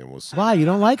 unfortunately, and we'll see. Why? You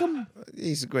don't like him?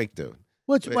 He's a great dude.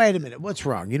 Wait a minute. What's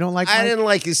wrong? You don't like I Mike? didn't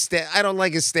like his I don't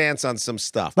like his stance on some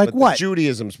stuff. Like but what?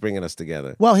 Judaism's bringing us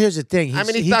together. Well, here's the thing. I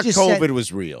mean, he thought just COVID said-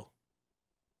 was real.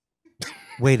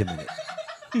 Wait a minute.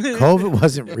 COVID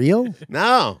wasn't real?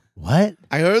 No, What?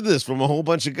 I heard this from a whole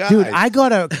bunch of guys. Dude, I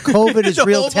got a COVID is a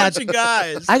real whole bunch tattoo. of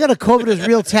guys. I got a COVID is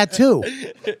real tattoo.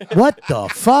 What the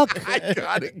fuck? I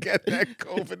gotta get that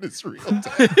COVID is real.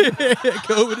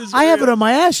 COVID is I have real. it on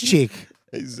my ass cheek.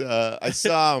 I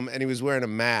saw him, and he was wearing a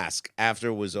mask after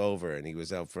it was over, and he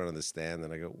was out front of the stand,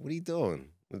 and I go, "What are you doing?"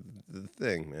 The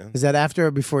thing, man. Is that after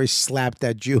or before he slapped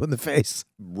that Jew in the face?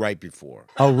 Right before.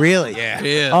 Oh, really?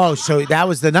 Yeah. Oh, so that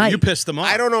was the night. You pissed them off.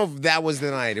 I don't know if that was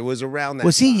the night. It was around that.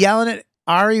 Was he time. yelling at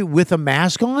Ari with a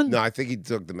mask on? No, I think he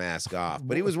took the mask off.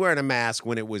 But he was wearing a mask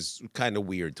when it was kind of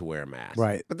weird to wear a mask.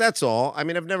 Right. But that's all. I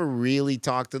mean, I've never really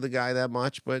talked to the guy that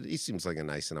much, but he seems like a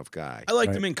nice enough guy. I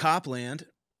liked Right. him in Copland.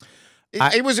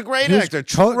 He was a great he was actor.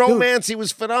 to- True Romance, he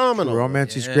was phenomenal.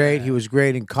 Romance is Yeah. great. He was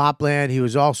great in Copland. He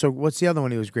was also, what's the other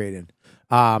one he was great in?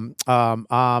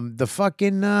 The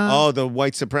fucking, Oh, the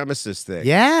white supremacist thing.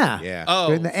 yeah. Yeah.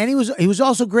 Oh, And he was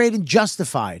also great in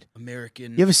Justified.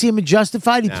 American. You ever see him in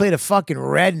Justified? He No. played a fucking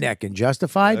redneck in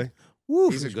Justified. Really? Woo,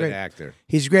 He's a was good great. actor.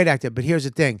 He's a great actor, but here's the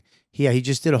thing. Yeah, he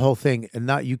just did a whole thing,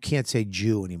 and you can't say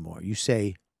Jew anymore. You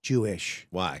say Jewish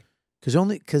Why? because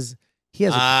he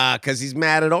has. Because he's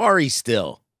mad at Ari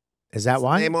still. Is that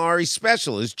why? Name Ari's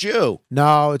special is Jew.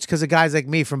 No, it's because of guys like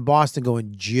me from Boston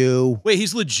going Jew. Wait,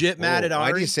 he's legit mad at Why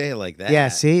do Ari? you say it like that? Yeah,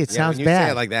 see, it sounds when you bad.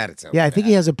 Say it like that, it sounds. Yeah, I think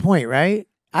he has a point, right?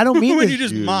 I don't mean when to. you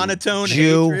just monotone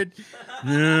Jew. hatred.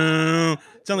 No,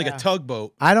 sound like a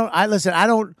tugboat. I don't.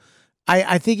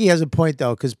 I think he has a point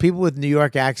though, because people with New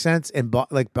York accents and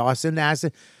like Boston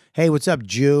accent, hey, what's up,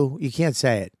 Jew? You can't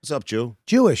say it. What's up, Jew?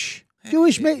 Jewish,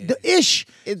 the ish,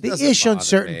 It the doesn't ish on bother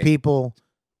certain me. people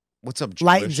What's up, Jewish?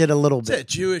 lightens it a little What's that bit.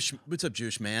 Jewish? What's up,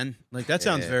 Jewish man? Like that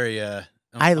sounds Yeah. very. I love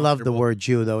the uncomfortable. word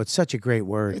Jew though; it's such a great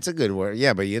word. It's a good word.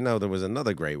 Yeah, but there was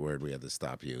another great word we had to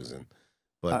stop using.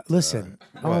 But Listen,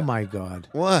 oh what? my God,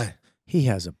 What? he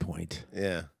has a point.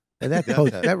 Yeah, And that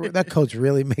coach, that coach's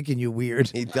really making you weird.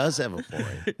 he does have a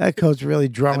point. That coach really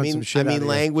drumming some I shit. mean, out of you.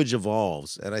 language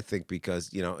evolves, and I think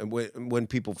because and when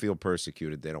people feel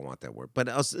persecuted, they don't want that word. But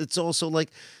it's also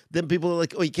like then people are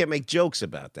like, "Oh, you can't make jokes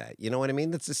about that." You know what I mean?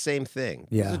 That's the same thing.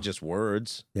 Yeah. Those are just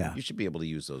words. Yeah. You should be able to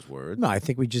use those words. No, I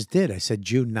think we just did. I said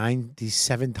Jew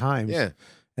 97 times. Yeah,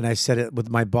 And I said it with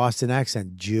my Boston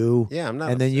accent, Jew. yeah. I'm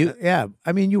not. And then you, upset. yeah,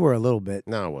 I mean, you were a little bit.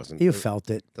 No, I wasn't. You It felt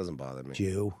it. doesn't bother me.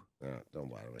 Jew, No, don't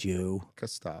bother me. Jew.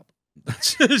 Cause stop.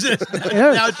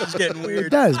 now it's just getting It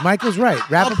weird. does. Michael's right.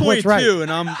 I'll point Rappaport's right. too,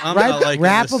 and I'm not like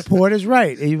Rappaport is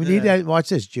right. You need to watch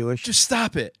this. Jewish. Just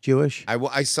stop it. Jewish.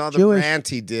 I saw the Jewish. rant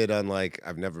he did on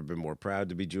I've never been more proud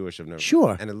to be Jewish. I've never.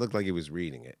 Sure. And it looked like he was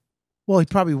reading it. Well, he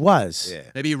probably was. Yeah.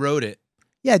 Maybe he wrote it.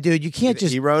 Yeah, dude, you can't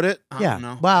just. He wrote it. I Yeah. don't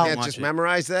know. Well- I Can't watch just it.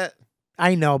 memorize that.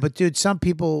 I know, but dude, some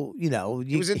people, He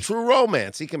you, was in True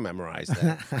Romance. He can memorize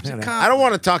that. I don't know. I don't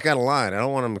want to talk out of line. I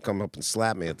don't want him to come up and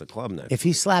slap me at the club next. If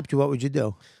he slapped you, what would you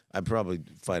do? I'd probably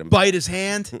fight him. Bite his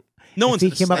hand. No one's he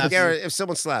gonna came up slap with- you. Garrett, if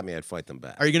someone slapped me, I'd fight them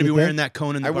back. Are you going to be You wearing think? that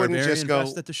Conan the I wouldn't Barbarian just go,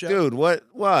 vest at the show? dude. What?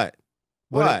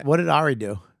 What did Ari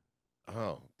do?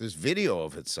 Oh, there's video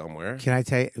of it somewhere. Can I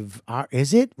tell you?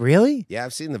 Is it really? Yeah,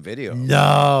 I've seen the video.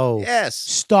 No. Yes,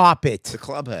 Stop the it.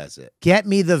 club has it. Get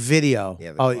me the video.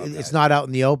 Yeah, the Oh, club it's has not out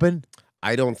in the open?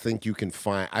 I don't think you can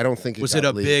find. I don't think Was got it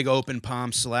a leaked. big open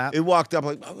palm slap? It walked up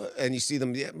and you see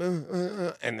them,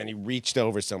 and then he reached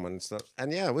over someone and stuff.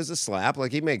 And yeah, it was a slap.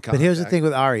 Like he made But contact. here's the thing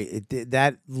with Ari.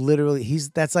 That literally,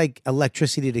 that's like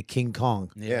electricity to King Kong.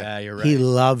 yeah, you're right. He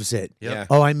loves it. Yep. Yeah.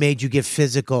 Oh, I made you get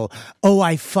physical. Oh,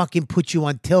 I fucking put you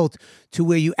on tilt to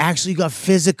where you actually got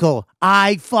physical.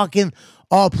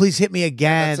 Oh, please hit me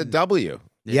again. That's a W.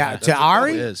 Yeah, that's to what that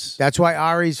Ari? is. That's why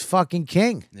Ari's fucking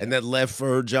king. Yeah. And then Lev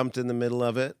Fur jumped in the middle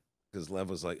of it because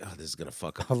Lev was like, "Oh, this is gonna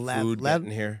fuck up Oh, the Lev- food Lev-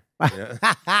 getting here." Yeah,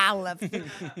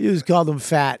 You just called him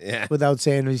fat Yeah. without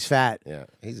saying he's fat. yeah,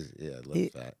 Lev He-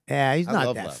 fat. Yeah, he's I not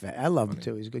love that Lev. fat. I love him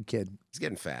too. He's a good kid. He's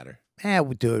getting fatter.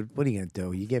 Dude, what are you gonna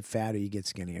do? You get fat or you get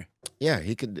skinnier. Yeah,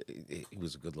 he could. He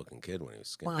was a good-looking kid when he was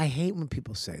skinny. Well, I hate when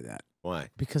people say that Why?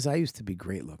 because I used to be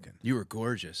great looking. You were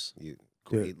gorgeous, You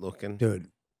great looking. Dude,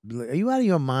 are you out of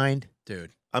your mind?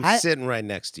 dude. I'm sitting right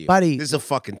next to you, Buddy. This is a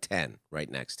fucking 10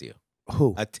 right next to you.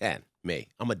 Who? A 10. Me.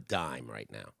 I'm a dime right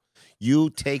now. You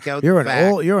take out. You're the an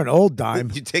fact, old. You're an old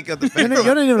dime. You take out the You're fact. not,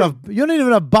 you're not even a. You're not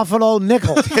even a Buffalo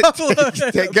nickel. Take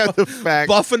out the fact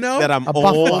Buffalo? that I'm A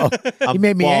buffalo. old. I'm You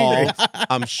made me angry. bald,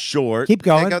 I'm short. Keep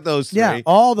going. Take out those three. Yeah,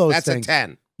 all those That's things. a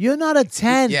 10. You're not a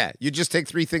 10. Yeah, you just take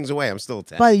 3 things away. I'm still a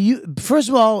 10. But you, first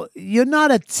of all, you're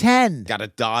not a 10. Got a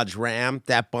Dodge Ram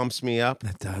that bumps me up.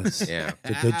 That does. Yeah,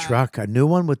 It's a good truck. A new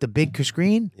one with the big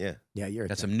screen. yeah. Yeah, you're a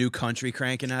Got 10. some new country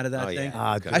cranking out of that Oh, thing. yeah.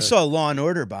 Ah, Okay. I saw Law and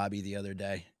Order Bobby the other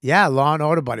day. Yeah, Law and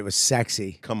Order Buddy was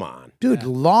sexy. Come on. Dude,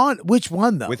 which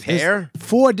one though? With There's hair?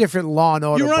 4 different Law and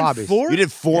Order You were on Bobbies. 4? You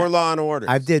did 4 Law and Orders.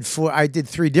 I did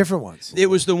 3 different ones. It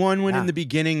was the one when Yeah. in the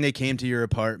beginning they came to your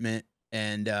apartment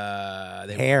and they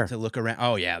Hair. wanted to look around.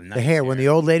 Oh yeah, nice The hair when the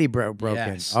old lady broke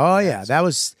Yes, in. Oh yeah, yes. that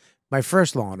was my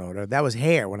first Law and Order. That was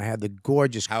hair when I had the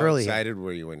gorgeous How curly hair. excited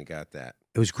were you when you got that?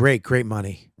 It was great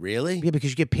money. Really? Yeah, because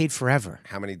you get paid forever.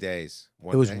 How many days?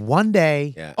 It was day? one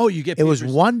day. Yeah. Oh, you get. It was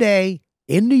papers- one day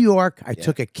in New York. I Yeah.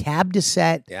 took a cab to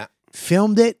set, Yeah.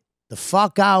 filmed it the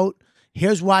fuck out.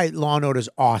 Here's why Law and Order is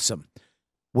awesome.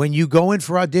 When you go in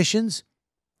for auditions,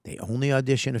 they only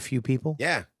audition a few people,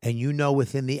 Yeah. and you know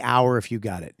within the hour if you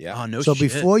got it. Yeah. Oh no so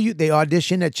shit. before they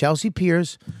audition at Chelsea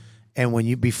Piers,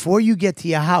 and before you get to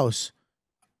your house,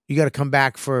 you got to come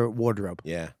back for wardrobe,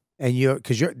 Yeah. and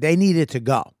they need it to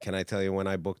go. Can I tell you when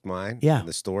I booked mine? Yeah.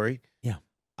 The story? Yeah.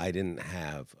 I didn't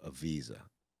have a visa.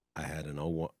 I had an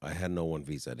an O1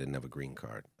 visa. I didn't have a green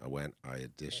card. I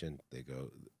auditioned. They go,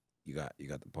 you got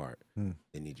the part. Hmm.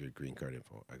 They need your green card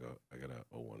info. I go, I got an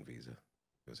O1 visa.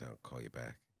 He goes, I'll call you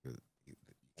back. You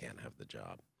can't have the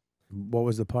job. What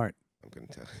was the part? I'm gonna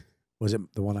tell you. Was it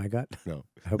the one I got? No.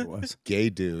 I hope it was. Gay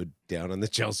dude down on the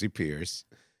Chelsea Piers.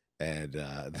 And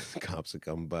the cops are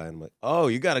coming by, and I'm like, "Oh,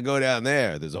 you got to go down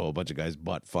there." There's a whole bunch of guys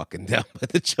butt fucking down by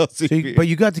the Chelsea. But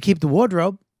you got to keep the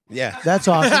wardrobe. yeah, That's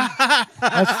awesome.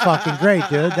 That's fucking great,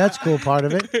 dude. That's a cool part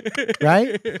of it,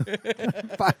 right?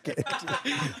 Fuck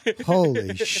it.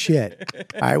 Holy shit.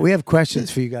 All right, we have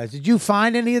questions for you guys. Did you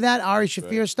find any of that Ari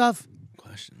Shaffir stuff?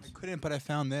 Questions. Couldn't, but I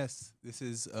found this. This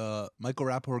is Michael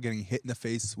Rappaport getting hit in the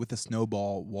face with a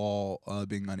snowball while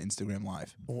being on Instagram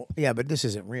Live. Well, yeah, but this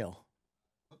isn't real.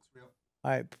 Looks real.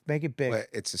 All right, make it big. but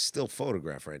it's a still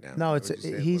photograph right now. No, I it's would just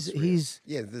say it he's looks real. he's.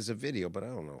 Yeah, there's a video, but I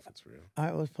don't know if it's real. All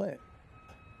right, let's play it.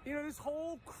 You know, this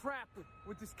whole crap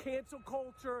with this cancel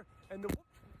culture and the...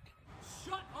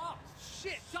 Shut up!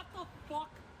 Shit! Shut the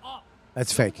fuck up!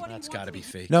 That's fake. Nobody That's wants got to to- be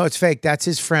fake. No, it's fake. That's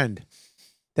his friend.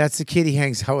 That's the kid he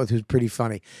hangs out with who's pretty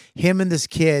funny. Him and this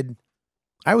kid,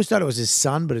 I always thought it was his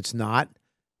son, but it's not.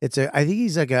 I think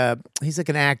he's like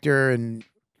an actor and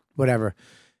whatever.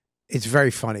 It's very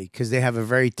funny because they have a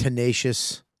very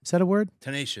tenacious, is that a word?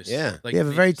 Tenacious. Yeah. Like They have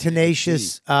a very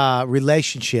tenacious. tenacious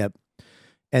relationship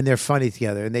and they're funny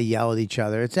together and they yell at each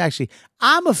other. It's actually,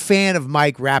 I'm a fan of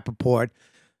Mike Rappaport.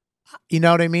 You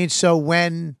know what I mean? So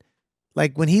when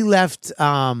he left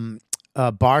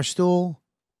Barstool,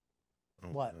 Oh,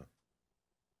 What? no.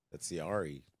 That's the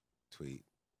Ari tweet.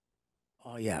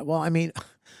 oh yeah. Well, I mean,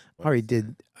 Ari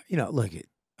did, look at,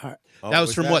 Oh, That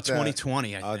was from what, the-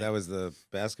 2020, I Oh, think. that was the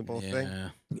basketball thing. Yeah.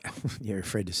 you're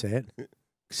afraid to say it?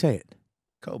 Say it.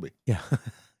 Kobe. Yeah.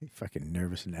 You're fucking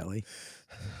nervous, Nelly.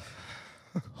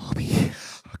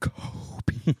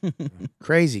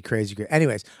 Crazy.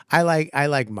 Anyways, I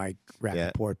like Mike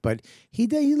Rappaport, but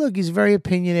he's very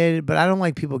opinionated, but I don't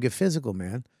like people get physical,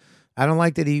 man. I don't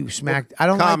like that he smacked. I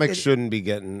don't Comics like that shouldn't be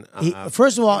getting.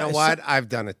 first of all, you know what? I've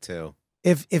done it too.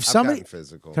 If I've somebody, gotten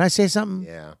physical. can I say something?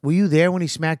 Yeah. Were you there when he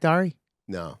smacked Ari?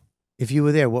 No. If you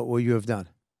were there, what would you have done?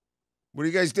 What are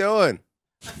you guys doing?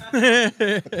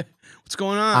 What's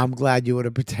going on? I'm glad you would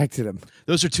have protected him.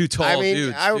 Those are two tall I mean,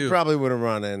 dudes. I would too. probably would have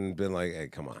run in and been like, "Hey,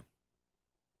 come on."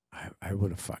 I would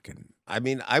have fucking. I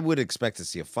mean, I would expect to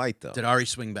see a fight though. Did Ari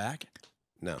swing back?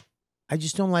 No. I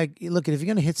just don't like. Look, if you're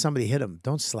gonna hit somebody, hit him.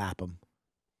 Don't slap him,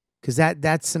 because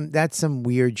that's some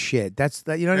weird shit. That's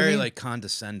you know what I Very mean? like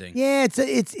condescending. Yeah,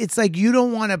 it's like you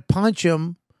don't want to punch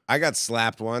him. I got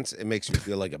slapped once. It makes you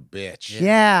feel like a bitch.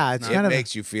 Yeah, it's It kind of.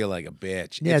 makes you feel like a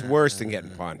bitch. Yeah. It's worse than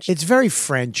getting punched. It's very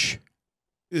French.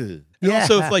 Ugh. And Yeah.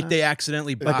 also, if like they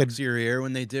accidentally Like a- box your ear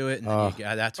when they do it, and then Oh.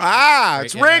 that's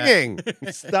It's Yeah. ringing.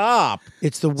 Stop.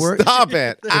 It's the worst. Stop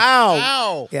it. Ow.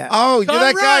 Ow! Yeah. Oh, you're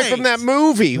that guy from right. that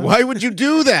movie. Why would you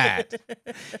do that?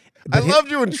 I But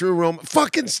loved you in True Romance.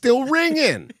 Fucking still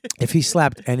ringing. if he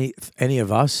slapped any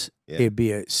of us, Yeah. it'd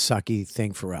be a sucky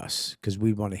thing for us because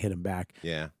we'd want to hit him back.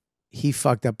 Yeah. He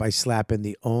fucked up by slapping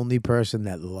the only person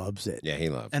that loves it. Yeah, he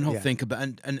loved And he'll Yeah. think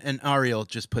about and Ari'll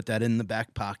just put that in the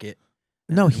back pocket.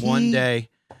 No, And one day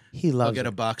he I'll loves get it.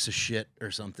 a box of shit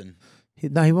or something.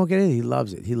 No, he won't get it. He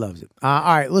loves it. He loves it. All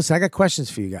right, listen, I got questions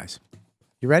for you guys.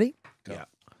 You ready? Go. Yeah.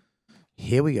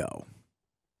 Here we go.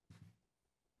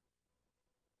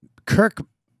 Kirk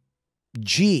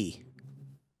G.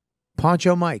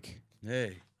 Poncho Mike.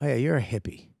 Hey, Oh, yeah, you're a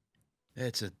hippie.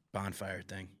 it's a bonfire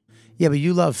thing. Yeah, but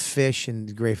you love fish and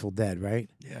the Grateful Dead, right?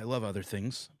 Yeah, I love other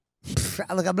things.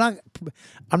 Look, I'm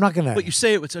not gonna, But you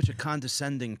say it with such a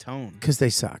condescending tone. because they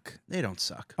suck. They don't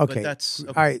suck. Okay. But that's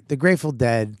All right, the Grateful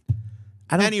Dead.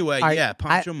 I don't. Anyway, all right, yeah,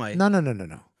 Poncho Mike. No.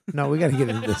 No, we got to get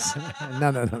into this.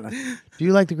 No. Do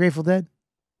you like the Grateful Dead?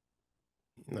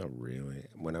 Not really.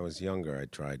 When I was younger, I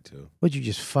tried to. Would you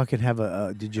just fucking have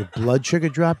did your blood sugar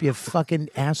drop, you fucking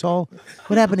asshole?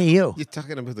 What happened to you? You're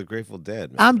talking about the Grateful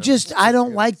Dead, man. I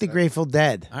don't like the Grateful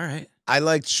Dead. All right. I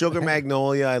liked Sugar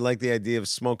Magnolia. I liked the idea of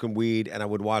smoking weed, and I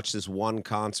would watch this one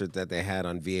concert that they had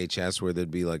on VHS where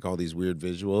there'd be like all these weird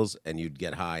visuals, and you'd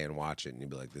get high and watch it, and you'd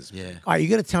be like, "This." Yeah. All right, you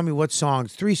got to tell me what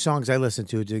songs, 3 songs I listened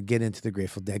to get into the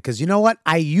Grateful Dead. Because you know what?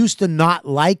 I used to not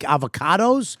like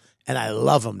avocados, and I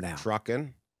love them now.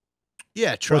 Trucking.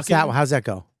 Yeah, What's trucking. that? How's that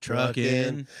go?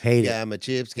 Trucking. Hate it. Yeah, my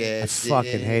chips get. I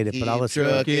fucking hate it, but I'll listen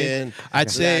to it. I'd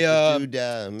say,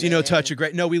 do you know Touch of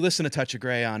Grey? No, we listen to Touch of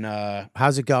Grey on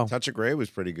How's it go? Touch of Grey was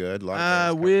pretty good. A lot of I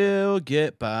bands covered Will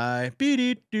Get By.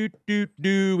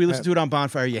 Be-dee-doo-doo-doo. We listened to it on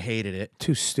Bonfire. You hated it.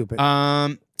 Too stupid.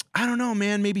 I don't know,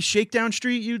 man. Maybe Shakedown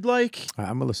Street you'd like? All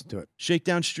right, I'm going to listen to it.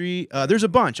 Shakedown Street. There's a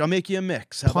bunch. I'll make you a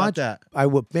mix. How about Ponch- that? I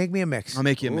will make me a mix. I'll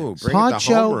make you a Ooh, mix. bring it to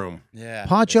Poncho- homeroom. Yeah.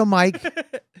 Poncho Mike.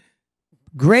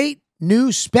 Great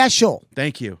new special.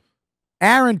 Thank you.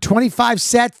 Aaron, 25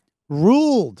 sets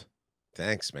ruled.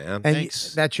 Thanks, man. And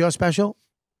Thanks. that's your special?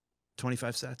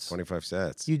 25 sets. 25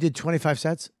 sets You did 25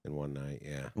 sets? in one night.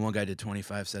 Yeah. One guy did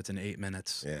 25 sets in 8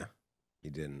 minutes. Yeah. He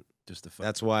didn't. Just the fuck.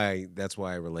 That's why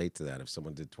I relate to that. If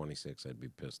someone did 26, I'd be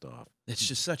pissed off. It's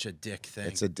just such a dick thing.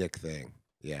 It's a dick thing.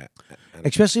 Yeah. And-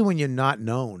 Especially when you're not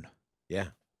known. yeah.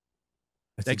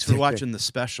 That's a Thanks for dick watching thing. the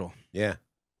special. Yeah.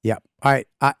 Yep. All right.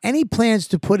 Any plans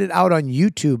to put it out on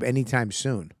YouTube anytime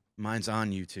soon? Mine's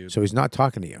on YouTube. So he's not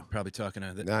talking to you. Probably talking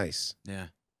to Nice. yeah.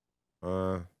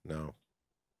 No.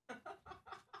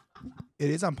 It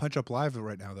is on Punch Up Live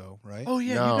right now, though, right? Oh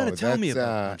yeah, no, you gotta tell me that's,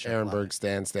 about Punch Up Aaron Live. Berg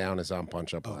Stands Down is on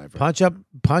Punch Up Live.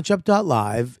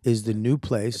 Punchup.live is the new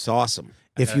place. It's awesome.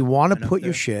 If you want to sign up put your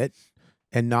there. shit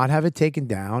and not have it taken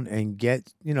down and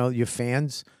get, your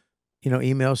fans,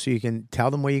 emails so you can tell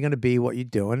them where you're going to be, what you're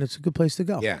doing, it's a good place to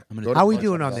go. Yeah. I'm gonna Go do to How we Punch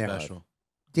doing Up on there? Live. Special.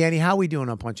 Danny, how we doing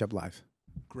on Punch Up Live?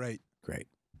 Great. Great.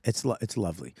 It's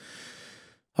lovely.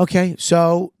 Okay,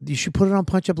 so you should put it on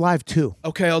Punch Up Live too.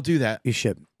 Okay, I'll do that. You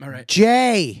should. All right.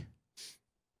 Jay.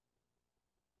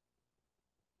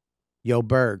 Yo,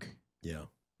 Berg. Yeah.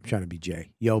 I'm trying to be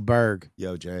Jay. Yo, Berg.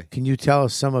 Yo, Jay. Can you tell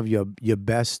us some of your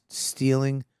best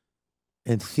stealing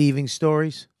and thieving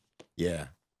stories? Yeah.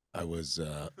 I was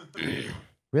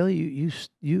Really?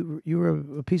 You were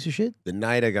a piece of shit? the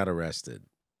night I got arrested.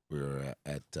 We were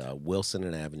at Wilson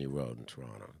and Avenue Road in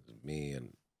Toronto. Me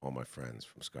and all my friends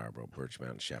from Scarborough, Birch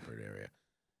Mountain, Shepherd area.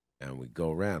 And we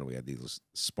go around and we had these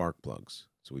spark plugs.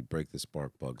 So we'd break the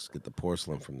spark plugs, get the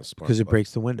porcelain from the spark Because it plug,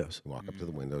 breaks the windows. walk up to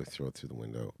the window, throw it through the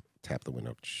window, tap the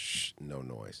window, shh, no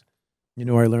noise. You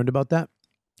know where I learned about that?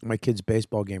 My kid's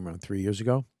baseball game around 3 years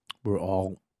ago. We were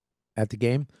all at the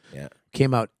game. Yeah.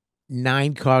 Came out,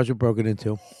 9 cars were broken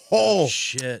into. Oh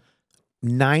shit.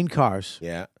 9 cars.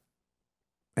 Yeah.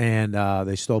 And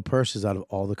they stole purses out of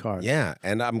all the cars. Yeah.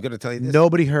 And I'm going to tell you this.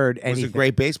 Nobody heard It was anything. a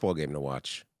great baseball game to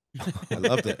watch. I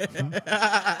loved it.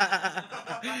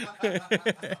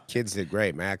 Kids did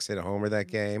great. Max hit a homer that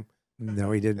game.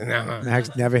 No, he didn't. No. Max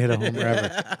never hit a homer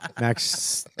ever.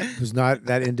 Max was not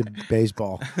that into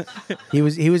baseball. He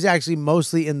was actually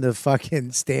mostly in the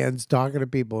fucking stands talking to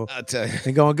people I'll tell you.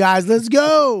 and going, "Guys, let's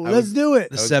go. Let's do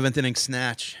it." The 7th inning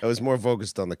snatch. I was more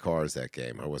focused on the cars that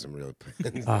game. I wasn't really.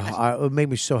 It would make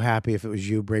me so happy if it was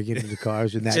you breaking into the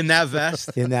cars in that In that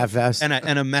vest. in that vest And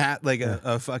a mat, like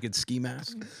a fucking ski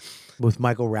mask. with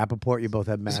Michael Rappaport. You both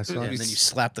had masks Yeah, on. and then you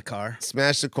slap the car.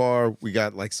 Smashed the car. We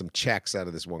got like some checks out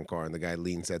of this one car, and the guy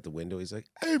leans at the window. He's like,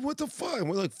 "Hey, what the fuck?" And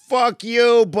we're like, "Fuck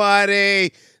you,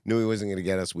 buddy." Knew he wasn't gonna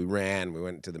get us. We ran. We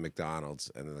went to the McDonald's,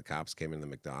 and then the cops came in the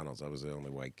McDonald's. I was the only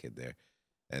white kid there,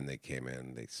 and they came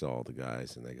in. They saw the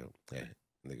guys, and they go, "Hey,"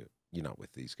 and they go, "You're not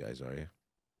with these guys, are you?"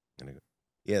 And I go,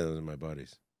 "Yeah, those are my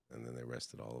buddies." And then they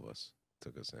arrested all of us.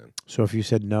 Took us in. So if you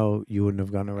said no, you wouldn't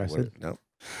have gotten arrested. No.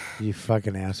 You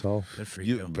fucking asshole. Good for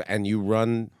you. You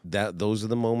run that. Those are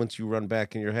the moments you run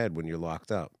back in your head when you're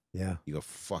locked up. Yeah, You go,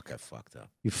 "Fuck, I fucked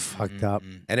up." you fucked up.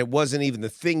 Mm-mm. And it wasn't even the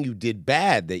thing you did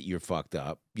bad that you're fucked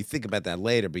up. You think about that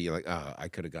later, but you're like, "Oh, I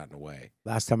could have gotten away."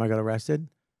 Last time I got arrested,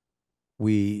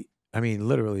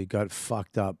 literally got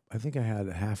fucked up. I think I had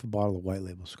half a bottle of white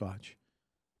label scotch,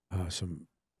 some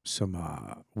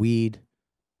weed,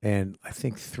 and I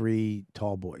think 3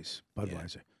 tall boys,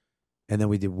 Budweiser. And then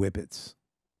we did whippets.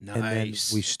 Nice. And then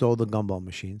we stole the gumball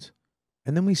machines.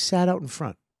 And then we sat out in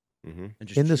front Mm-hmm. And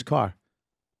just in this cheap- car.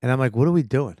 And I'm like, what are we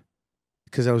doing?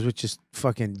 Because I was with just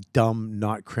fucking dumb,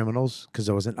 not criminals. Because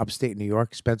I was in upstate New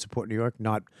York, Spencerport, New York,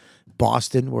 not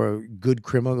Boston, where good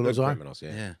criminals Good are. criminals,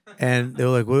 yeah. Yeah. And they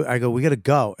were like, I go, we got to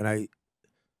go. And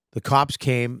the cops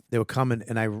came, they were coming,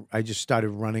 and I just started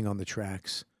running on the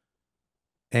tracks.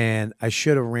 And I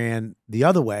should have ran the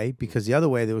other way because the other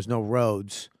way, there was no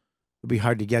roads. It'd be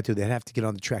hard to get to. They'd have to get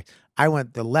on the track. I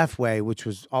went the left way, which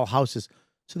was all houses.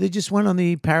 So they just went on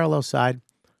the parallel side,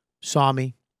 saw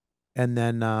me, and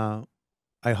then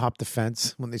I hopped the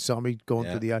fence when they saw me going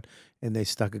Yeah. through the yard, and they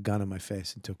stuck a gun in my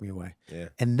face and took me away. Yeah.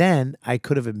 And then I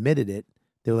could have admitted it.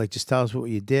 They were like, "Just tell us what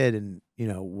you did, and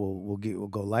we'll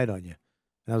go light on you."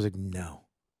 And I was like, "No,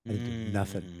 I didn't do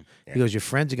nothing." Mm. He goes, "Your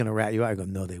friends are gonna rat you out." I go,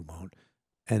 "No, they won't."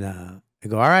 And I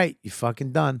go, "All right, you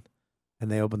fucking done." And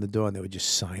they opened the door and they were just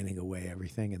signing away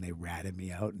everything, and they ratted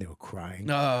me out and they were crying.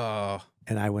 Oh,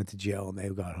 And I went to jail and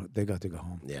they got to go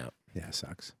home. Yeah. Yeah, it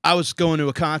sucks. I was going to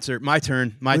a concert. My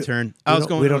turn. I was we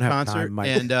going to don't a have concert, time, Mike.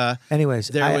 and Anyways,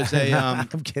 there was a. I'm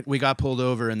kidding. We got pulled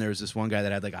over, and there was this one guy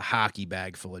that had like a hockey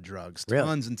bag full of drugs, Really?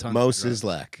 tons and tons. Mo of drugs.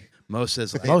 Sislak. Mo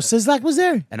Sislak. Oh, Sislak was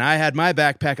there. And I had my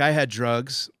backpack. I had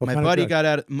drugs. What My kind of buddy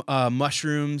drugs? got out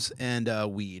mushrooms and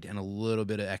weed and a little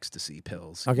bit of ecstasy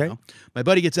pills. you Okay. know? My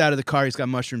buddy gets out of the car. He's got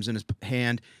mushrooms in his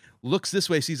hand. Looks this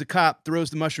way, sees a cop,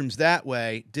 throws the mushrooms that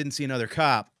way. Didn't see another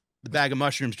cop. The bag of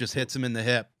mushrooms just hits him in the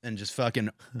hip and just fucking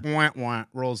wah, wah,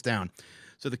 rolls down.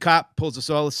 So the cop pulls us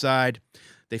all aside.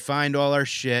 They find all our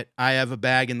shit. I have a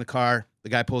bag in the car. The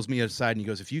guy pulls me aside and he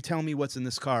goes, if you tell me what's in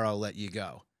this car, I'll let you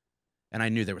go. And I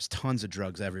knew there was tons of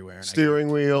drugs everywhere. And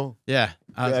Steering wheel. yeah.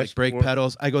 I was like, brake Dashboard.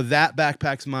 pedals. I go, that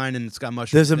backpack's mine and it's got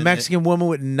mushrooms There's a in it. Mexican woman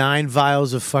with 9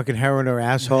 vials of fucking heroin in her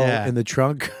asshole Yeah. in the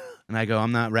trunk. And I go,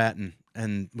 I'm not ratting.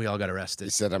 And we all got He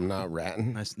arrested. said, I'm not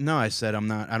ratting. No, I said, I'm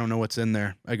not. I don't know what's in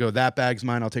there. I go, that bag's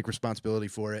mine. I'll take responsibility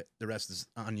for it. The rest is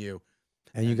on you.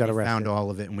 And you got we arrested. found all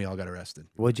of it and we all got arrested.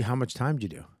 How much time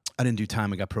did you do? I didn't do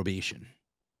time. I got probation.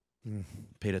 Mm.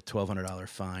 Paid a $1,200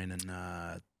 fine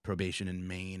and probation in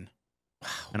Maine.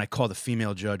 And I called the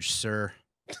female judge, sir.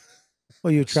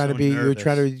 Well, you were trying So to be. You were nervous.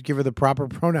 trying to give her the proper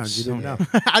pronouns. You didn't know.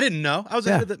 I didn't know. I was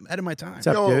Yeah. ahead of my time. What's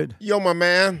up, Yo, dude? yo, my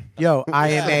man. Yo, I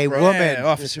am a bro. woman. Yeah,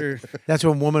 officer. That's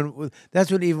when woman.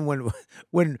 That's when even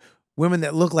when women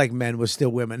that look like men was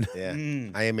still women. Yeah.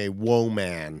 Mm. I am a woe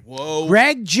man. Whoa.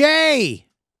 Greg J.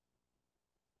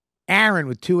 Aaron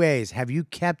with 2 A's. Have you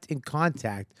kept in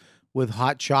contact with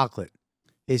Hot Chocolate?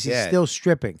 Is he Yeah. still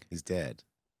stripping? He's dead.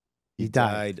 He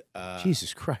died. died.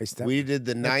 Jesus Christ. that- We did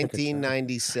the that took a turn.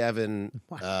 1997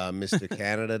 Wow. Mr.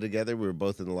 Canada together. We were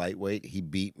both in lightweight. He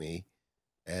beat me.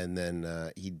 And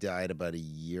then he died about a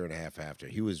year and a half after.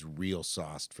 He was real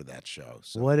sauced for that show.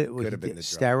 So what it could was? have been the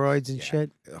Steroids and Yeah.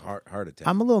 shit. Heart attack.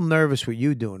 I'm a little nervous with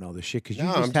you doing all this shit because you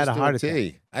No, just I'm had a doing heart attack.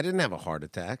 tea. I didn't have a heart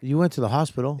attack. You went to the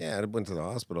hospital. Yeah, I went to the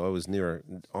hospital. I was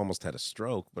almost had a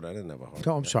stroke, but I didn't have a heart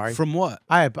Oh, I'm attack. sorry. From what?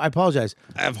 I apologize.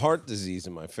 I have heart disease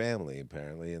in my family,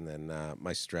 apparently. And then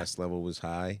my stress level was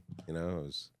high. You know, it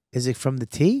was. Is it from the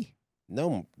tea?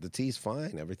 No, the tea's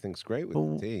fine. Everything's great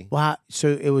with the tea. Well,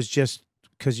 so it was just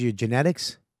because of your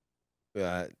genetics?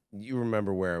 You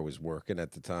remember where I was working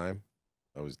at the time?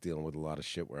 I was dealing with a lot of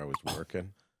shit where I was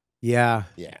working. Yeah.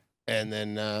 Yeah. And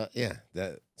then,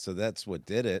 so that's what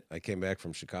did it. I came back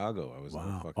from Chicago. I was on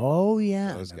Wow. fucking Oh,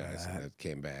 yeah. those Remember guys. that. And I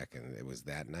came back, and it was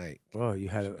that night. Oh, you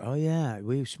had oh, yeah.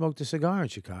 We smoked a cigar in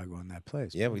Chicago in that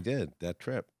place. Yeah, we did that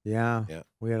trip. Yeah. Yeah.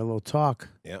 We had a little talk.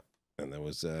 And that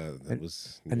was,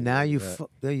 And now you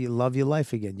that. you love your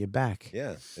life again. You're back.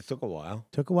 Yeah, it took a while.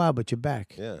 Took a while, but you're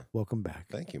back. Yeah. Welcome back.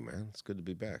 Thank you, man. It's good to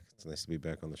be back. It's nice to be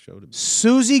back on the show.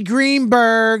 Susie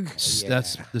Greenberg. yeah.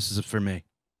 This is for me.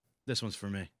 This one's for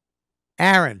me.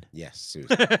 Aaron. Yes,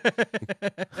 Susie.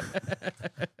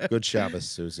 Good Shabbos,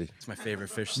 Susie. It's my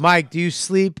favorite fish. Mike, do you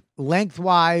sleep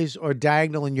lengthwise or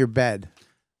diagonal in your bed?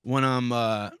 When I'm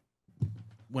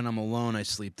alone, I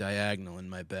sleep diagonal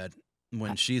in my bed.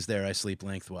 When she's there, I sleep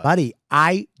lengthwise. Buddy,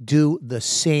 I do the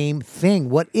same thing.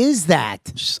 What is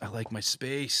that? I like my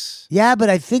space. Yeah, but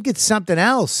I think it's something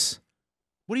else.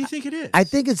 What do you think it is? I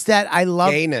think it's that I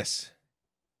love, Gayness.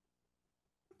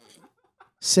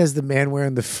 says the man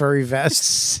wearing the furry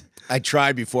vest. I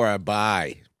try before I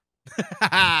buy.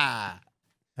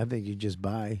 I think you just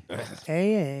buy.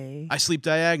 Hey. I sleep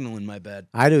diagonal in my bed.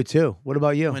 I do too. What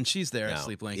about you? When she's there, I No,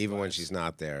 sleep lengthwise. even when she's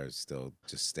not there, I still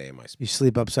just stay in my You space.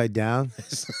 sleep upside down?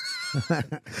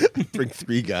 Bring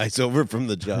 3 guys over from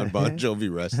the John Bon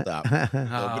Jovi rest stop.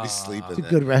 Nobody's sleeping It's a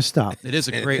there. good rest stop. It is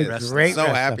a great It's rest. stop. great So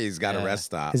rest happy stop. he's got a Yeah. rest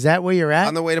stop. Is that where you're at?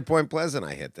 On the way to Point Pleasant,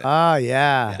 I hit that. Oh,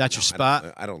 yeah. That's your No,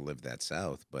 spot. I don't live that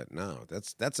south, but no,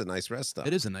 that's a nice rest stop.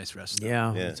 It is a nice rest stop.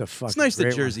 Yeah, Yeah. it's a fucking nice that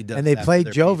great one. Jersey does And they that play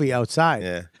for their Jovi people. outside.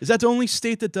 Yeah. Is that the only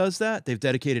state that does that? They've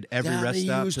dedicated every Daddy rest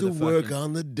stop used to to the work fucking...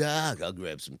 on the dock. I'll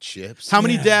grab some chips. How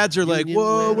many dads are like, Union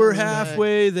whoa, Red we're on the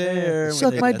halfway there. when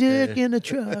Suck they my get dick there. in the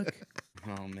truck.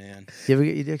 Oh, man. You ever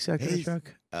get your dick sucked in the Hey.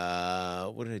 truck?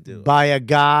 What did I do? By a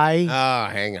guy?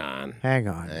 Oh, hang on. Hang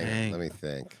on. Dang. Let me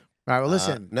think. All right, well,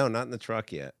 listen. No, not in the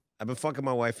truck yet. I've been fucking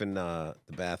my wife in the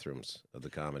bathrooms of the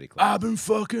comedy club. I've been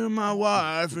fucking my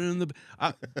wife in the...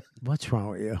 What's wrong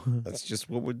with you? That's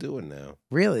just what we're doing now.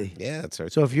 Really? Yeah, that's our.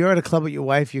 So if you're at a club with your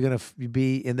wife, you're going to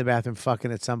be in the bathroom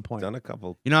fucking at some point. done a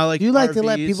couple. You know, I like Do you like to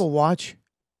let RVs. people watch?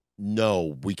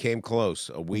 No, we came close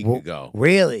a week Wh- ago.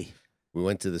 Really? We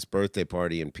went to this birthday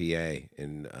party in PA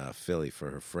in Philly for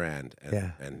her friend, and,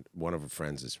 Yeah. and one of her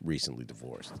friends is recently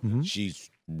divorced. Mhm. She's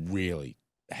really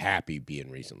happy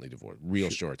being recently divorced. Real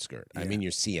short skirt. I Yeah. mean,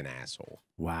 you're seeing asshole.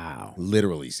 Wow.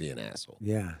 Literally seeing asshole.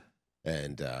 Yeah.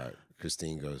 And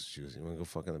Christine goes, she goes, you want to go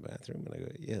fuck in the bathroom? And I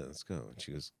go, yeah, let's go. And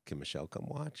she goes, can Michelle come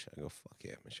watch? I go, fuck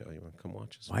yeah, Michelle, you want to come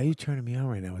watch us? Why are you turning me on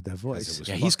right now with that it voice? was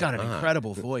Yeah, he's got an fucking hot.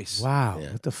 incredible voice. Wow.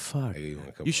 Yeah. What the fuck? I go, you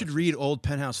wanna come You should watch read us?" old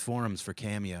Penthouse forums for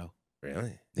Cameo.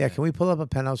 Really? Yeah, can we pull up a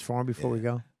penthouse form before we Yeah.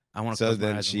 go? I want to So close my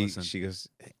then eyes and listen. she goes,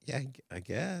 yeah, I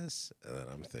guess. And then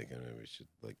I'm thinking maybe we should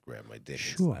like grab my dick. and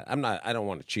Sure. slap. I don't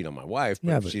want to cheat on my wife, but,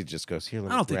 Yeah, if but- she just goes, here,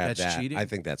 let I me don't think grab that's that. cheating. I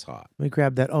think that's hot. Let me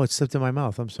grab that. Oh, it slipped in my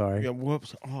mouth. I'm sorry. Yeah,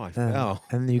 whoops. Oh, I Uh, fell.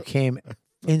 And you came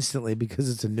instantly because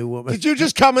it's a new woman. Did you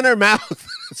just come in her mouth?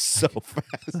 so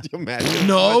fast. You imagine? how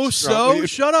No, much trouble so you-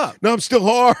 shut up. No, I'm still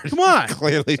hard. Come on.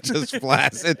 Clearly just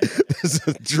flaccid. There's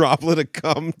a droplet of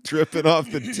cum dripping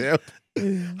off the tip.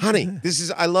 Honey,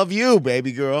 I love you,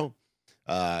 baby girl.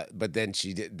 But then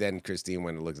then Christine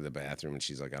went and looked at the bathroom and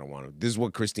she's like, I don't want to. This is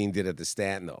what Christine did at the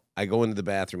stand, though. I go into the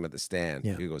bathroom at the stand.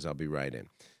 Yeah. He goes, I'll be right in.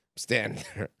 I'm standing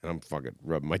there and I'm fucking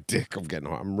rubbing my dick.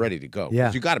 I'm ready to go. 'Cause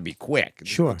Yeah. You got to be quick. There's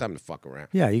Sure. no time to fuck around.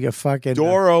 Yeah, you got fucking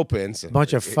Door opens.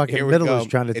 bunch of fucking Here we middlers go.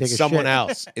 trying to take It's a someone shit.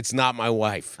 else. It's not my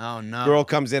wife. Oh no. Girl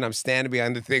comes in. I'm standing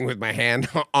behind the thing with my hand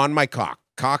on my cock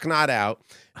not out.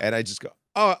 And I just go,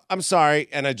 oh, I'm sorry.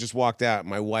 And I just walked out.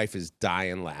 My wife is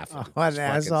dying laughing. Oh, what an Just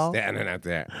fucking asshole. Standing out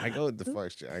there. I go, the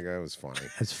fuck? I go, it was funny.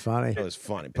 That's funny. It was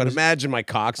funny. But imagine my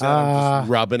cock's out. I'm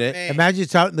just rubbing it. Imagine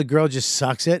it's out and the girl just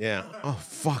sucks it. Yeah. Oh,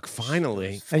 fuck,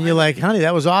 finally. And you're like, honey,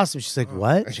 that was awesome. She's like,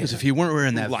 what? Because if you weren't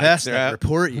wearing that Lights vest, are I'd out.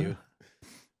 report you.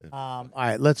 All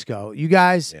right, let's go. You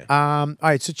guys, all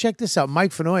right, so check this out.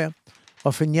 Mike Finoia,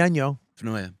 or Finoia,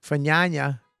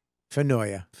 Finoia.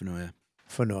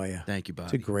 Finoia. Thank you, It's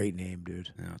Bobby. a great name, dude.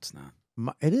 No, it's not.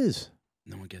 It is.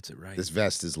 No one gets it right. This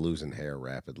vest is losing hair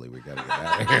rapidly. We got to get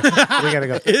out of here. We got to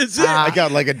go. Is it? I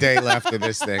got like a day left of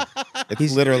this thing.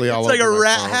 It's literally all It's like over a my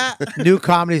rat phone. hat. New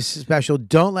comedy special,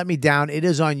 Don't Let Me Down. It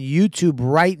is on YouTube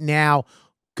right now.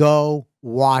 Go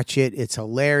watch it. It's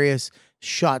hilarious.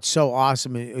 Shot so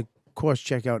awesome. And of course,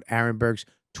 check out Aaron Berg's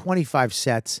 25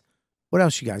 sets. What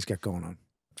else you guys got going on?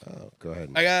 Oh, go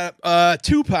ahead. I got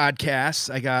 2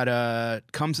 podcasts. I got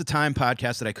Comes the Time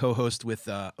podcast that I co-host with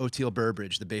Oteil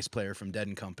Burbridge, the bass player from Dead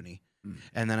and Company.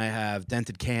 And then I have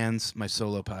Dented Cans, my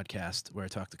solo podcast, where I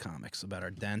talk to comics about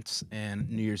our dents. And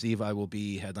New Year's Eve, I will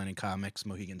be headlining comics,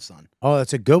 Mohegan Sun. Oh,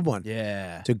 that's a good one.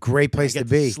 Yeah. It's a great place I to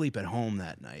get be. sleep at home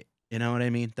that night. You know what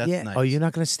I mean? That's Yeah. nice. Oh, you're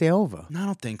not going to stay over. No, I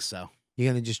don't think so.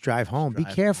 You're going to just drive home. Be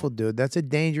drive careful, home. dude. That's a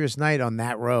dangerous night on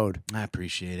that road. I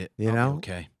appreciate it. You I'll be know?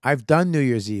 okay. I've done New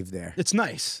Year's Eve there. It's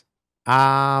nice.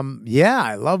 Yeah,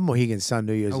 I love Mohegan Sun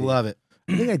New Year's I Eve. love it.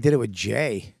 I think I did it with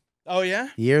Jay Oh, yeah?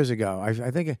 years ago.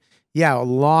 I think, yeah, a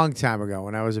long time ago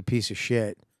when I was a piece of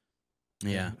shit.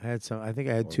 Yeah. I had some. I think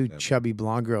I had Long 2 time. chubby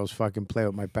blonde girls fucking play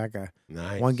with my pecker.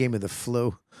 Nice. One game of the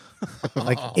flu,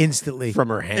 like instantly, From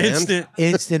her hand. Instant.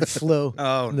 instant flu.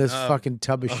 Oh, in this no. fucking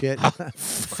tub of shit.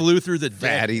 Flew through the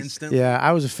deck Fatties. instantly. Yeah,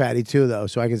 I was a fatty too, though,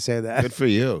 so I can say that. Good for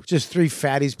you. Just 3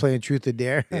 fatties playing Truth or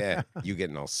Dare. Yeah. You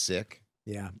getting all sick.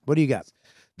 Yeah. What do you got?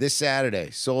 This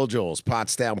Saturday, Soul Joel's,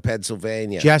 Pottstown,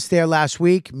 Pennsylvania. Just there last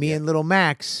week. Me and Little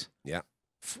Max. Yeah.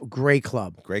 Great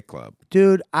club, Great club.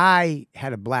 dude. I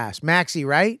had a blast. Maxie,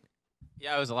 right?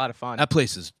 Yeah, it was a lot of fun. That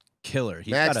place is killer.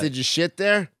 He's Max, got a- did you shit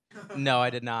there? No, I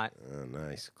did not. Oh,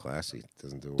 nice. Classy.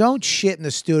 Doesn't do Don't shit in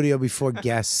the studio before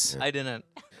guests. I didn't.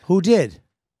 Who did?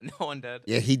 No one did.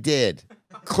 Yeah, he did.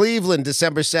 Cleveland,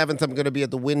 December 7th. I'm going to be at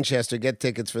the Winchester. Get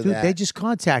tickets for Dude, that. they just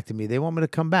contacted me. They want me to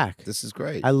come back. This is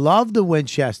great. I love the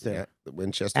Winchester. Yeah, the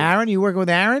Winchester. Aaron, you working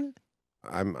with Aaron?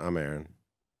 I'm Aaron.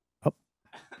 Oh.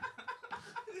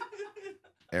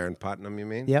 Aaron Putnam, you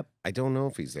mean? Yep. I don't know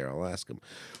if he's there. I'll ask him.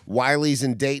 Wiley's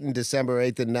in Dayton, December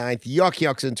 8th and 9th. Yuck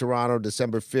Yucks in Toronto,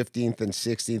 December 15th and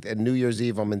 16th. And New Year's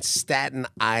Eve, I'm in Staten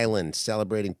Island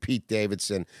celebrating Pete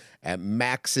Davidson at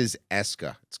Max's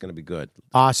Esca. It's going to be good.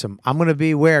 Awesome. I'm going to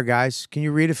be where, guys? Can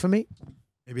you read it for me?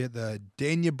 Maybe at the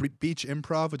Dania Beach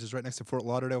Improv, which is right next to Fort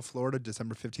Lauderdale, Florida,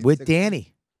 December 15th. With 16th.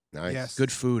 Danny. Nice. Yes.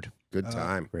 Good food. Good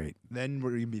time. Great. Then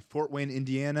we're going to be Fort Wayne,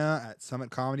 Indiana at Summit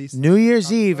Comedy. New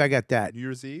Year's Eve, I got that. New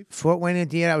Year's Eve. Fort Wayne,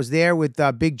 Indiana. I was there with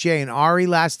Big J and Ari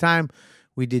last time.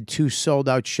 We did 2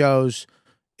 sold-out shows.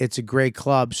 It's a great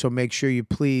club, so make sure you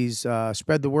please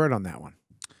spread the word on that one.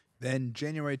 Then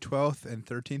January 12th and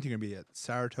 13th, you're going to be at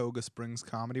Saratoga Springs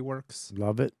Comedy Works.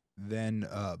 Love it. Then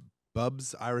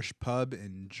Bub's Irish Pub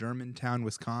in Germantown,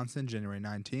 Wisconsin, January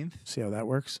 19th. See how that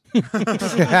works?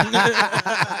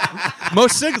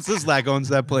 Most sickles like owns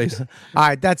that place. All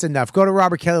right, that's enough. Go to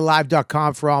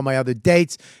robertkellylive.com for all my other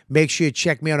dates. Make sure you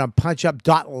check me out on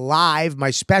punchup.live.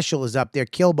 My special is up there,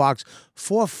 Killbox,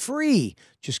 for free.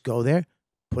 Just go there,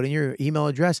 put in your email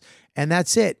address, and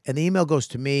that's it. And the email goes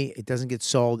to me. It doesn't get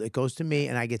sold. It goes to me,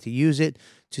 and I get to use it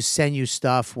to send you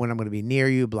stuff when I'm going to be near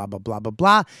you, blah, blah, blah, blah,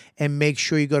 blah. And make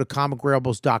sure you go to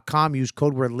comicwearables.com. Use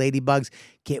code word Ladybugs.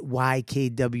 Get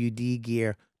YKWD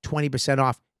gear, 20%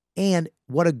 off. And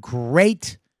what a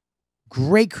great,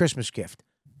 great Christmas gift.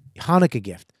 Hanukkah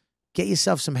gift. Get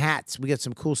yourself some hats. We got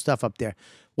some cool stuff up there.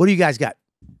 What do you guys got?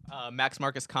 Max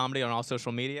Marcus Comedy on all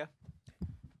social media.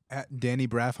 At Danny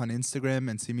Braff on Instagram,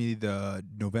 and see me the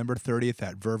November 30th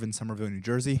at Verve in Somerville, New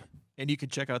Jersey. And you can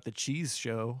check out the Cheese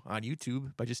Show on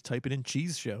YouTube by just typing in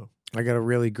Cheese Show. I got a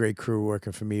really great crew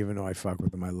working for me, even though I fuck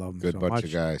with them. I love them Good so bunch much.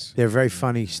 of guys. They're very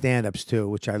funny stand-ups too,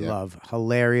 which I love.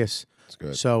 Hilarious. It's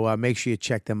good. So make sure you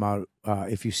check them out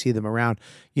if you see them around.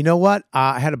 You know what?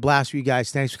 I had a blast with you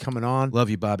guys. Thanks for coming on. Love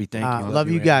you, Bobby. Thank you. Love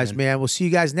you guys, man. We'll see you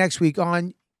guys next week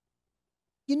on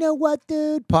You Know What,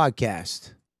 Dude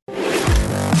podcast.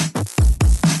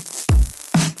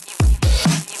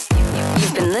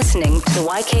 You've been listening to the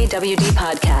YKWD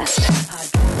podcast.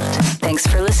 Thanks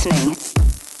for listening.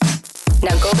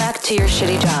 Now go back to your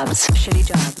shitty jobs. Shitty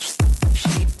jobs.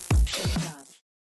 Shitty